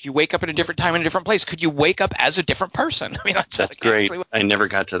after that, if you wake up at a different time in a different place, could you wake up as a different person? I mean, that's great. I never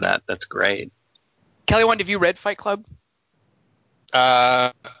got to that. That's great. Kelly Wand, have you read Fight Club?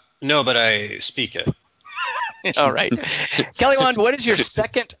 No, but I speak it. All right. Kelly Wand, what is your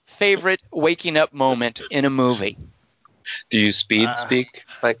second favorite waking up moment in a movie? Do you speak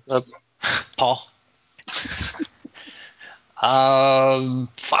Fight Club? Paul?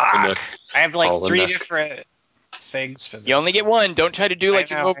 Fuck. I have like three different things for this. You only get one. Don't try to do like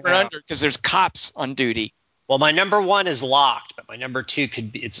you're over and under because there's cops on duty. Well, my number one is locked, but my number two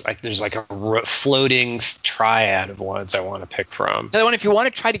could be. It's like there's like a floating triad of ones I want to pick from. So, if you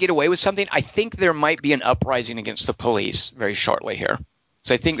want to try to get away with something, I think there might be an uprising against the police very shortly here.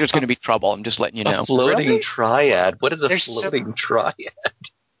 So I think there's going to be trouble. I'm just letting you know. A floating triad. What is a floating triad?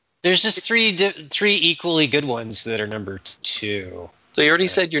 There's just three equally good ones that are number two. So you already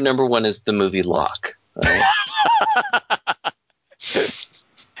said your number one is the movie Lock. Right?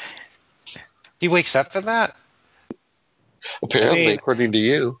 He wakes up in that? Apparently, according to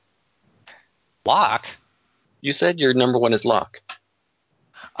you. Lock? You said your number one is Lock.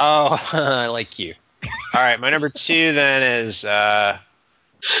 Oh, I like you. All right, my number two then is...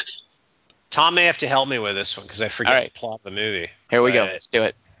 Tom may have to help me with this one because I forget the plot of the movie. Here we go. Let's do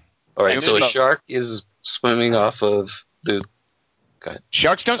it. All right, so a shark is swimming off of the... Go ahead.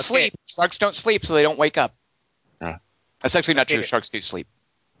 Sharks don't sleep. Sharks don't sleep, so they don't wake up. That's actually not true. Sharks do sleep.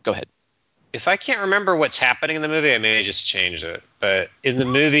 Go ahead. If I can't remember what's happening in the movie, I may just change it. But in the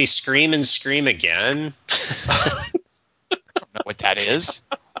movie Scream and Scream Again... I don't know what that is.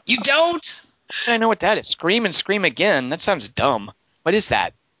 You don't? I know what that is. Scream and Scream Again. That sounds dumb. What is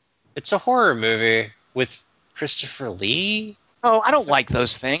that? It's a horror movie with Christopher Lee. Oh, I don't like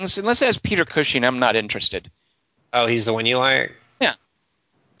those things. Unless it has Peter Cushing, I'm not interested. Oh, he's the one you like? Yeah.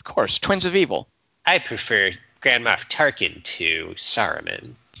 Of course. Twins of Evil. I prefer Grand Moff Tarkin to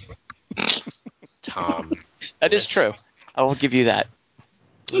Saruman. Tom. That is true. I will give you that.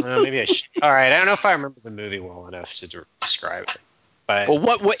 Maybe I should. All right. I don't know if I remember the movie well enough to describe it. But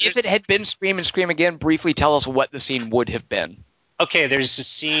well, what if it had been Scream and Scream Again? Briefly tell us what the scene would have been. Okay, there's a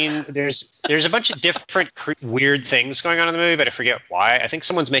scene. There's a bunch of different weird things going on in the movie, but I forget why. I think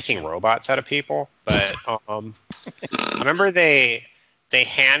someone's making robots out of people. But I remember they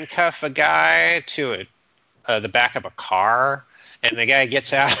handcuff a guy to the back of a car, and the guy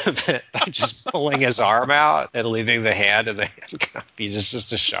gets out of it by just pulling his arm out and leaving the hand in the handcuff. He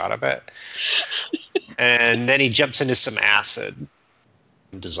just a shot of it, and then he jumps into some acid.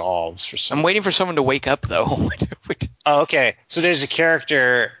 Dissolves for some. I'm waiting for someone to wake up though. Oh, okay. So there's a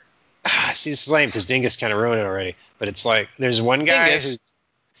character. See, this is lame because Dingus kind of ruined it already. But it's like there's one guy who's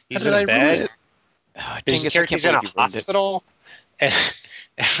he's in a bed. There's a character who's in a hospital, and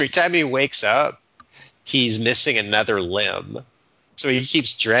every time he wakes up, he's missing another limb. So he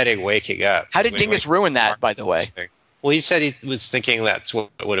keeps dreading waking up. How did Dingus ruin that, by the way? Well, he said he was thinking that's what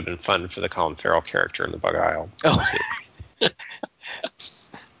would have been fun for the Colin Farrell character in the Bug Isle. Oh.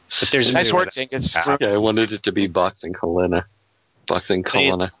 But there's a nice work, Dingus. Yeah, I wanted it to be Boxing Colina.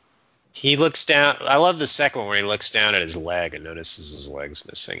 He looks down. I love the second one where he looks down at his leg and notices his leg's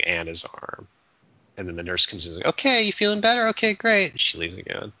missing and his arm. And then the nurse comes in and is like, okay, you feeling better? Okay, great. And she leaves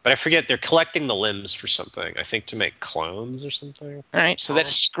again. But I forget, they're collecting the limbs for something. I think to make clones or something. All right, so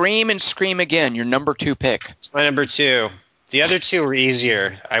that's Scream and Scream Again, your number 2 pick. It's my number 2. The other 2 were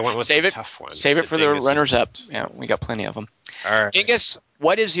easier. I went with the tough one. Save it for the runners-up. Yeah, we got plenty of them. All right. Dingus,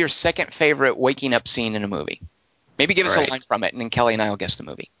 what is your second favorite waking up scene in a movie? Maybe give us a line from it, and then Kelly and I will guess the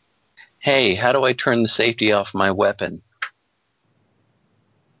movie. Hey, how do I turn the safety off my weapon?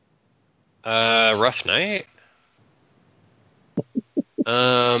 Rough Night?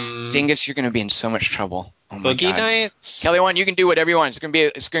 Dingus, you're going to be in so much trouble. Oh my Boogie God. Nights? Kelly, you can do whatever you want.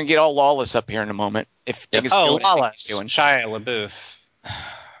 It's going to get all lawless up here in a moment. If Dingus lawless. Shia LaBeouf.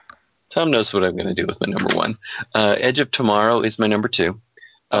 Tom knows what I'm going to do with my number 1. Edge of Tomorrow is my number 2.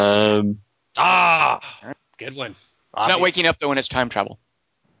 Good one. It's not waking up, though, when it's time travel.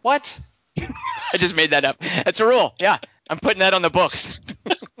 What? I just made that up. That's a rule. Yeah, I'm putting that on the books.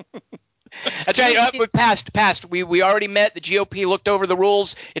 That's right. We passed. We already met. The GOP looked over the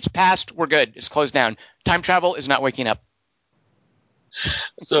rules. It's passed. We're good. It's closed down. Time travel is not waking up.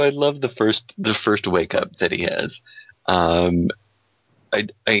 So I love the first wake up that he has. I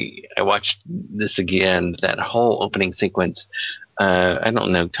watched this again. That whole opening sequence. I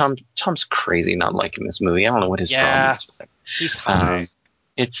don't know. Tom's crazy not liking this movie. I don't know what his problem is. He's high.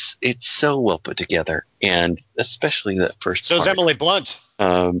 It's so well put together, and especially that first. So's part. Emily Blunt.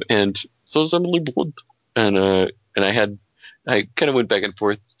 And so's Emily Blunt. And I kind of went back and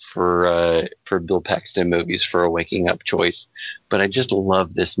forth for Bill Paxton movies for a waking up choice, but I just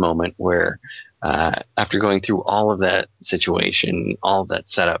love this moment where after going through all of that situation, all of that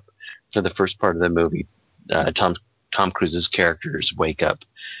setup for the first part of the movie, Tom Cruise's characters wake up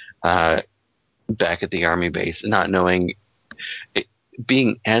back at the army base, not knowing,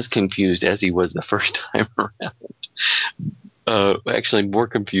 being as confused as he was the first time around. Actually more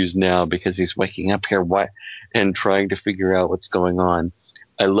confused now because he's waking up here and trying to figure out what's going on.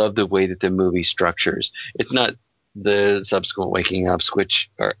 I love the way that the movie structures. It's not the subsequent waking ups, which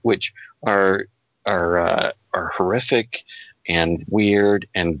are horrific and weird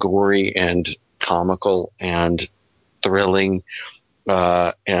and gory and comical and thrilling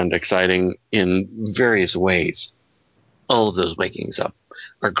and exciting in various ways. All of those wakings up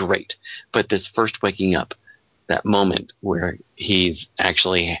are great, but this first waking up, that moment where he's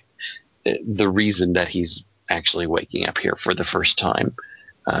actually the reason that he's actually waking up here for the first time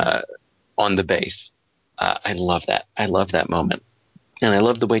on the base. I love that. I love that moment. And I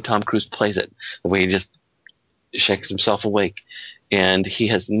love the way Tom Cruise plays it, the way he just shakes himself awake and he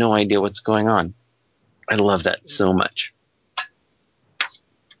has no idea what's going on. I love that so much.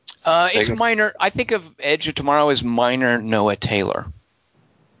 It's minor. I think of Edge of Tomorrow as minor Noah Taylor.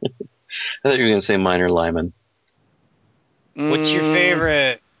 I thought you were going to say minor Lyman. What's your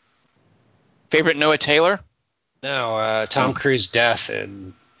favorite? Favorite Noah Taylor? No, Tom Cruise death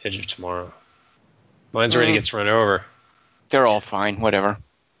in Edge of Tomorrow. Mine's when he gets run over. They're all fine. Whatever.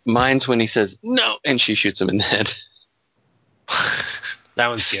 Mine's when he says no, and she shoots him in the head. That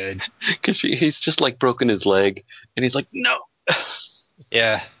one's good. Because he's just like broken his leg, and he's like, no.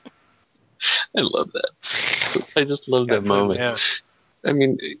 Yeah. I love that. I just love that moment. Yeah. I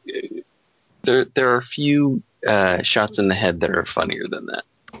mean, there are a few shots in the head that are funnier than that.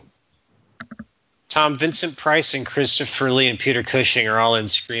 Tom, Vincent Price and Christopher Lee and Peter Cushing are all in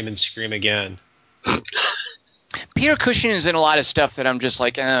Scream and Scream Again. Peter Cushing is in a lot of stuff that I'm just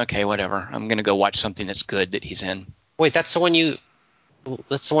like, okay, whatever. I'm going to go watch something that's good that he's in. Wait, that's the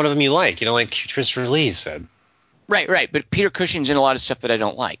one of them you like. You don't like Christopher Lee, you said. Right. But Peter Cushing's in a lot of stuff that I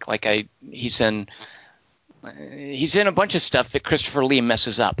don't like. Like he's in He's in a bunch of stuff that Christopher Lee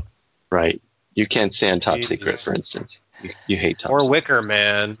messes up. Right. You can't stand Top Secret, for instance. You hate Top Secret. Or Wicker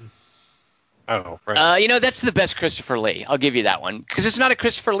Man. Oh, right. That's the best Christopher Lee. I'll give you that one. Because it's not a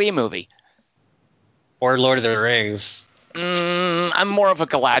Christopher Lee movie. Or Lord of the Rings. I'm more of a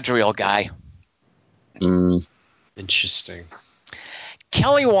Galadriel guy. Interesting.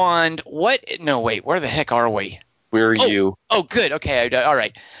 Kelly Wand, what? No, wait. Where the heck are we? Where are you? Oh, good. Okay. All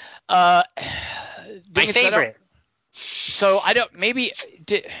right. My favorite. So I don't. Maybe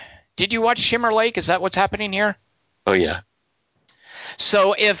did you watch Shimmer Lake? Is that what's happening here? Oh yeah.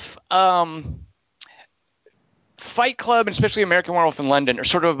 So if Fight Club, and especially American Werewolf in London, are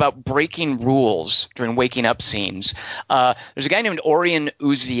sort of about breaking rules during waking up scenes, there's a guy named Orion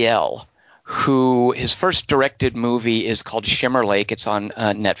Uziel who his first directed movie is called Shimmer Lake. It's on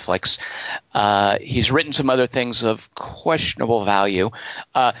Netflix. He's written some other things of questionable value,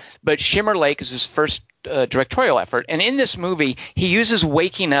 but Shimmer Lake is his first directorial effort. And in this movie, he uses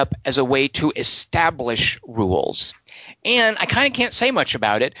waking up as a way to establish rules. And I kind of can't say much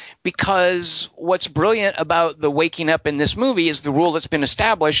about it because what's brilliant about the waking up in this movie is the rule that's been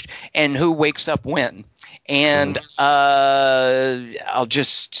established and who wakes up when. And I'll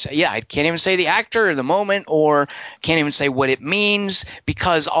just say, I can't even say the actor or the moment or can't even say what it means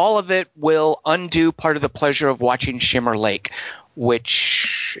because all of it will undo part of the pleasure of watching Shimmer Lake,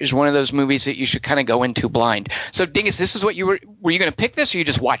 which is one of those movies that you should kind of go into blind. So, Dingus, this is what were you going to pick this or you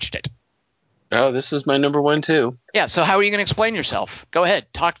just watched it? Oh, this is my number one too. Yeah, so how are you going to explain yourself? Go ahead.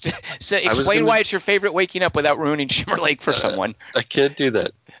 Explain why it's your favorite waking up without ruining Shimmer Lake for someone. I can't do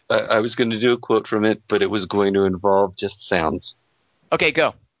that. I was going to do a quote from it, but it was going to involve just sounds. Okay,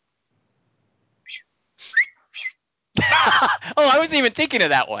 go. I wasn't even thinking of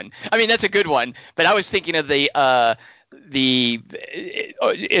that one. I mean, that's a good one, but I was thinking of the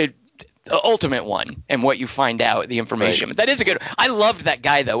ultimate one and what you find out, the information. Right. But that is a good. I loved that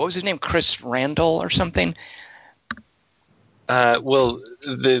guy though. What was his name? Chris Randall or something? Well,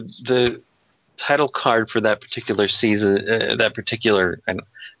 the title card for that particular season, that particular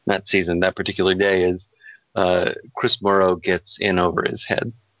day is Chris Morrow gets in over his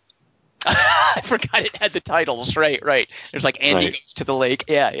head. I forgot it had the titles. Right. There's like Andy goes to the lake.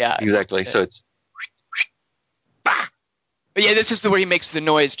 Yeah. Exactly. So it's. But yeah, this is where he makes the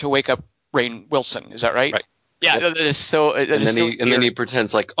noise to wake up Rainn Wilson. Is that right? Right. Yeah, yep. That is so. And then he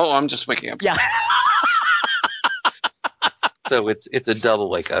pretends like, oh, I'm just waking up. Yeah. So it's a double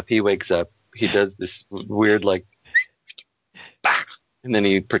wake up. He wakes up. He does this weird like, and then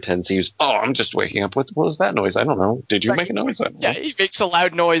he pretends I'm just waking up. What was that noise? I don't know. Did you make a noise? Yeah, he makes a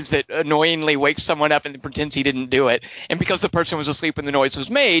loud noise that annoyingly wakes someone up and pretends he didn't do it. And because the person was asleep when the noise was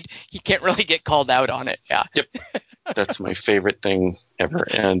made, he can't really get called out on it. Yeah. Yep. That's my favorite thing ever.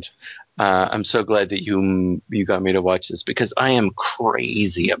 And I'm so glad that you got me to watch this because I am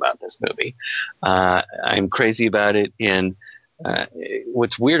crazy about this movie. I'm crazy about it in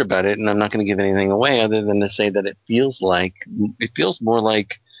what's weird about it, and I'm not going to give anything away other than to say that it feels more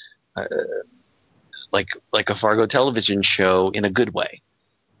like a Fargo television show in a good way.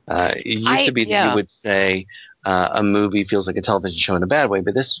 It used to be that you would say a movie feels like a television show in a bad way,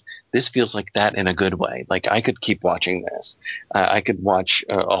 but this feels like that in a good way. Like I could keep watching this. I could watch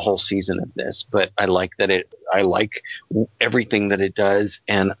a whole season of this, but I like everything that it does,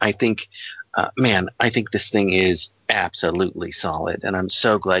 and I think. I think this thing is absolutely solid, and I'm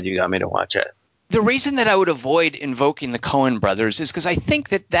so glad you got me to watch it. The reason that I would avoid invoking the Coen brothers is because I think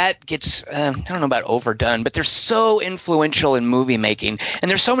that gets, I don't know about overdone, but they're so influential in movie making, and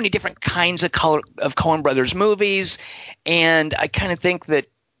there's so many different kinds of Coen brothers movies, and I kind of think that,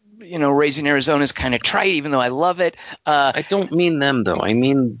 Raising Arizona is kind of trite, even though I love it. I don't mean them, though. I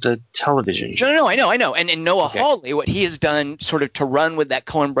mean the television show. No, I know. And Noah Hawley, what he has done sort of to run with that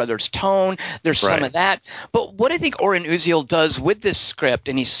Coen Brothers tone, there's some of that. But what I think Orion Uziel does with this script,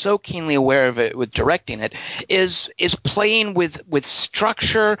 and he's so keenly aware of it with directing it, is playing with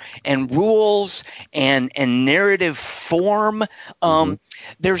structure and rules and narrative form.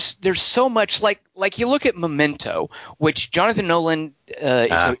 There's so much like you look at Memento, which Jonathan Nolan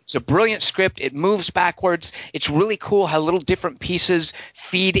it's a brilliant script. It moves backwards. It's really cool how little different pieces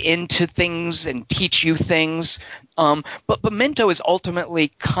feed into things and teach you things. But Memento is ultimately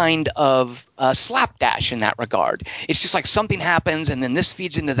kind of slapdash in that regard. It's just like something happens and then this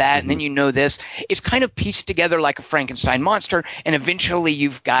feeds into that and then this. It's kind of pieced together like a Frankenstein monster, and eventually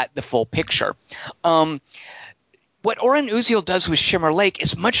you've got the full picture. What Orion Uziel does with Shimmer Lake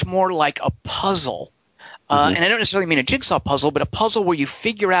is much more like a puzzle. And I don't necessarily mean a jigsaw puzzle, but a puzzle where you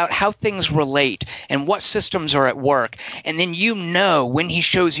figure out how things relate and what systems are at work. And then when he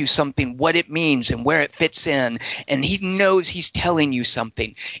shows you something, what it means and where it fits in. And he knows he's telling you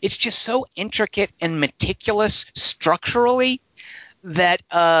something. It's just so intricate and meticulous structurally that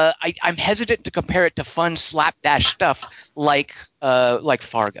I'm hesitant to compare it to fun slapdash stuff like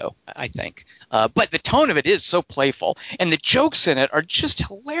Fargo, I think. But the tone of it is so playful. And the jokes in it are just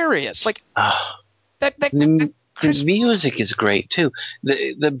hilarious. Like... The music is great too.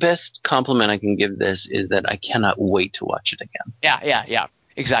 The best compliment I can give this is that I cannot wait to watch it again. Yeah,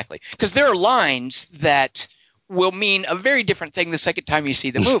 exactly. Because there are lines that will mean a very different thing the second time you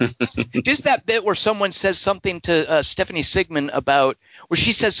see the movie. Just that bit where someone says something to Stephanie Sigman where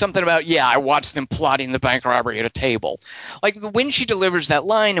she says something about, I watched them plotting the bank robbery at a table. Like when she delivers that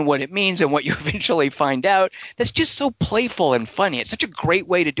line and what it means and what you eventually find out, that's just so playful and funny. It's such a great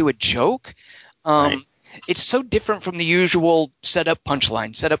way to do a joke. Right. It's so different from the usual setup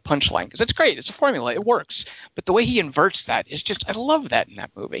punchline, because it's great. It's a formula. It works. But the way he inverts that is just – I love that in that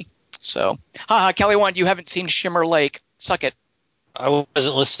movie. So, Kelly Wand, you haven't seen Shimmer Lake. Suck it. I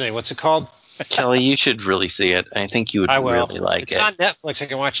wasn't listening. What's it called? Kelly, you should really see it. I think you would really like it. It's on Netflix. I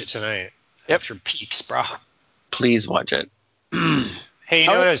can watch it tonight. After Peaks, bro. Please watch it. Hey, you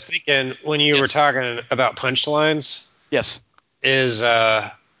know what I was thinking when you were talking about punchlines? Yes. Is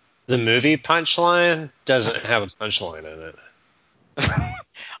the movie Punchline doesn't have a punchline in it.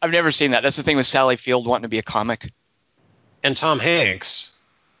 I've never seen that. That's the thing with Sally Field wanting to be a comic. And Tom Hanks.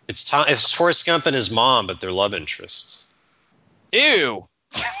 It's Forrest Gump and his mom, but they're love interests. Ew.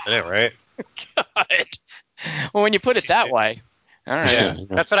 I know, right? God. Well, when you put it that way. All right. Yeah.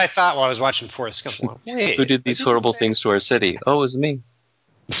 That's what I thought while I was watching Forrest Gump. Wait, who did these horrible things to our city? Oh, it was me.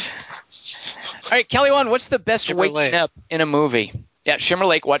 All right, Kelly Wand, what's the best waking up in a movie? Yeah, Shimmer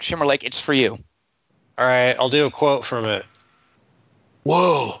Lake. Watch Shimmer Lake. It's for you. All right, I'll do a quote from it.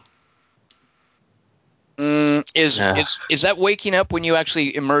 Whoa. Is that waking up when you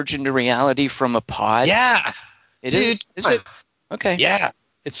actually emerge into reality from a pod? Yeah. Dude, is it? Okay. Yeah,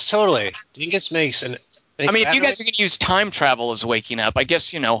 it's totally. Dingus makes an... I mean, if you guys are going to use time travel as waking up, I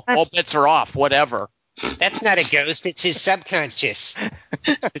guess, all bets are off, whatever. That's not a ghost. It's his subconscious.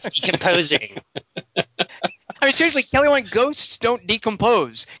 It's decomposing. I mean, seriously, Kelly Wand, ghosts don't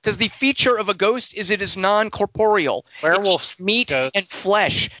decompose because the feature of a ghost is it is non-corporeal. Werewolves meat ghosts. And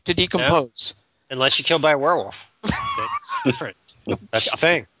flesh to decompose. Yeah. Unless you're killed by a werewolf. That's different. That's the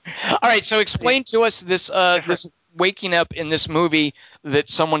thing. All right, so explain to us this waking up in this movie that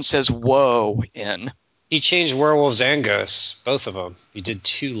someone says "whoa" in. He changed werewolves and ghosts, both of them. He did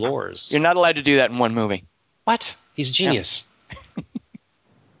 2 lores. You're not allowed to do that in one movie. What? He's a genius. Yeah.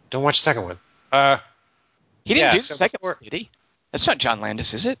 Don't watch the second one. He didn't do the second one, did he? That's not John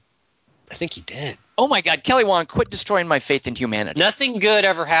Landis, is it? I think he did. Oh, my God. Kelly Wand, quit destroying my faith in humanity. Nothing good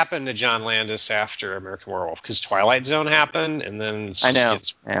ever happened to John Landis after American Werewolf, because Twilight Zone happened, and then... I know.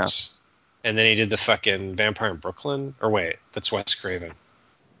 Yeah. And then he did the fucking Vampire in Brooklyn. Or wait, that's Wes Craven.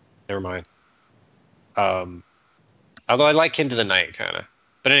 Never mind. Although I like Into the Night, kind of.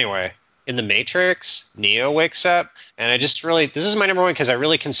 But anyway, in The Matrix, Neo wakes up, and I just really... This is my number one, because I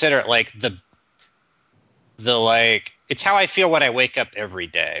really consider it like the it's how I feel when I wake up every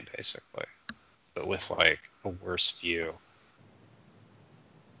day, basically, but with like a worse view.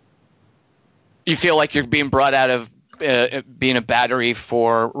 You feel like you're being brought out of being a battery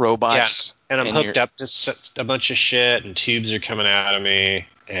for robots. Yeah, and I'm hooked up to a bunch of shit, and tubes are coming out of me,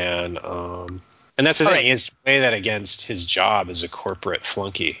 and that's the thing. Right. He has to weigh that against his job as a corporate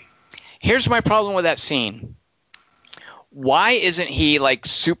flunky. Here's my problem with that scene. Why isn't he like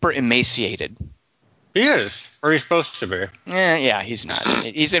super emaciated? He is, or he's supposed to be. Yeah, he's not.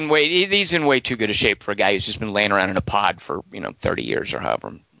 He's in way too good a shape for a guy who's just been laying around in a pod for 30 years or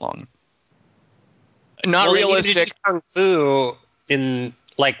however long. Not realistic. Kung Fu within.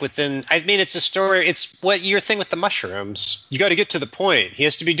 I mean, it's a story. It's what your thing with the mushrooms. You got to get to the point. He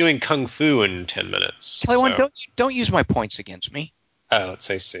has to be doing Kung Fu in 10 minutes. Kelly, don't use my points against me. Oh,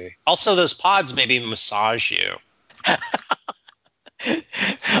 I see. Also, those pods maybe massage you.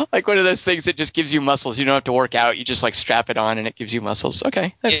 Like one of those things that just gives you muscles. You don't have to work out. You just like strap it on and it gives you muscles.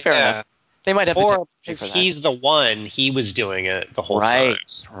 Okay, that's fair enough. They might have or because he's the one, he was doing it the whole time.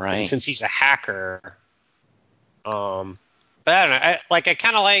 Right. And since he's a hacker, but I don't know. I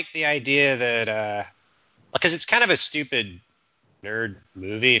kind of like the idea that because it's kind of a stupid nerd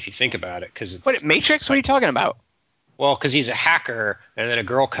movie if you think about it. What, Matrix? What are you talking about? Well, because he's a hacker, and then a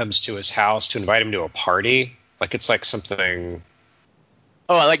girl comes to his house to invite him to a party. Like it's like something.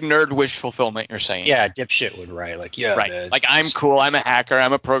 Oh, I like nerd wish fulfillment, you're saying. Yeah, dipshit would write like, yeah, right. man, like I'm cool, I'm a hacker,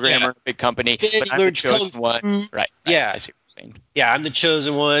 I'm a programmer in a big company, but I'm the chosen one. Right. Yeah. I see what you're saying. Yeah, I'm the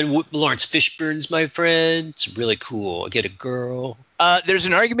chosen one. Lawrence Fishburne's my friend. It's really cool. I get a girl. There's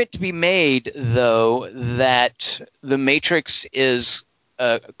an argument to be made, though, that the Matrix is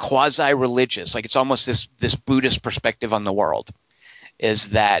quasi-religious. Like it's almost this Buddhist perspective on the world.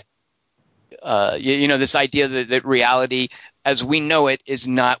 Is that this idea that reality as we know it is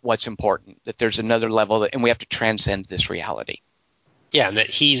not what's important, that there's another level and we have to transcend this reality. Yeah, and that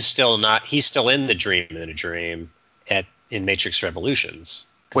he's still in the dream in a dream in Matrix Revolutions.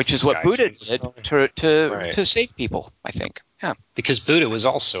 Which is what Buddha did to save people, I think. Yeah. Because Buddha was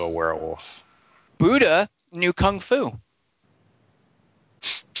also a werewolf. Buddha knew Kung Fu.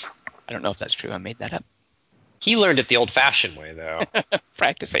 I don't know if that's true. I made that up. He learned it the old-fashioned way, though.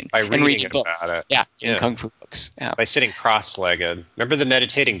 Practicing. By reading about it. Yeah, in Kung Fu books. Yeah. By sitting cross-legged. Remember the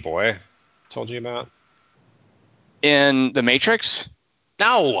meditating boy I told you about? In The Matrix?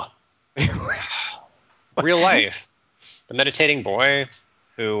 No! Real life. The meditating boy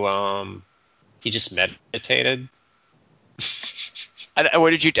who, he just meditated.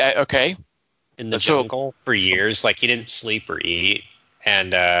 What did you... okay. In the jungle for years. Like, he didn't sleep or eat.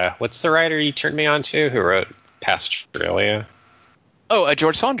 And what's the writer you turned me on to who wrote Pastralia? Oh,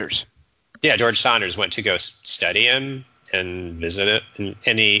 George Saunders. Yeah, George Saunders went to go study him and visit it,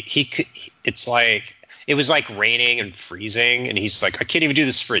 and he could. It's like it was like raining and freezing, and he's like, I can't even do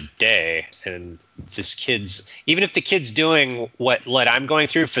this for a day. And this kid's even if the kid's doing what I'm going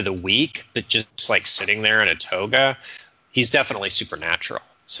through for the week, but just like sitting there in a toga, he's definitely supernatural.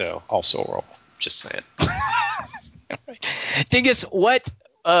 So also a werewolf. Just saying. Dingus, what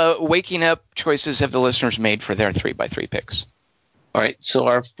waking up choices have the listeners made for their 3x3 picks? All right, so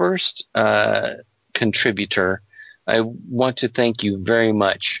our first contributor, I want to thank you very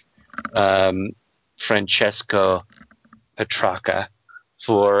much, Francesco Petracca,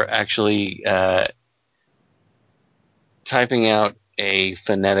 for actually typing out a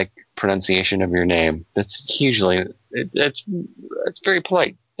phonetic pronunciation of your name. That's usually that's very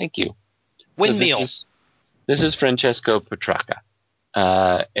polite. Thank you. Windmill. So this is Francesco Petracca.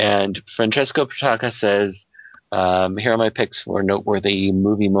 And Francesco Petracca says, here are my picks for noteworthy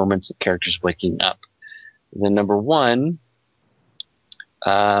movie moments of characters waking up. Then number one,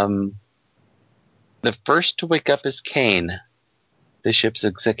 the first to wake up is Kane, the ship's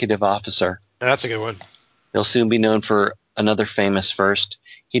executive officer. That's a good one. He'll soon be known for another famous first.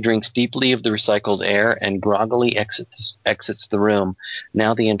 He drinks deeply of the recycled air and groggily exits the room.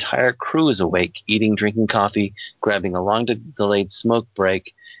 Now the entire crew is awake, eating, drinking coffee, grabbing a long-delayed smoke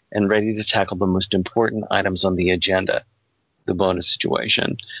break, and ready to tackle the most important items on the agenda, the bonus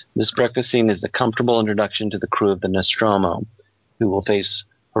situation. This breakfast scene is a comfortable introduction to the crew of the Nostromo, who will face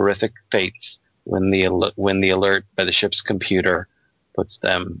horrific fates when the alert by the ship's computer puts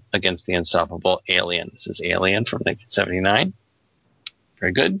them against the unstoppable Alien. This is Alien from 1979.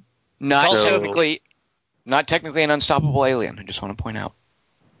 Very good. Not technically an unstoppable alien. I just want to point out.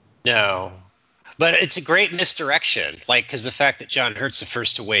 No, but it's a great misdirection. Like, because the fact that John Hurt's the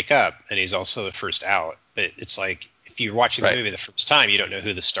first to wake up and he's also the first out. But it's like if you're watching the movie the first time, you don't know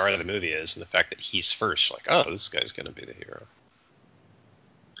who the star of the movie is, and the fact that he's first, you're like, oh, this guy's going to be the hero.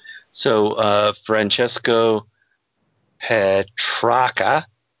 So Francesco Petracca,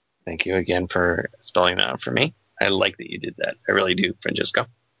 thank you again for spelling that out for me. I like that you did that. I really do, Francesco.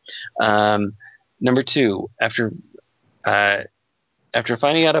 Number two, after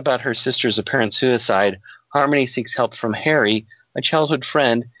finding out about her sister's apparent suicide, Harmony seeks help from Harry, a childhood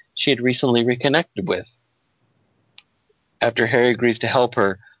friend she had recently reconnected with. After Harry agrees to help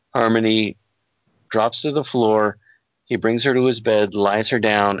her, Harmony drops to the floor. He brings her to his bed, lies her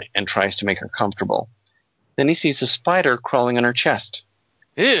down, and tries to make her comfortable. Then he sees a spider crawling on her chest.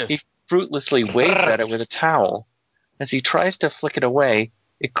 Ew. He fruitlessly waves at it with a towel. As he tries to flick it away,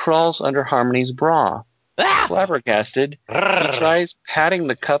 it crawls under Harmony's bra. Flabbergasted, he tries patting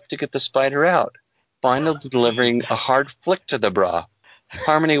the cup to get the spider out, finally delivering a hard flick to the bra.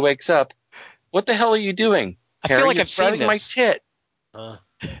 Harmony wakes up. What the hell are you doing? I feel like I've seen this. My tit.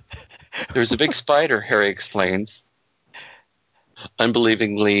 There's a big spider, Harry explains.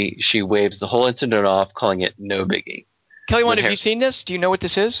 Unbelievingly, she waves the whole incident off, calling it no biggie. Kelly, have you seen this? Do you know what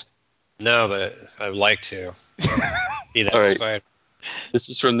this is? No, but I would like to. Be that spider. This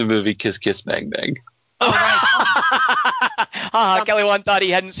is from the movie Kiss Kiss Bang Bang. Oh, right. Kelly Wan thought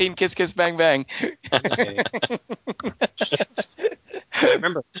he hadn't seen Kiss Kiss Bang Bang. I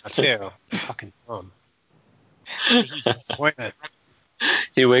remember that too. Fucking dumb. Disappointment.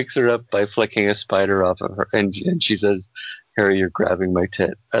 He wakes her up by flicking a spider off of her, and she says, Harry, you're grabbing my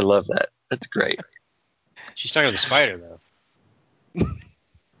tit. I love that. That's great. She's talking to the spider, though.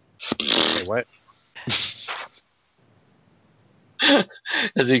 Wait, what? As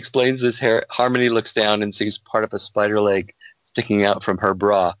he explains this, Harmony looks down and sees part of a spider leg sticking out from her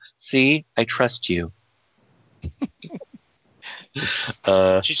bra. See, I trust you. She's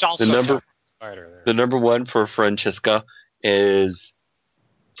also the spider there. The number one for Francesca is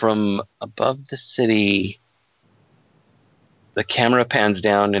from above the city. The camera pans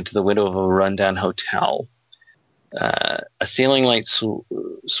down into the window of a rundown hotel. A ceiling light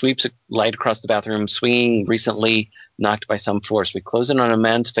sweeps a light across the bathroom, swinging recently knocked by some force. We close in on a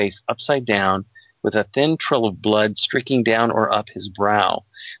man's face upside down with a thin trail of blood streaking down or up his brow.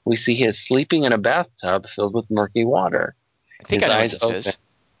 We see he is sleeping in a bathtub filled with murky water. I think his eyes open,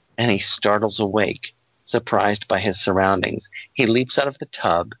 and he startles awake, surprised by his surroundings. He leaps out of the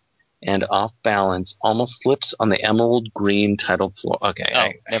tub and, off balance, almost slips on the emerald green tiled floor.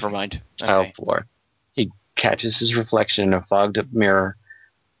 Never mind. Tiled floor. He catches his reflection in a fogged up mirror,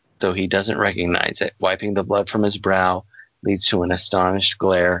 though he doesn't recognize it. Wiping the blood from his brow leads to an astonished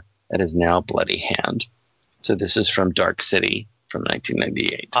glare at his now bloody hand. So this is from Dark City from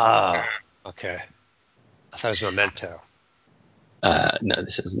 1998. Oh, okay. I thought it was Memento. No,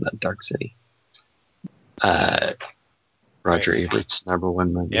 this isn't Dark City. Roger Ebert's number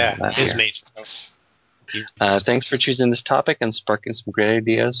one movie. Yeah, his Matrix. Thanks for choosing this topic and sparking some great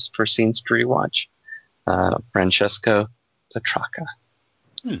ideas for scenes to rewatch. Francesco Petrarca.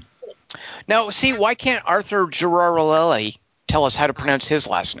 Now, see, why can't Arthur Girardelli tell us how to pronounce his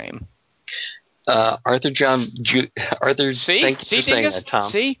last name? Arthur. See, thanks for saying that, Tom.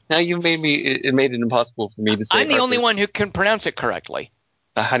 See, now you made it impossible for me to say. I'm the only one who can pronounce it correctly.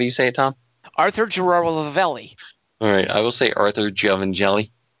 How do you say it, Tom? Arthur Girardelli. All right, I will say Arthur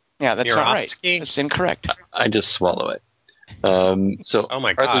Giovangelli. Yeah, that's not right. That's incorrect. I just swallow it. Oh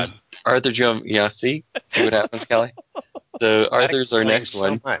my God. Arthur see what happens, Kelly? So Arthur's our next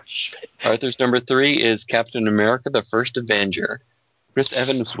one. Much. Arthur's number 3 is Captain America: The First Avenger. Chris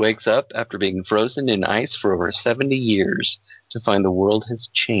Evans wakes up after being frozen in ice for over 70 years to find the world has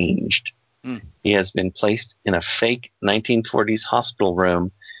changed. He has been placed in a fake 1940s hospital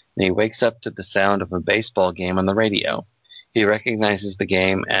room, and he wakes up to the sound of a baseball game on the radio. He recognizes the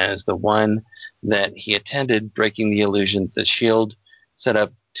game as the one that he attended, breaking the illusion the shield set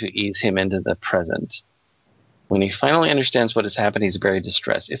up to ease him into the present. When he finally understands what has happened, he's very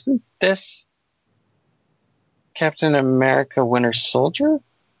distressed. Isn't this Captain America: Winter Soldier?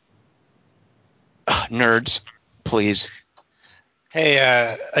 Nerds, please. Hey,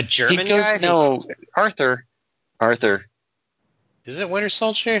 a German guy? No, Arthur. Is it Winter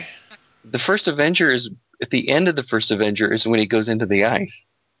Soldier? The First Avenger is at the end of the First Avenger is when he goes into the ice.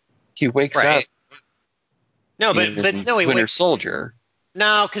 He wakes up. No, but no, he Winter Soldier.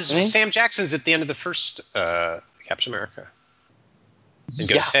 No, because Sam Jackson's at the end of the first Captain America, and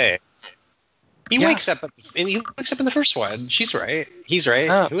goes, "Hey." He wakes up, and he wakes up in the first one. She's right. He's right.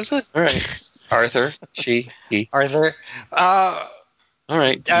 Oh, who is it? All right, Arthur. He. Arthur. All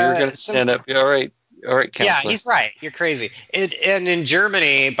right, you're gonna stand up. All right, counselor. Yeah, he's right. You're crazy. And in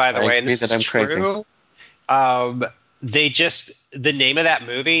Germany, by the way, and this is true. They the name of that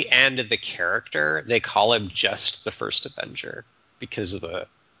movie and the character, they call him just the First Avenger because of the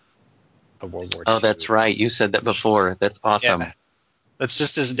World War II. Oh, that's right. You said that before. That's awesome. Yeah. That's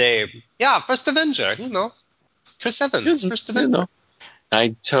just his name. Yeah, First Avenger. Chris Evans, First Avenger.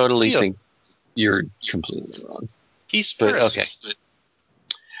 I totally think you're completely wrong. He's first. Okay.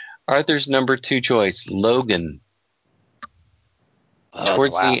 Arthur's number 2 choice, Logan.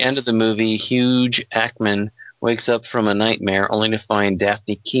 Towards the end of the movie, Hugh Jackman wakes up from a nightmare only to find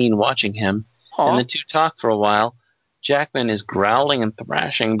Daphne Keane watching him. And the two talk for a while. Jackman is growling and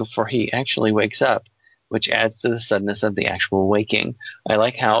thrashing before he actually wakes up, which adds to the suddenness of the actual waking. I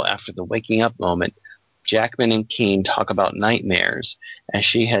like how, after the waking up moment, Jackman and Keane talk about nightmares, as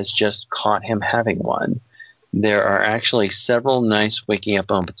she has just caught him having one. There are actually several nice waking up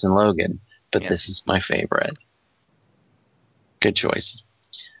moments in Logan, but this is my favorite. Good choice.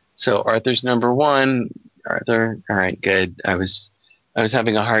 So Arthur's number 1. Arthur, all right, good. I was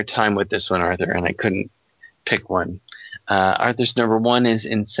having a hard time with this one, Arthur, and I couldn't pick one. Arthur's number 1 is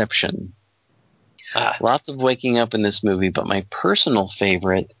Inception. Lots of waking up in this movie, but my personal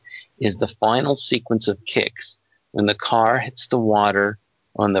favorite is the final sequence of Kicks when the car hits the water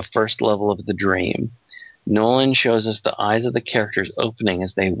on the first level of the dream. Nolan shows us the eyes of the characters opening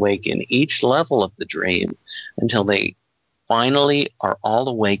as they wake in each level of the dream until they finally are all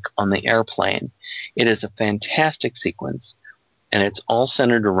awake on the airplane. It is a fantastic sequence. and it's all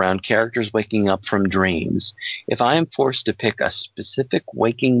centered around characters waking up from dreams. If I am forced to pick a specific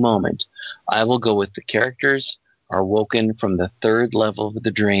waking moment, I will go with the characters are woken from the third level of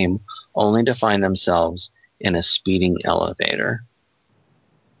the dream, only to find themselves in a speeding elevator.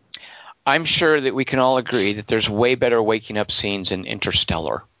 I'm sure that we can all agree that there's way better waking up scenes in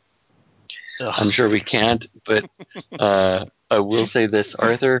Interstellar. Ugh. I'm sure we can't, but I will say this,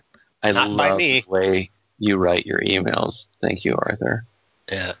 Arthur. I love the way you write your emails. Thank you, Arthur.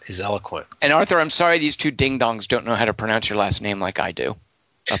 Yeah, he's eloquent. And Arthur, I'm sorry these two ding-dongs don't know how to pronounce your last name like I do.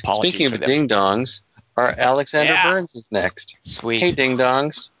 Apologies. Speaking of ding-dongs, our Alexander Burns is next. Sweet. Hey,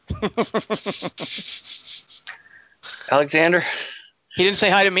 ding-dongs. Alexander. He didn't say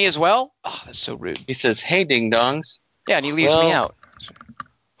hi to me as well? Oh, that's so rude. He says, hey, ding-dongs. Yeah, and he leaves me out.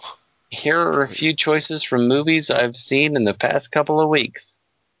 Here are a few choices from movies I've seen in the past couple of weeks.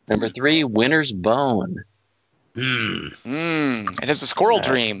 Number 3, Winter's Bone. It is a squirrel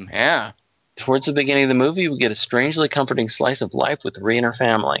dream. Yeah. Towards the beginning of the movie, we get a strangely comforting slice of life with Rhea and her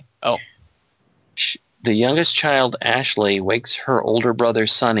family. Oh. The youngest child, Ashley, wakes her older brother,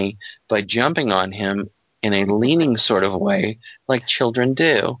 Sonny, by jumping on him in a leaning sort of way, like children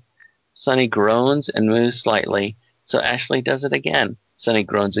do. Sonny groans and moves slightly, so Ashley does it again. Sonny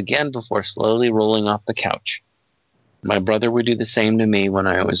groans again before slowly rolling off the couch. My brother would do the same to me when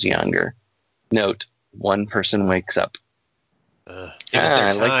I was younger. Note, one person wakes up. It was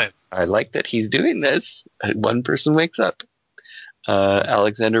their time. I like that he's doing this. One person wakes up.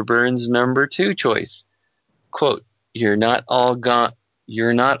 Alexander Burns' number 2 choice. Quote, You're not all gone,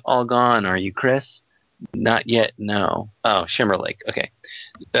 are you, Chris? Not yet, no. Oh, Shimmer Lake. Okay.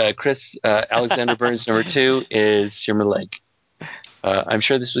 Alexander Burns' number 2 is Shimmer Lake. I'm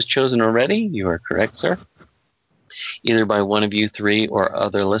sure this was chosen already. You are correct, sir. Either by one of you 3 or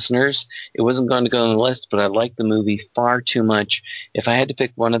other listeners. It wasn't going to go on the list, but I like the movie far too much. If I had to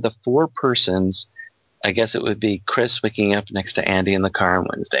pick one of the 4 persons, I guess it would be Chris waking up next to Andy in the car on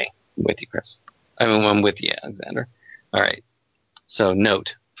Wednesday. I'm with you, Chris. I'm with you, Alexander. All right. So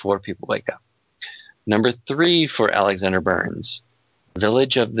note, 4 people wake up. Number 3 for Alexander Burns,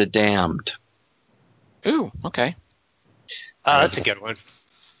 Village of the Damned. Ooh, okay. That's a good one.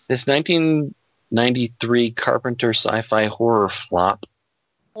 This 1993 Carpenter sci-fi horror flop.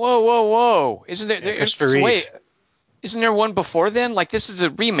 Whoa. Isn't there isn't there one before then? Like, this is a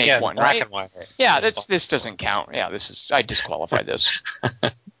remake one, black right? And white. Yeah, this doesn't count. Yeah, I disqualify this.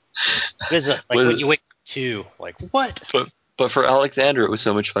 What is it? Like when you wake up too. Like, what? But for Alexander, it was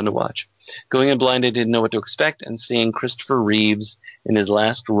so much fun to watch. Going in blind, I didn't know what to expect, and seeing Christopher Reeves in his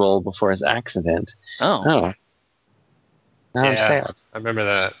last role before his accident. Oh. Now I'm sad. I remember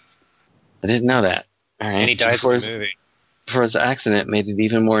that. I didn't know that. All right. And he dies in the movie. Before his accident made it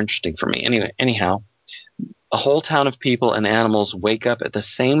even more interesting for me. Anyhow, a whole town of people and animals wake up at the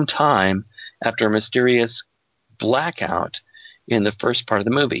same time after a mysterious blackout in the first part of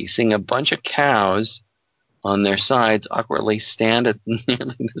the movie. Seeing a bunch of cows on their sides awkwardly stand at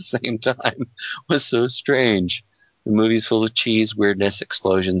nearly the same time was so strange. The movie's full of cheese, weirdness,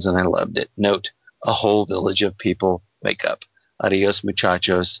 explosions, and I loved it. Note, a whole village of people wake up. Adios,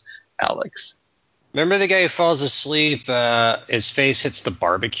 muchachos. Alex. Remember the guy who falls asleep, his face hits the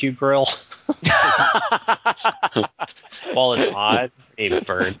barbecue grill while it's hot, he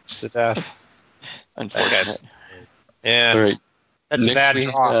burns to death. Unfortunate. Yeah. All right. That's Next a bad we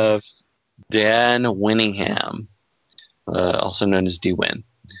draw. Have Dan Winningham, also known as D-Win.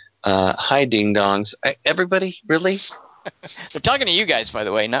 Hi, Ding Dongs. Everybody, really? They're talking to you guys, by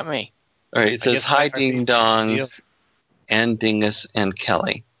the way, not me. All right, it says hi, Ding Dongs, and Dingus and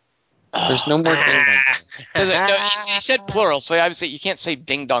Kelly. There's no more ding dongs. No, he said plural, so obviously you can't say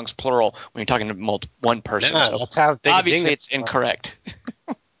ding dongs plural when you're talking to one person. No, so that's how big obviously it's incorrect.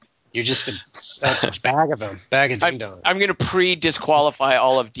 You're just a bag of them, bag of ding dongs. I'm going to pre-disqualify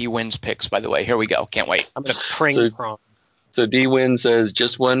all of D-Win's picks, by the way. Here we go. Can't wait. I'm going to pring from. So D-Win says,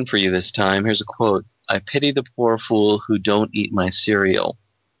 just one for you this time. Here's a quote. I pity the poor fool who don't eat my cereal.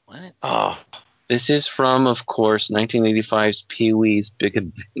 What? Oh. This is from, of course, 1985's Pee-wee's Big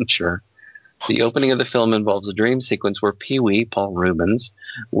Adventure. The opening of the film involves a dream sequence where Pee-wee, Paul Rubens,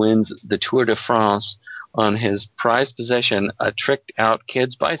 wins the Tour de France on his prized possession, a tricked-out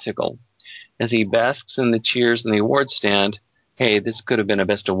kid's bicycle. As he basks in the cheers in the award stand, hey, this could have been a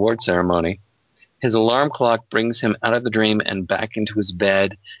best award ceremony, his alarm clock brings him out of the dream and back into his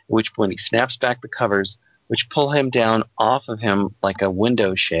bed, at which point he snaps back the covers, which pull him down off of him like a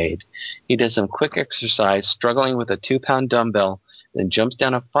window shade. He does some quick exercise, struggling with a 2-pound dumbbell, then jumps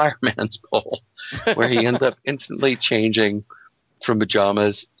down a fireman's pole, where he ends up instantly changing from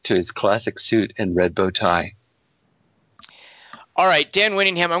pajamas to his classic suit and red bow tie. All right, Dan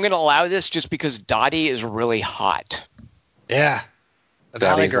Winningham, I'm going to allow this just because Dottie is really hot. Yeah. The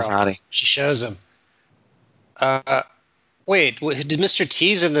Valley Girl. Hottie. She shows him. Wait, did Mr.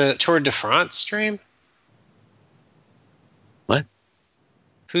 T's in the Tour de France stream? What?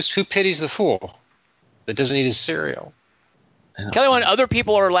 Who pities the fool that doesn't eat his cereal? Kelly, when other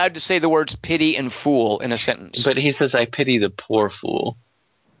people are allowed to say the words pity and fool in a sentence. But he says, I pity the poor fool.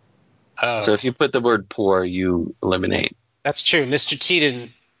 Oh. So if you put the word poor, you eliminate. That's true. Mr. T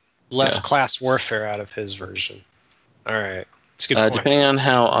didn't left class warfare out of his version. All right. That's a good point. Depending on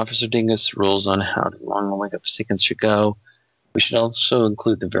how Officer Dingus rules on how long the wake-up sequence should go, we should also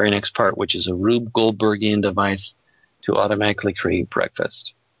include the very next part, which is a Rube Goldbergian device to automatically create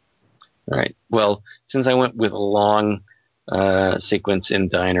breakfast. All right. Well, since I went with a long sequence in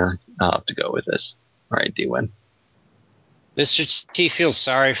Diner, I'll have to go with this. All right, D-Win. Mr. T feels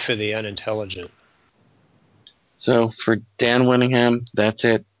sorry for the unintelligent. So for Dan Winningham, that's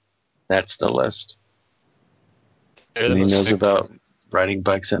it. That's the list. And he knows about riding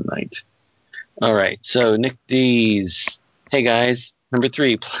bikes at night. All right. So Nick D's. Hey guys. Number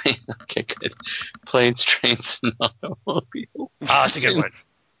 3. Okay, good. Planes, Trains, and Automobiles. Oh, that's a good one.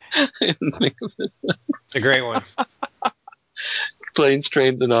 It's a great one. Planes,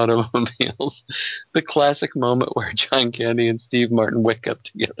 Trains, and Automobiles. The classic moment where John Candy and Steve Martin wake up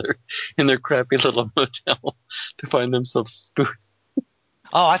together in their crappy little motel to find themselves spooked.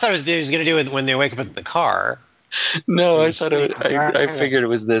 Oh, I thought it was going to do with when they wake up in the car. No, I thought I figured it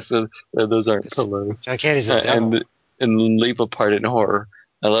was this. Those aren't pillows. John Candy's the devil. And leave apart in horror.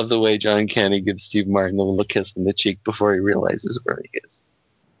 I love the way John Candy gives Steve Martin a little kiss on the cheek before he realizes where he is.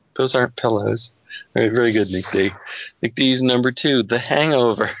 Those aren't pillows. All right, very good, Nick D. Nick D's number 2, The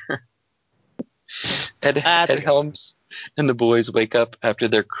Hangover. Ed Helms and the boys wake up after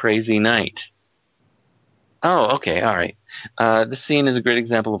their crazy night. Oh, okay, all right. This scene is a great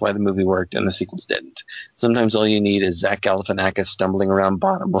example of why the movie worked and the sequels didn't. Sometimes all you need is Zach Galifianakis stumbling around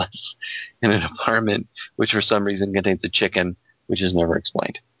bottomless in an apartment, which for some reason contains a chicken, which is never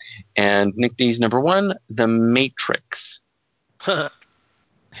explained. And Nick D's number 1, The Matrix.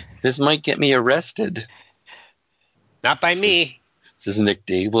 This might get me arrested. Not by me. Says Nick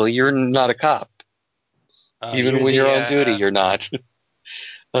D. Well, you're not a cop. Even when you're on duty, you're not.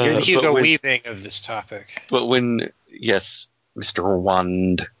 You're the Hugo Weaving of this topic. But yes, Mr.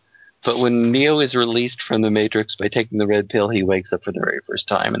 Wand. But when Neo is released from the Matrix by taking the red pill, he wakes up for the very first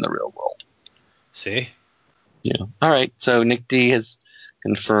time in the real world. See? Yeah. All right. So Nick D has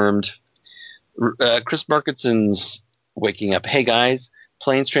confirmed. Chris Markinson's waking up. Hey, guys.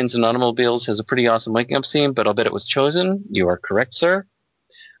 Planes, Trains, and Automobiles has a pretty awesome waking up scene, but I'll bet it was chosen. You are correct, sir.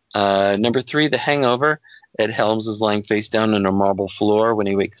 Number 3, The Hangover. Ed Helms is lying face down on a marble floor when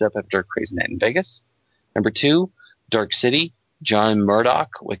he wakes up after a crazy night in Vegas. Number 2, Dark City. John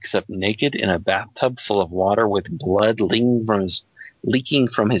Murdoch wakes up naked in a bathtub full of water with blood leaking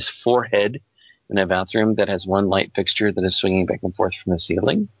from his forehead in a bathroom that has one light fixture that is swinging back and forth from the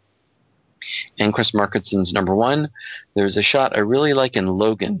ceiling. And Chris Markinson's number 1, there's a shot I really like in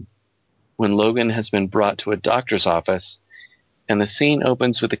Logan, when Logan has been brought to a doctor's office, and the scene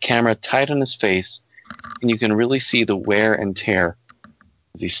opens with the camera tight on his face, and you can really see the wear and tear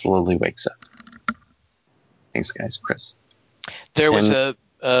as he slowly wakes up. Thanks, guys. Chris. There was an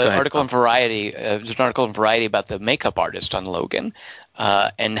article in Variety. There's an article in Variety about the makeup artist on Logan,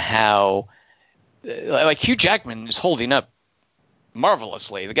 and how, like, Hugh Jackman is holding up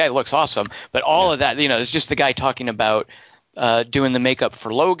marvelously. The guy looks awesome, but all of that, it's just the guy talking about doing the makeup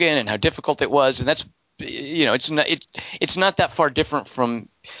for Logan and how difficult it was, and that's, it's not that far different from,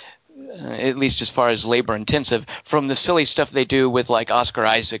 at least as far as labor intensive, from the silly stuff they do with like Oscar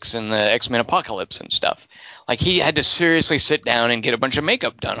Isaacs and the X-Men Apocalypse and stuff. Like, he had to seriously sit down and get a bunch of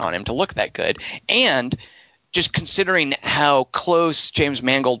makeup done on him to look that good, and just considering how close James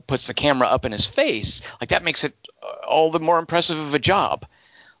Mangold puts the camera up in his face, like, that makes it all the more impressive of a job.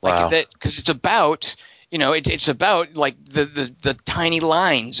 Like, that, because it's about, it's about like the tiny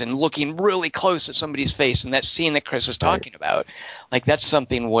lines and looking really close at somebody's face, and that scene that Chris is talking about, like, that's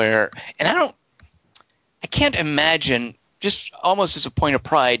something where, and I can't imagine, just almost as a point of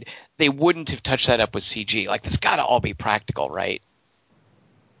pride, they wouldn't have touched that up with CG. Like, that's got to all be practical, right?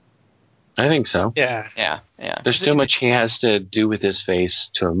 I think so. Yeah. There's so much he has to do with his face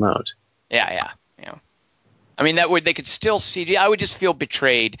to emote. Yeah. I mean, they could still CG. I would just feel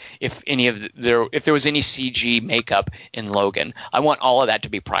betrayed if if there was any CG makeup in Logan. I want all of that to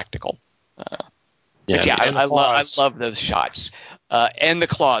be practical. I love those shots. And the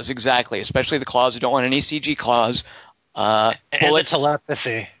claws, exactly. Especially the claws. I don't want any CG claws. And the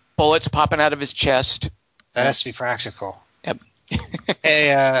telepathy. Bullets popping out of his chest. That has to be practical. Yep.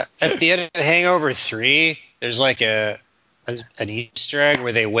 Hey, at the end of Hangover 3, there's like an Easter egg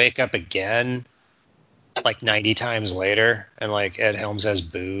where they wake up again, like 90 times later, and like Ed Helms has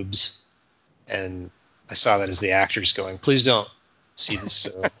boobs, and I saw that as the actors going, "Please don't see this.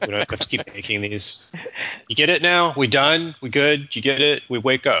 We don't have to keep making these. You get it now? We done? We good? You get it? We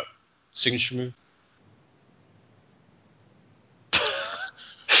wake up. Signature move."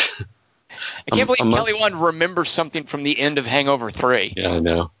 I can't believe Kelly Wand remembers something from the end of Hangover 3. Yeah, I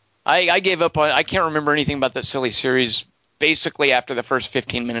know. I gave up on. I can't remember anything about that silly series. Basically, after the first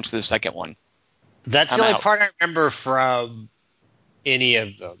 15 minutes of the second one. That's the only part I remember from any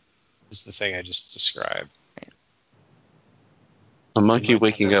of them. Is the thing I just described. A monkey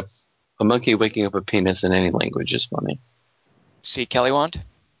waking up a penis in any language is funny. See, Kelly Wand?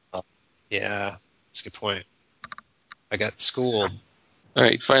 Yeah, that's a good point. I got schooled. All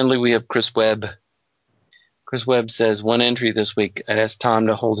right, finally we have Chris Webb. Chris Webb says, one entry this week. I'd ask Tom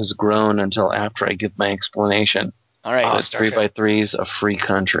to hold his groan until after I give my explanation. All right. 3x3 is a free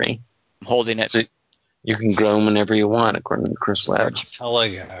country. I'm holding it. So you can groan whenever you want, according to Chris Webb.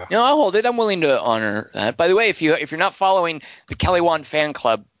 Archipelago. No, I'll hold it. I'm willing to honor that. By the way, if you're not following the Kelly Wand fan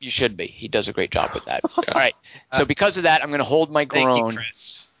club, you should be. He does a great job with that. All right. So because of that, I'm going to hold my groan. Thank you,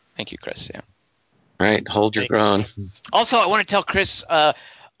 Chris. Thank you, Chris. Yeah. All right, hold your groan. Also, I want to tell Chris,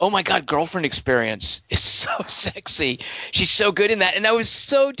 oh my God, Girlfriend Experience is so sexy. She's so good in that. And I was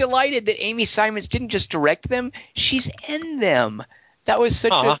so delighted that Amy Simons didn't just direct them. She's in them. That was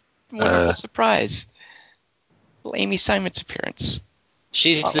such a wonderful surprise. Little Amy Simons appearance.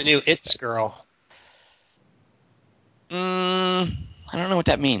 She's the new It's girl. I don't know what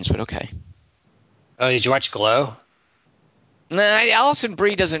that means, but okay. Oh, did you watch Glow? Nah, Alison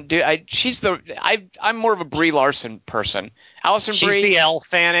Brie doesn't do. I'm more of a Brie Larson person. Alison Brie. She's the Elle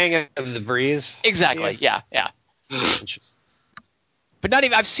Fanning of the Breeze. Exactly. Yeah. Interesting. But not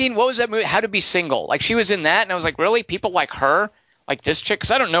even. I've seen, what was that movie? How to Be Single. Like, she was in that, and I was like, really? People like her? Like this chick?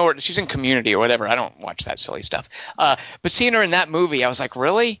 Because I don't know her. She's in Community or whatever. I don't watch that silly stuff. But seeing her in that movie, I was like,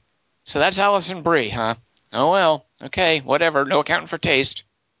 really? So that's Alison Brie, huh? Oh well. Okay. Whatever. No accounting for taste.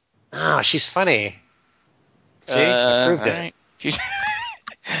 Oh, she's funny. See, I proved it. Right.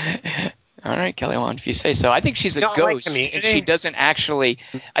 All right, Kelly Wand, if you say so. I think she's a ghost, and she doesn't actually.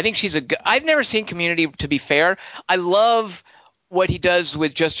 I think she's I've never seen Community, to be fair. I love what he does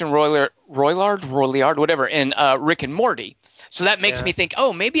with Justin Roiland, whatever, in Rick and Morty. So that makes me think,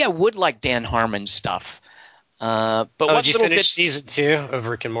 oh, maybe I would like Dan Harmon's stuff. But did you finish season 2 of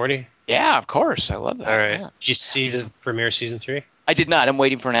Rick and Morty? Yeah, of course. I love that. All right. Yeah. Did you see the premiere season 3? I did not. I'm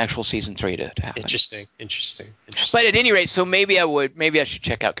waiting for an actual season 3 to happen. Interesting. But at any rate, so maybe I should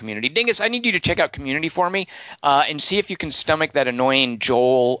check out Community. Dingus, I need you to check out Community for me and see if you can stomach that annoying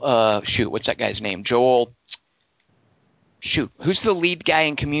Joel. What's that guy's name? Joel. Who's the lead guy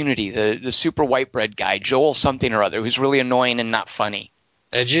in Community? The super white bread guy, Joel something or other, who's really annoying and not funny.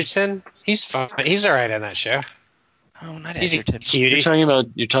 Edgerton? He's fun. He's all right on that show. Oh, not Edgerton. Cutie. You're talking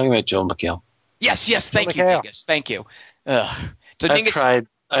about Joel McHale. Yes. Thank you, Dingus. Thank you. So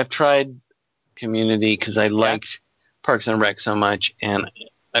I've tried Community because I liked Parks and Rec so much, and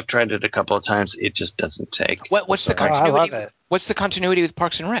I've tried it a couple of times. It just doesn't take. What's the continuity? I love it. What's the continuity with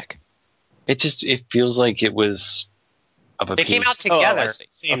Parks and Rec? It feels like it was. They came out together at the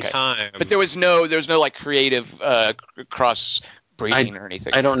same time, but there was no like creative cross breeding or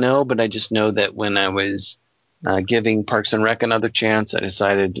anything. I don't know, but I just know that when I was giving Parks and Rec another chance, I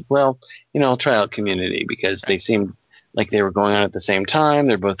decided, well, I'll try out Community because they seemed like they were going on at the same time.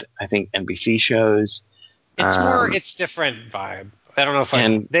 They're both, I think, NBC shows. It's different vibe. I don't know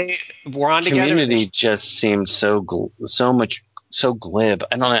if they were on together. Community just seemed so glib.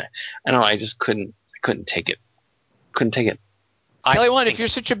 I don't know. I just couldn't take it. Kelly Wand, if you're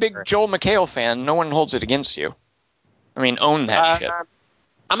such a big Joel McHale fan, no one holds it against you. I mean, own that shit.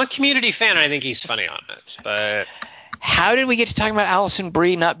 I'm a Community fan, and I think he's funny on it. But how did we get to talking about Alison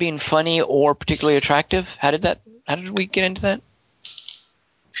Brie not being funny or particularly attractive? How did we get into that?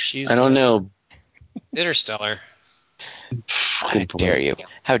 I don't know. Interstellar. How dare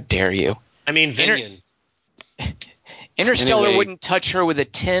you? I mean, Vinion. Interstellar Anyway. wouldn't touch her with a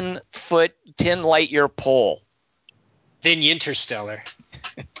 10-foot, 10 light year pole. Interstellar.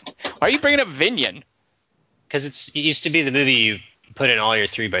 Why are you bringing up Vinion? Because it used to be the movie you put in all your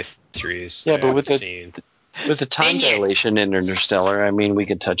 3x3s. Yeah, but with the time dilation in Interstellar, I mean, we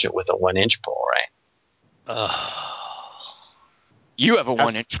could touch it with a 1-inch pole, right? You have a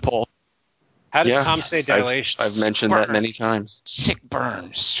 1-inch pole. How does Tom say dilation? I've mentioned that many times. Sick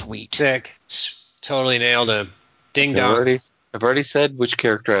burn, sweet. Sick. Totally nailed him. Ding dong. I've already said which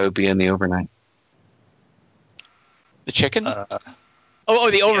character I would be in the overnight. The chicken?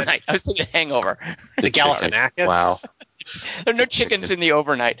 The overnight. I was thinking Hangover. The Galifianakis. Wow. There are no chickens in the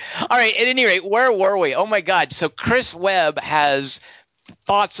overnight. All right. At any rate, where were we? Oh my God. So Chris Webb has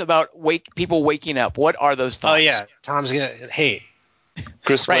thoughts about people waking up. What are those thoughts? Oh yeah, Tom's gonna hate.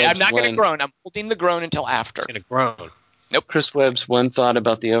 Chris right. Webb's I'm not going to groan. I'm holding the groan until after. He's gonna groan. Nope. Chris Webb's one thought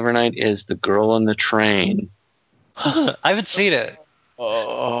about the overnight is the girl on the train. I haven't seen it.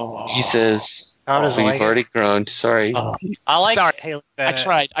 Oh. He says, you've already groaned. Sorry. I like Sorry.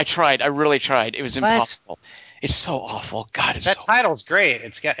 I tried. I really tried. It was impossible. It's so awful. God, it's that title's great.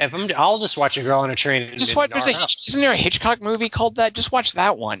 It's got. I'll just watch a girl on a train. Just watch. Isn't there a Hitchcock movie called that? Just watch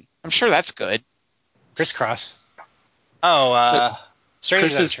that one. I'm sure that's good. Crisscross.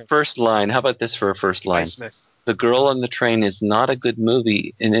 Chris's first line. How about this for a first line? Smith. The girl on the train is not a good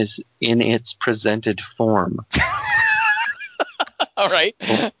movie and is in its presented form. All right.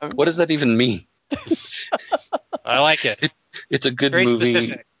 Well, what does that even mean? I like it. It's a good very movie.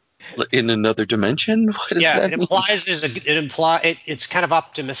 Specific. In another dimension? What does that mean? Implies it's kind of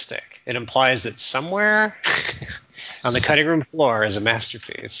optimistic. It implies that somewhere on the cutting room floor is a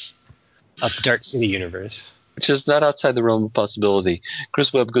masterpiece of the Dark City universe. Which is not outside the realm of possibility.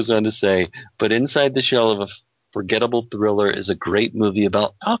 Chris Webb goes on to say, but inside the shell of a forgettable thriller is a great movie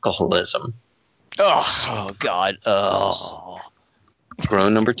about alcoholism. Oh God. Oh.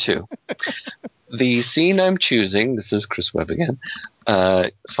 Groan number 2. The scene I'm choosing, this is Chris Webb again,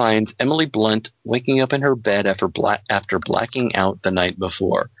 finds Emily Blunt waking up in her bed after blacking out the night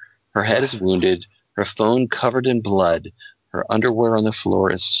before. Her head is wounded, her phone covered in blood, her underwear on the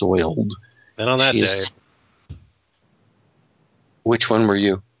floor is soiled. Then on that day. Which one were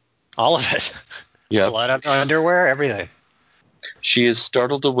you? All of it. Yeah. Blood on the underwear, everything. She is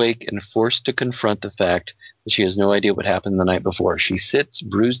startled awake and forced to confront the fact that she has no idea what happened the night before. She sits,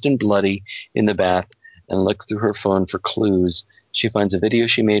 bruised and bloody, in the bath and looks through her phone for clues. She finds a video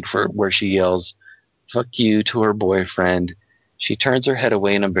she made where she yells, "Fuck you," to her boyfriend. She turns her head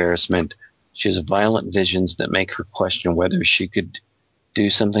away in embarrassment. She has violent visions that make her question whether she could do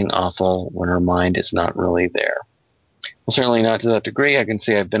something awful when her mind is not really there. Well, certainly not to that degree. I can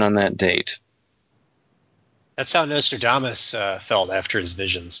say I've been on that date. That's how Nostradamus felt after his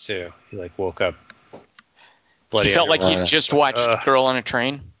visions, too. He, woke up bloody. He felt like he'd just watched Girl on a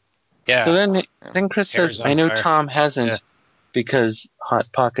Train? Yeah. So then Chris says, I know fire. Tom hasn't because Hot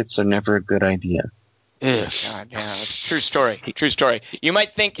Pockets are never a good idea. God, yeah, that's true story. True story. You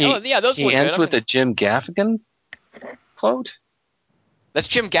might think, those he ends with a Jim Gaffigan quote. That's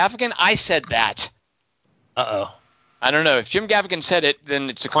Jim Gaffigan? I said that. Uh-oh. I don't know. If Jim Gaffigan said it, then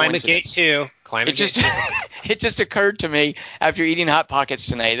it's a coincidence. It just occurred to me after eating Hot Pockets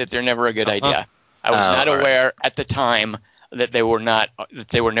tonight that they're never a good idea. I was not aware at the time that they were never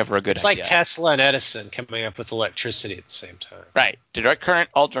a good idea. It's like Tesla and Edison coming up with electricity at the same time. Right. Direct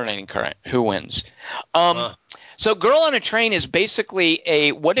current, alternating current. Who wins? So Girl on a Train is basically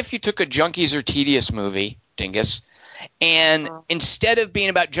a what if you took a Junkies Are Tedious movie, Dingus, and instead of being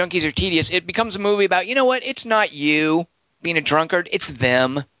about junkies or tedious, it becomes a movie about, you know what, it's not you being a drunkard, it's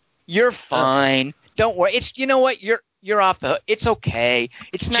them. You're fine. Don't worry. It's, you know what, you're off the hook. It's okay.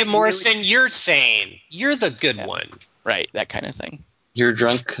 It's not Jim Morrison, you're sane. You're the good one. Right, that kind of thing. You're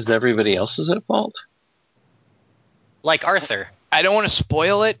drunk because everybody else is at fault? Like Arthur. I don't want to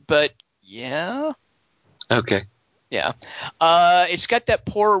spoil it, but yeah. Okay. Yeah. It's got that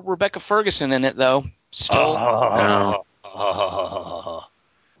poor Rebecca Ferguson in it, though. Still. No.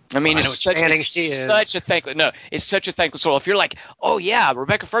 I mean, it's such a thankless. No, it's such a thankless role. If you're like, oh yeah,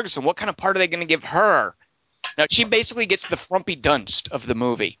 Rebecca Ferguson, what kind of part are they going to give her? Now she basically gets the frumpy dunst of the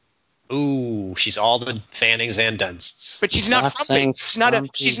movie. Ooh, she's all the Fannings and Dunsts. But she's not frumpy.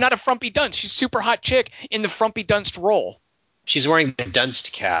 She's not a frumpy dunst. She's a super hot chick in the frumpy dunst role. She's wearing the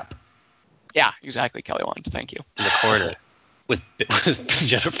dunst cap. Yeah, exactly, Kelly Wand. Thank you. In the corner with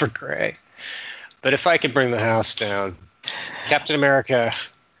Jennifer Grey. But if I could bring the house down, Captain America.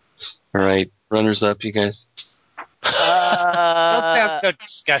 All right, runners up, you guys. Don't sound so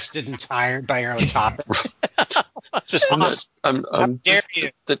disgusted and tired by your own topic. Just how dare you?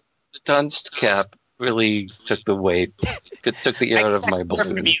 The dunst cap really took the weight. It took the air out of my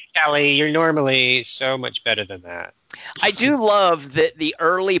balloon. Kelly, you're normally so much better than that. I do love that the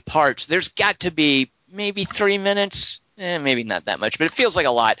early parts. There's got to be maybe 3 minutes. Maybe not that much, but it feels like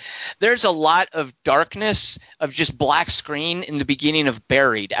a lot. There's a lot of darkness of just black screen in the beginning of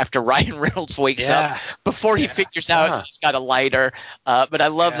Buried after Ryan Reynolds wakes up before he figures out he's got a lighter. But I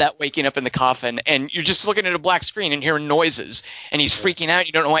love that waking up in the coffin and you're just looking at a black screen and hearing noises and he's freaking out.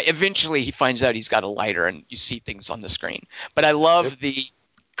 You don't know why. Eventually he finds out he's got a lighter and you see things on the screen. But I love the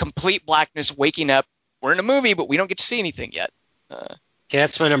complete blackness, waking up, we're in a movie, but we don't get to see anything yet. Okay,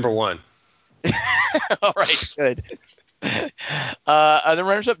 that's my number one. All right, good. Other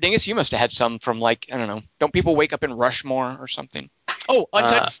runners-up, Dingus, you must have had some from I don't know. Don't people wake up in Rushmore or something? Oh,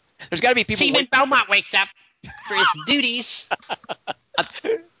 Untouched. There's got to be people. Seaman Beaumont wakes up for his duties.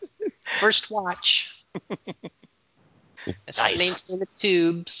 First watch. That's nice. Names in the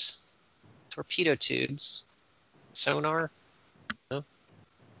tubes. Torpedo tubes. Sonar. No?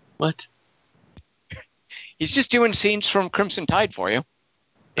 What? He's just doing scenes from Crimson Tide for you.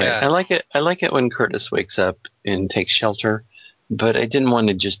 Yeah. I like it. I like it when Curtis wakes up and takes shelter, but I didn't want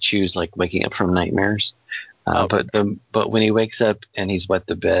to just choose waking up from nightmares. But when he wakes up and he's wet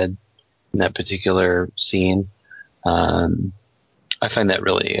the bed in that particular scene, I find that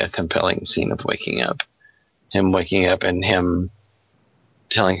really a compelling scene of waking up. Him waking up and him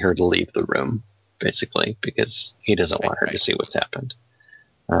telling her to leave the room, basically, because he doesn't want her to see what's happened.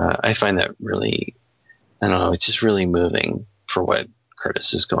 I find that really, I don't know, it's just really moving for what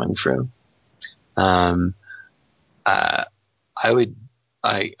Curtis is going through. I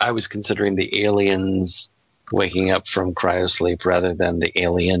was considering the aliens waking up from cryosleep rather than the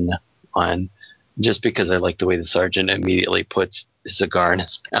alien one, just because I like the way the sergeant immediately puts his cigar in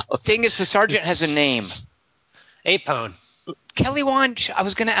his mouth. Dingus, the sergeant has a name. Apone. Kelly Wand, I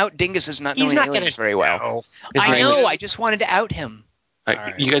was going to out Dingus as not knowing aliens very well. I know, I just wanted to out him.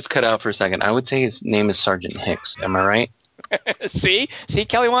 Right. You guys cut out for a second. I would say his name is Sergeant Hicks. Am I right? See,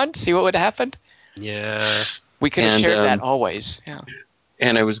 Kelly Wand? See what would have happened? Yeah. We could have shared that always. Yeah.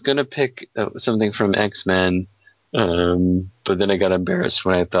 And I was going to pick something from X-Men, but then I got embarrassed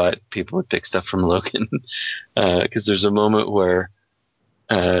when I thought people would pick stuff from Logan. Because there's a moment where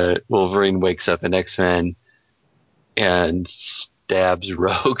Wolverine wakes up in X-Men and stabs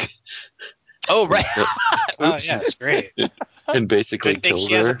Rogue. Oh, right. Oh, yeah, it's great. And basically kills her.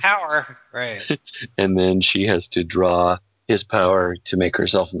 She has a power. Right. And then she has to draw his power to make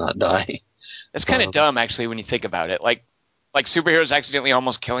herself not die. That's kind of dumb, actually, when you think about it. Like superheroes accidentally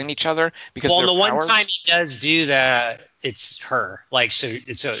almost killing each other because the one time he does do that, it's her. So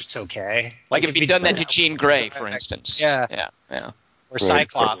it's okay. Like if he'd done that to Jean Grey, for instance. Yeah. Or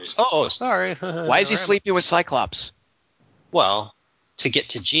Cyclops. Right. Oh, sorry. Why is he sleeping with Cyclops? Well, to get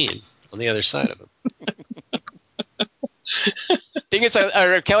to Jean on the other side of him.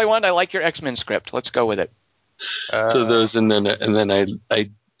 Kelly Wand, I like your X-Men script. Let's go with it. So those, and then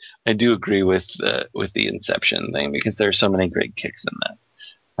I do agree with the Inception thing because there's so many great kicks in that.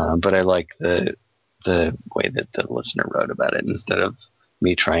 But I like the way that the listener wrote about it instead of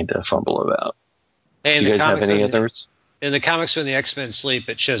me trying to fumble about. Hey, do you guys have any others? In the comics, when the X-Men sleep,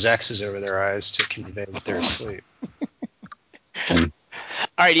 it shows X's over their eyes to convey that they're asleep. All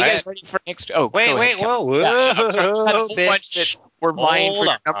right, you guys ready for next? Oh, wait, whoa, yeah, bunch that we're vying for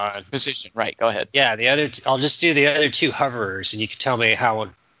number position. Right, go ahead. Yeah, I'll just do the other two hovers, and you can tell me how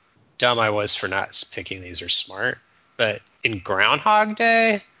dumb I was for not picking these or smart. But in Groundhog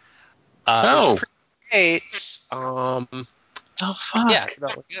Day, which predates, fuck. Yeah, it's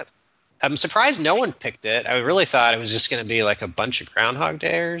about good. I'm surprised no one picked it. I really thought it was just going to be like a bunch of Groundhog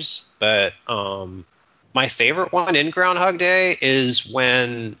Dayers, but my favorite one in Groundhog Day is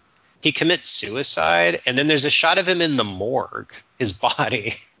when he commits suicide, and then there's a shot of him in the morgue, his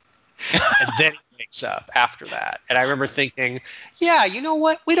body, and then he wakes up after that. And I remember thinking, yeah, you know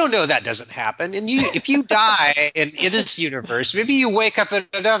what? We don't know that doesn't happen. And if you die in this universe, maybe you wake up in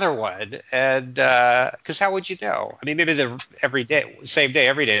another one, and because how would you know? I mean, maybe same day,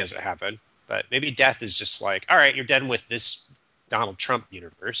 every day doesn't happen, but maybe death is just like, all right, you're done with this Donald Trump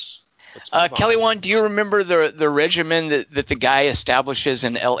universe. Kelly Wand, do you remember the regimen that the guy establishes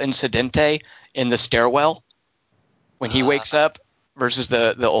in El Incidente in the stairwell when he wakes up versus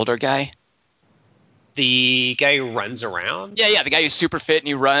the older guy? The guy who runs around? Yeah, the guy who's super fit and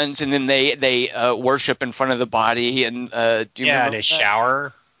he runs, and then they worship in front of the body. And do you remember in his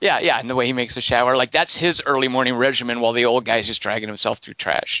shower? Yeah, and the way he makes the shower. Like, that's his early morning regimen while the old guy's just dragging himself through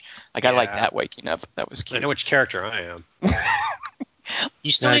trash. Like, I like that waking up. That was cute. I know which character I am.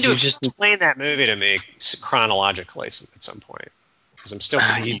 You still need to explain that movie to me chronologically at some point, because I'm still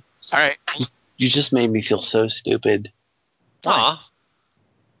confused. All right. You just made me feel so stupid. Why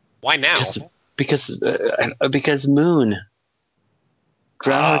now? Because Moon.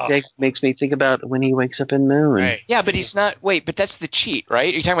 Groundhog Day makes me think about when he wakes up in Moon. Right. Yeah, but he's not. Wait, but that's the cheat,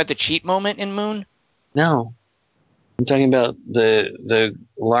 right? Are you talking about the cheat moment in Moon? No, I'm talking about the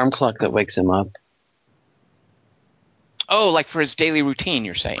alarm clock that wakes him up. Oh, like for his daily routine,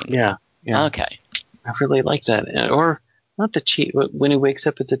 you're saying? Yeah. Okay. I really like that. Or not the cheat, but when he wakes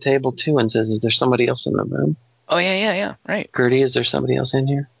up at the table too and says, "Is there somebody else in the room?" Oh yeah. Right. Gertie, is there somebody else in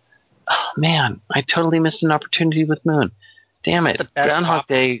here? Oh man, I totally missed an opportunity with Moon. Damn it!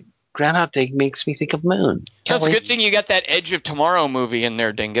 Groundhog Day makes me think of Moon. It's a good thing you got that Edge of Tomorrow movie in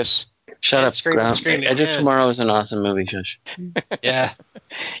there, Dingus. Shut up, Edge of Tomorrow is an awesome movie, Josh. Yeah.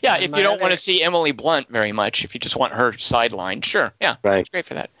 Yeah, if you don't want to see Emily Blunt very much, if you just want her sideline, sure. Yeah, right. It's great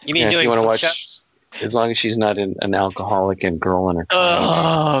for that. You mean doing push-ups? As long as she's not an alcoholic and girl in her.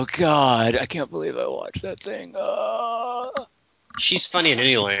 Oh, God. I can't believe I watched that thing. She's funny in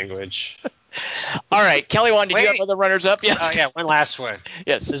any language. All right. Kelly Wand, did you have other runners-up? Yes. Yeah, one last one.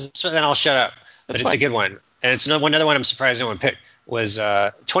 Yes. Then I'll shut up. But it's a good one. And it's another one I'm surprised no one picked. Was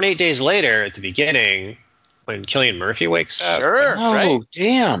 28 Days Later at the beginning when Cillian Murphy wakes up. Sure. Oh, right.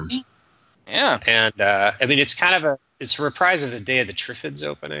 Damn. Yeah. And, I mean, it's kind of it's a reprise of the Day of the Triffids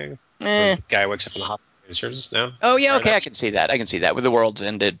opening. The guy wakes up in the hospital. No? Oh, yeah, okay, I can see that. With The World's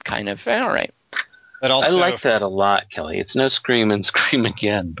Ended, kind of. All right. But also, I like that a lot, Kelly. It's no Scream and Scream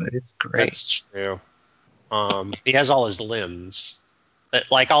Again, but it's great. That's true. He has all his limbs. But,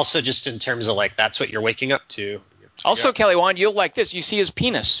 also just in terms of, that's what you're waking up to. Also, Kelly Wand, you'll like this. You see his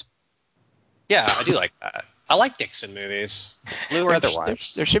penis. Yeah, I do like that. I like dicks in movies. Blue or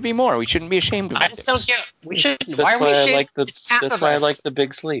otherwise. There should be more. We shouldn't be ashamed of it. I just don't get... We shouldn't. Why are we ashamed? That's why I like The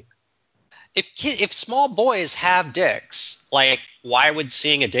Big Sleep. If small boys have dicks, why would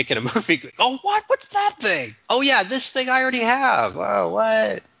seeing a dick in a movie... Oh, what? What's that thing? Oh, yeah, this thing I already have. Oh,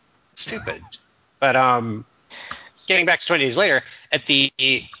 what? Stupid. But, getting back to 20 Days Later, I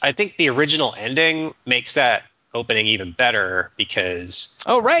think the original ending makes that opening even better because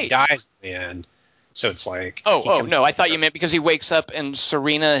he dies at the end. So it's like... no, I thought you meant because he wakes up and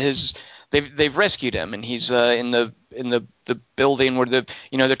Serena they've rescued him and he's in the building where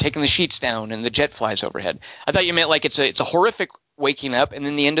they're taking the sheets down and the jet flies overhead. I thought you meant it's a horrific waking up and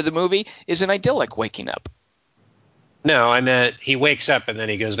then the end of the movie is an idyllic waking up. No, I meant he wakes up and then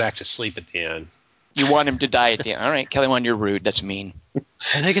he goes back to sleep at the end. You want him to die at the end. All right, Kelly Wand, you're rude. That's mean.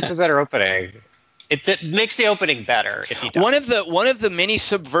 I think it's a better opening. It makes the opening better if he dies. One of the many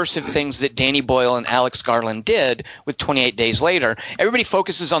subversive things that Danny Boyle and Alex Garland did with 28 Days Later, everybody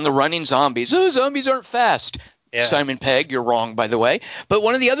focuses on the running zombies. Oh, zombies aren't fast. Yeah. Simon Pegg, you're wrong, by the way. But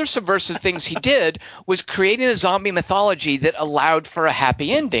one of the other subversive things he did was creating a zombie mythology that allowed for a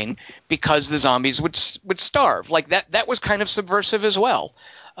happy ending because the zombies would starve. That was kind of subversive as well.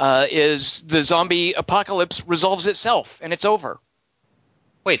 Is the zombie apocalypse resolves itself and it's over.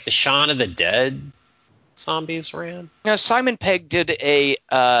 Wait, the Shaun of the Dead zombies ran? Now, Simon Pegg did I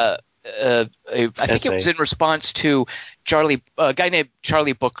think it was in response to a guy named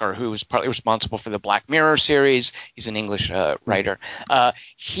Charlie Booker, who was partly responsible for the Black Mirror series. He's an English writer.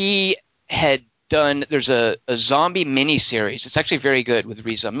 He had done, there's a zombie miniseries. It's actually very good with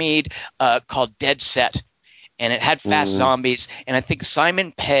Riz Ahmed called Dead Set. And it had fast zombies. And I think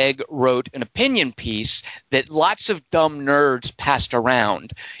Simon Pegg wrote an opinion piece that lots of dumb nerds passed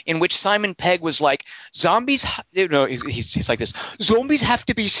around, in which Simon Pegg was like, zombies, he's like this, zombies have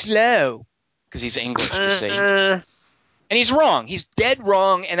to be slow. Because he's English, you see. And he's wrong. He's dead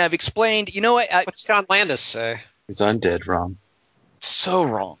wrong. And I've explained, you know what? What's John Landis say? He's undead wrong. So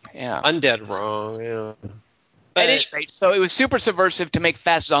wrong, yeah. Undead wrong, yeah. At any rate, so it was super subversive to make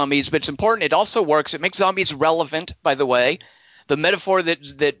fast zombies, but it's important. It also works. It makes zombies relevant, by the way. The metaphor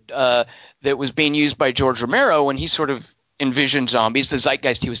that was being used by George Romero when he sort of envisioned zombies, the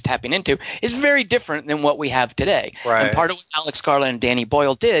zeitgeist he was tapping into, is very different than what we have today. Right. And part of what Alex Garland and Danny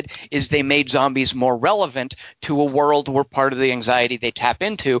Boyle did is they made zombies more relevant to a world where part of the anxiety they tap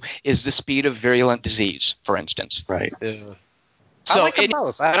into is the speed of virulent disease, for instance. Right. Yeah. So I like them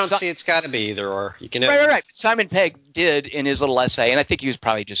both. I don't see it's got to be either or. You can right. Simon Pegg did in his little essay, and I think he was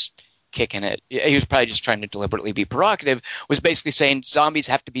probably just kicking it. He was probably just trying to deliberately be provocative, was basically saying zombies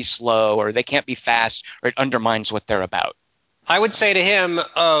have to be slow or they can't be fast or it undermines what they're about. I would say to him,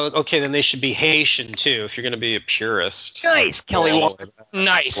 okay, then they should be Haitian too if you're going to be a purist. Nice, Kelly Wand.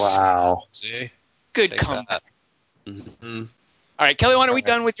 Nice. Wow. See? Good comeback. Mm-hmm. All right, Kelly Wand, are we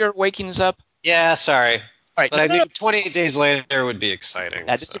done with your wakings up? Yeah, sorry. All right, but I think 28 Days Later would be exciting.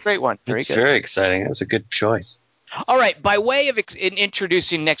 That is a great one. Very good. Very exciting. That was a good choice. All right, by way of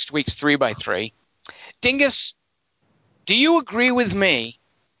introducing next week's 3x3, Dingus, do you agree with me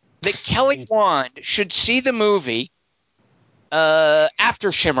that Kelly Wand should see the movie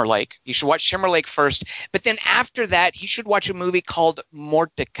after Shimmer Lake? You should watch Shimmer Lake first, but then after that, he should watch a movie called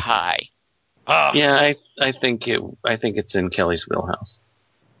Mordecai. Yeah, I think it's in Kelly's wheelhouse.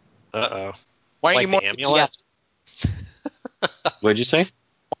 Uh-oh. Why are you more enthusiastic? What'd you say? Why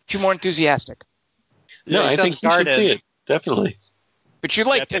aren't you more enthusiastic? No, I think you should see it. Definitely. But you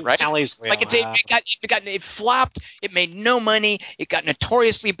liked it, right? Like it flopped. It made no money. It got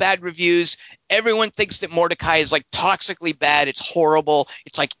notoriously bad reviews. Everyone thinks that Mordecai is like toxically bad. It's horrible.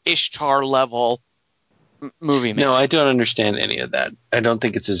 It's like Ishtar level movie. No, I don't understand any of that. I don't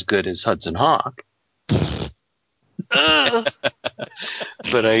think it's as good as Hudson Hawk.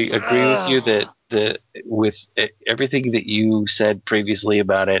 But I agree with you that with everything that you said previously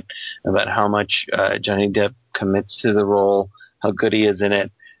about it, about how much Johnny Depp commits to the role, how good he is in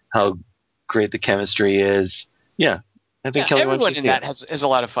it, how great the chemistry is. Yeah, I think everyone in that has a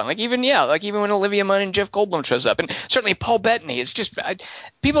lot of fun. Like even when Olivia Munn and Jeff Goldblum shows up, and certainly Paul Bettany is just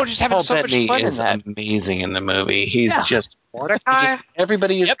people are just having so much fun in that. Amazing in the movie. He's just Mordecai.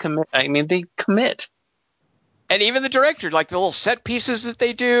 Everybody is commit. I mean, they commit. And even the director, like the little set pieces that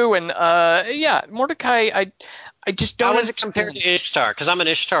they do, and Mordecai, I just don't. How is it compared to Ishtar? Because I'm an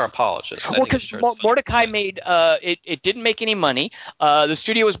Ishtar apologist. Well, because Mordecai made it didn't make any money. The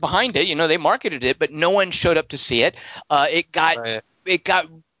studio was behind it. They marketed it, but no one showed up to see it. It got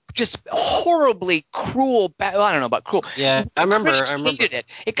just horribly cruel. I don't know about cruel. Yeah, I remember. Hated it.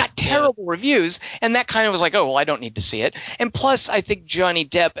 It got terrible reviews, and that kind of was like, oh well, I don't need to see it. And plus, I think Johnny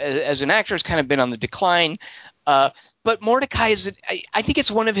Depp as an actor has kind of been on the decline. But Mordecai I think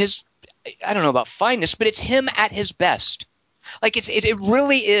it's one of his, I don't know about finest, but it's him at his best. Like it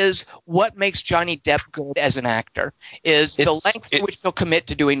really is what makes Johnny Depp good as an actor is the length to which he'll commit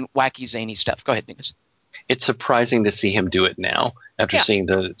to doing wacky, zany stuff. Go ahead, Nicholas. It's surprising to see him do it now after seeing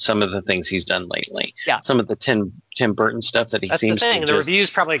some of the things he's done lately. Yeah. Some of the Tim Burton stuff that he That's seems the thing. to The reviews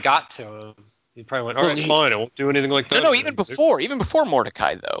probably got to him. He probably went, all right, fine, I won't do anything like that. No, even before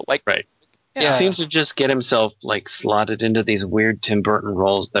Mordecai, though. Like, right. Yeah. He seems to just get himself like slotted into these weird Tim Burton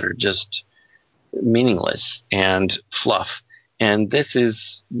roles that are just meaningless and fluff. And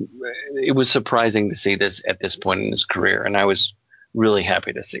it was surprising to see this at this point in his career, and I was really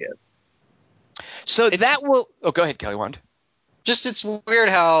happy to see it. So go ahead, Kelly Wand. Just it's weird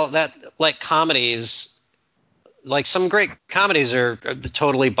how that like comedies, like some great comedies are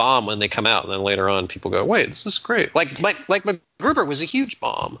totally bomb when they come out, and then later on people go, wait, this is great. Like MacGruber was a huge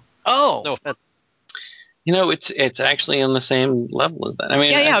bomb. Oh, no offense. It's actually on the same level as that. I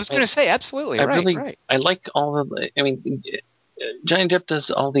mean, I was going to say absolutely. Right. I like all of the. I mean, Johnny Depp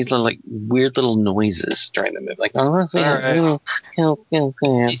does all these little, like weird little noises during the movie, like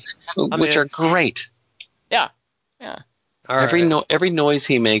which are great. Yeah. Every noise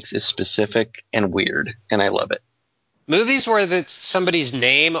he makes is specific and weird, and I love it. Movies where somebody's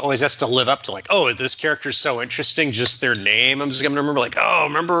name always has to live up to like, oh, this character's so interesting, just their name. I'm just going to remember like, oh,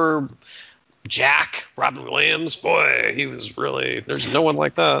 remember Jack, Robin Williams? Boy, he was really, there's no one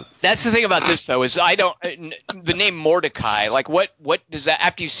like that. That's the thing about this, though, is the name Mordecai, like what does that,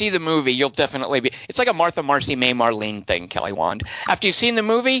 after you see the movie, you'll definitely be, it's like a Martha, Marcy, May, Marlene thing, Kelly Wand. After you've seen the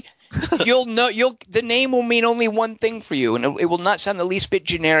movie, you'll know, the name will mean only one thing for you, and it will not sound the least bit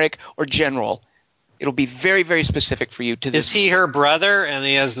generic or general. It'll be very, very specific for you. Is he her brother, and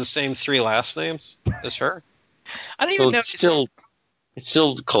he has the same 3 last names as her? I don't even know. It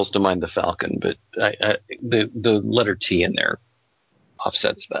still calls to mind the Falcon, but the letter T in there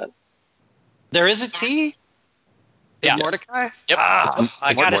offsets that. There is a T? Yeah. Mordecai? Yep.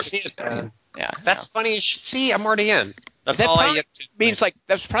 I got to see it, man. Yeah. That's funny. You should see. I'm already in. That's that all I get to. Means like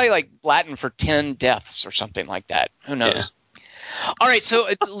that's probably like Latin for 10 deaths or something like that. Who knows? Yeah. All right, so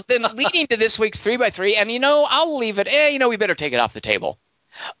then leading to this week's 3x3, and I'll leave it. We better take it off the table.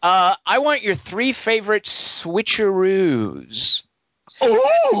 I want your 3 favorite switcheroos.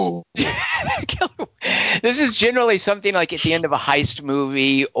 Oh! This is generally something like at the end of a heist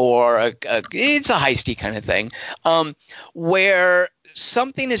movie, or it's a heisty kind of thing, where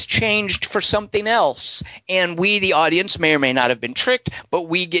something has changed for something else, and we, the audience, may or may not have been tricked, but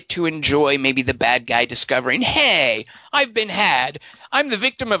we get to enjoy maybe the bad guy discovering, hey, I've been had. I'm the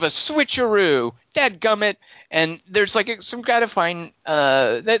victim of a switcheroo. Dadgummit. And there's like some gratifying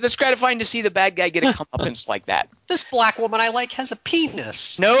that's gratifying to see the bad guy get a comeuppance like that. This black woman I like has a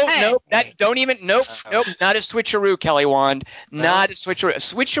penis. Nope, not a switcheroo, Kelly Wand. Not a switcheroo. A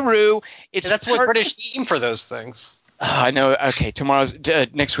switcheroo, that's what British theme for those things. I know. Okay,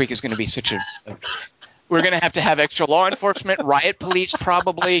 next week is going to be such a. We're going to have extra law enforcement, riot police,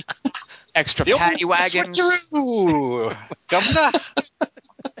 probably extra paddy wagons. Switcheroo, governor.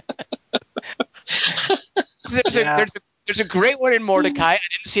 There's a great one in Mordecai. I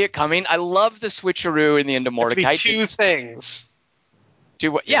didn't see it coming. I love the switcheroo in the end of Mordecai. 2 things.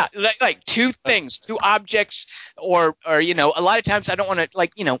 Do what? Yeah, like 2 things, 2 objects, or a lot of times I don't want to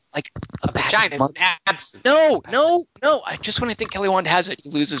like a vagina. No. I just when I think Kelly Wand has it, he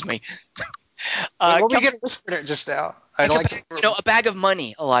loses me. what were you going to whisper it just now? A bag of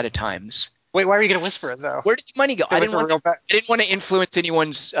money a lot of times. Wait, why are you going to whisper it, though? Where did the money go? I didn't want to influence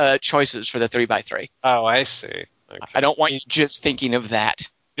anyone's choices for the 3x3. Oh, I see. Okay. I don't want you just thinking of that. You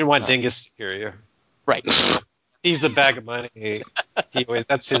didn't want Dingus to hear you. Right. He's the bag of money.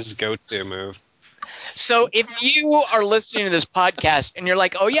 That's his go-to move. So if you are listening to this podcast and you're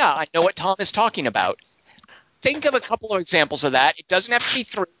like, oh, yeah, I know what Tom is talking about, think of a couple of examples of that. It doesn't have to be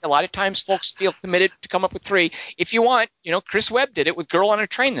 3. A lot of times folks feel committed to come up with 3. If you want, Chris Webb did it with Girl on a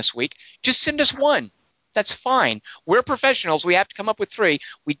Train this week. Just send us 1. That's fine. We're professionals. We have to come up with 3.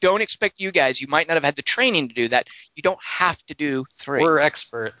 We don't expect you guys. You might not have had the training to do that. You don't have to do 3. We're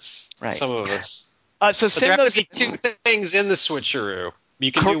experts, right. Some of us. So send those 2 things in the switcheroo.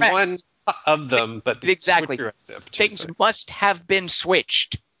 You can do one of them, but exactly. Things must have been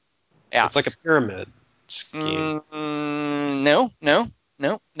switched. Yeah. It's like a pyramid scheme. No.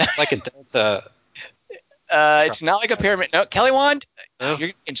 It's like a delta. It's not like a pyramid. No, Kelly Wand, you're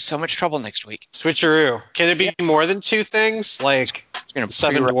in so much trouble next week. Switcheroo. Can it be more than 2 things? Like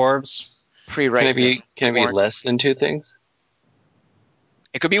 7 dwarves? Can it be less than 2 things?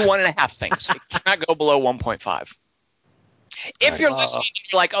 It could be 1.5 things. It cannot go below 1.5. If you're listening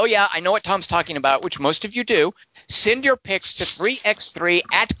and you're like, oh, yeah, I know what Tom's talking about, which most of you do, send your picks to 3x3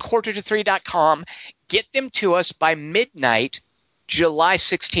 at quarter-to-3.com. Get them to us by midnight, July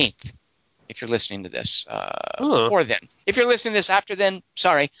 16th, if you're listening to this before then. If you're listening to this after then,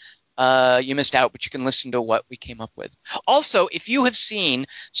 sorry, you missed out, but you can listen to what we came up with. Also, if you have seen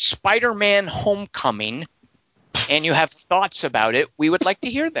Spider-Man Homecoming and you have thoughts about it, we would like to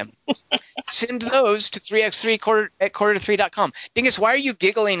hear them. Send those to 3x3 at quarter-to-3.com. Dingus, why are you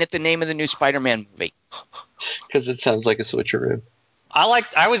giggling at the name of the new Spider-Man movie? Because it sounds like a switcheroo.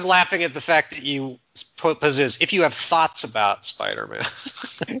 I was laughing at the fact that you put if you have thoughts about Spider-Man.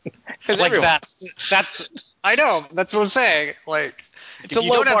 Like I know, that's what I'm saying. Like, it's if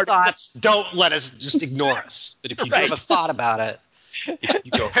you don't have thoughts, don't let us just ignore us. But if you do have a thought about it,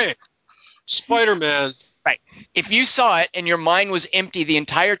 you go, hey, Spider-Man. Right. If you saw it and your mind was empty the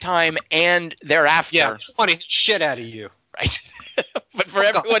entire time and thereafter. Yeah, it's funny shit out of you. Right. But for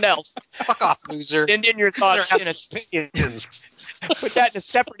everyone else. Fuck off, loser. Send in your thoughts put that in a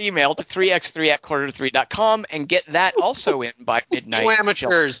separate email to 3x3 at quarter-to-3.com and get that also in by midnight. No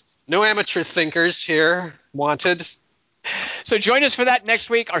amateurs. No amateur thinkers here wanted. So join us for that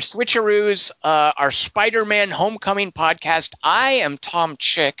next week. Our Switcheroos, our Spider-Man Homecoming podcast. I am Tom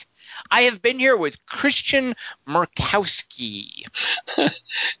Chick. I have been here with Christian Murkowski.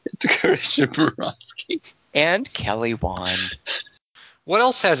 It's Christian Murkowski. And Kelly Wand. What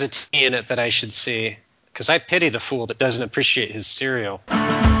else has a T in it that I should see? Because I pity the fool that doesn't appreciate his cereal.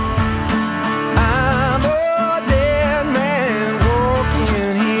 I'm a dead man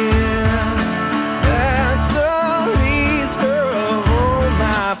walking here. That's the least of all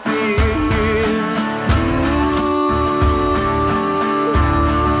my fears.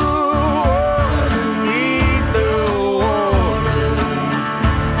 Underneath the water.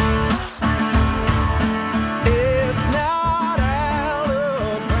 It's not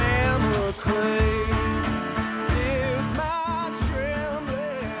Alabama clay.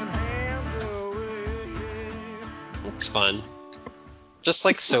 It's fun. Just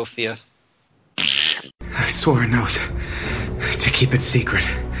like Sophia. I swore an oath to keep it secret.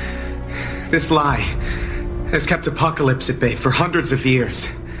 This lie has kept Apocalypse at bay for hundreds of years.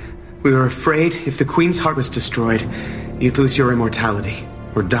 We were afraid if the Queen's heart was destroyed, you'd lose your immortality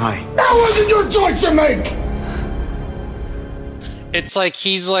or die. That wasn't your choice to make! It's like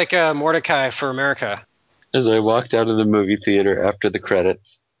he's like Mordecai for America. As I walked out of the movie theater after the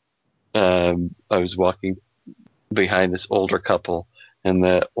credits, I was walking behind this older couple, and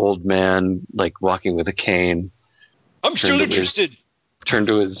the old man, like walking with a cane. I'm still interested. Turned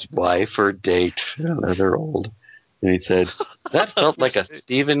to his wife or date, they're old, and he said, "That felt like a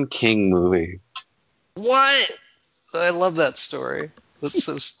Stephen King movie." What? I love that story. That's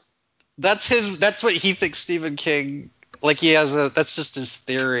so. That's what he thinks Stephen King. Like he has that's just his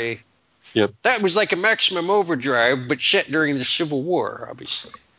theory. Yep. That was like a Maximum Overdrive, but shit during the Civil War, obviously.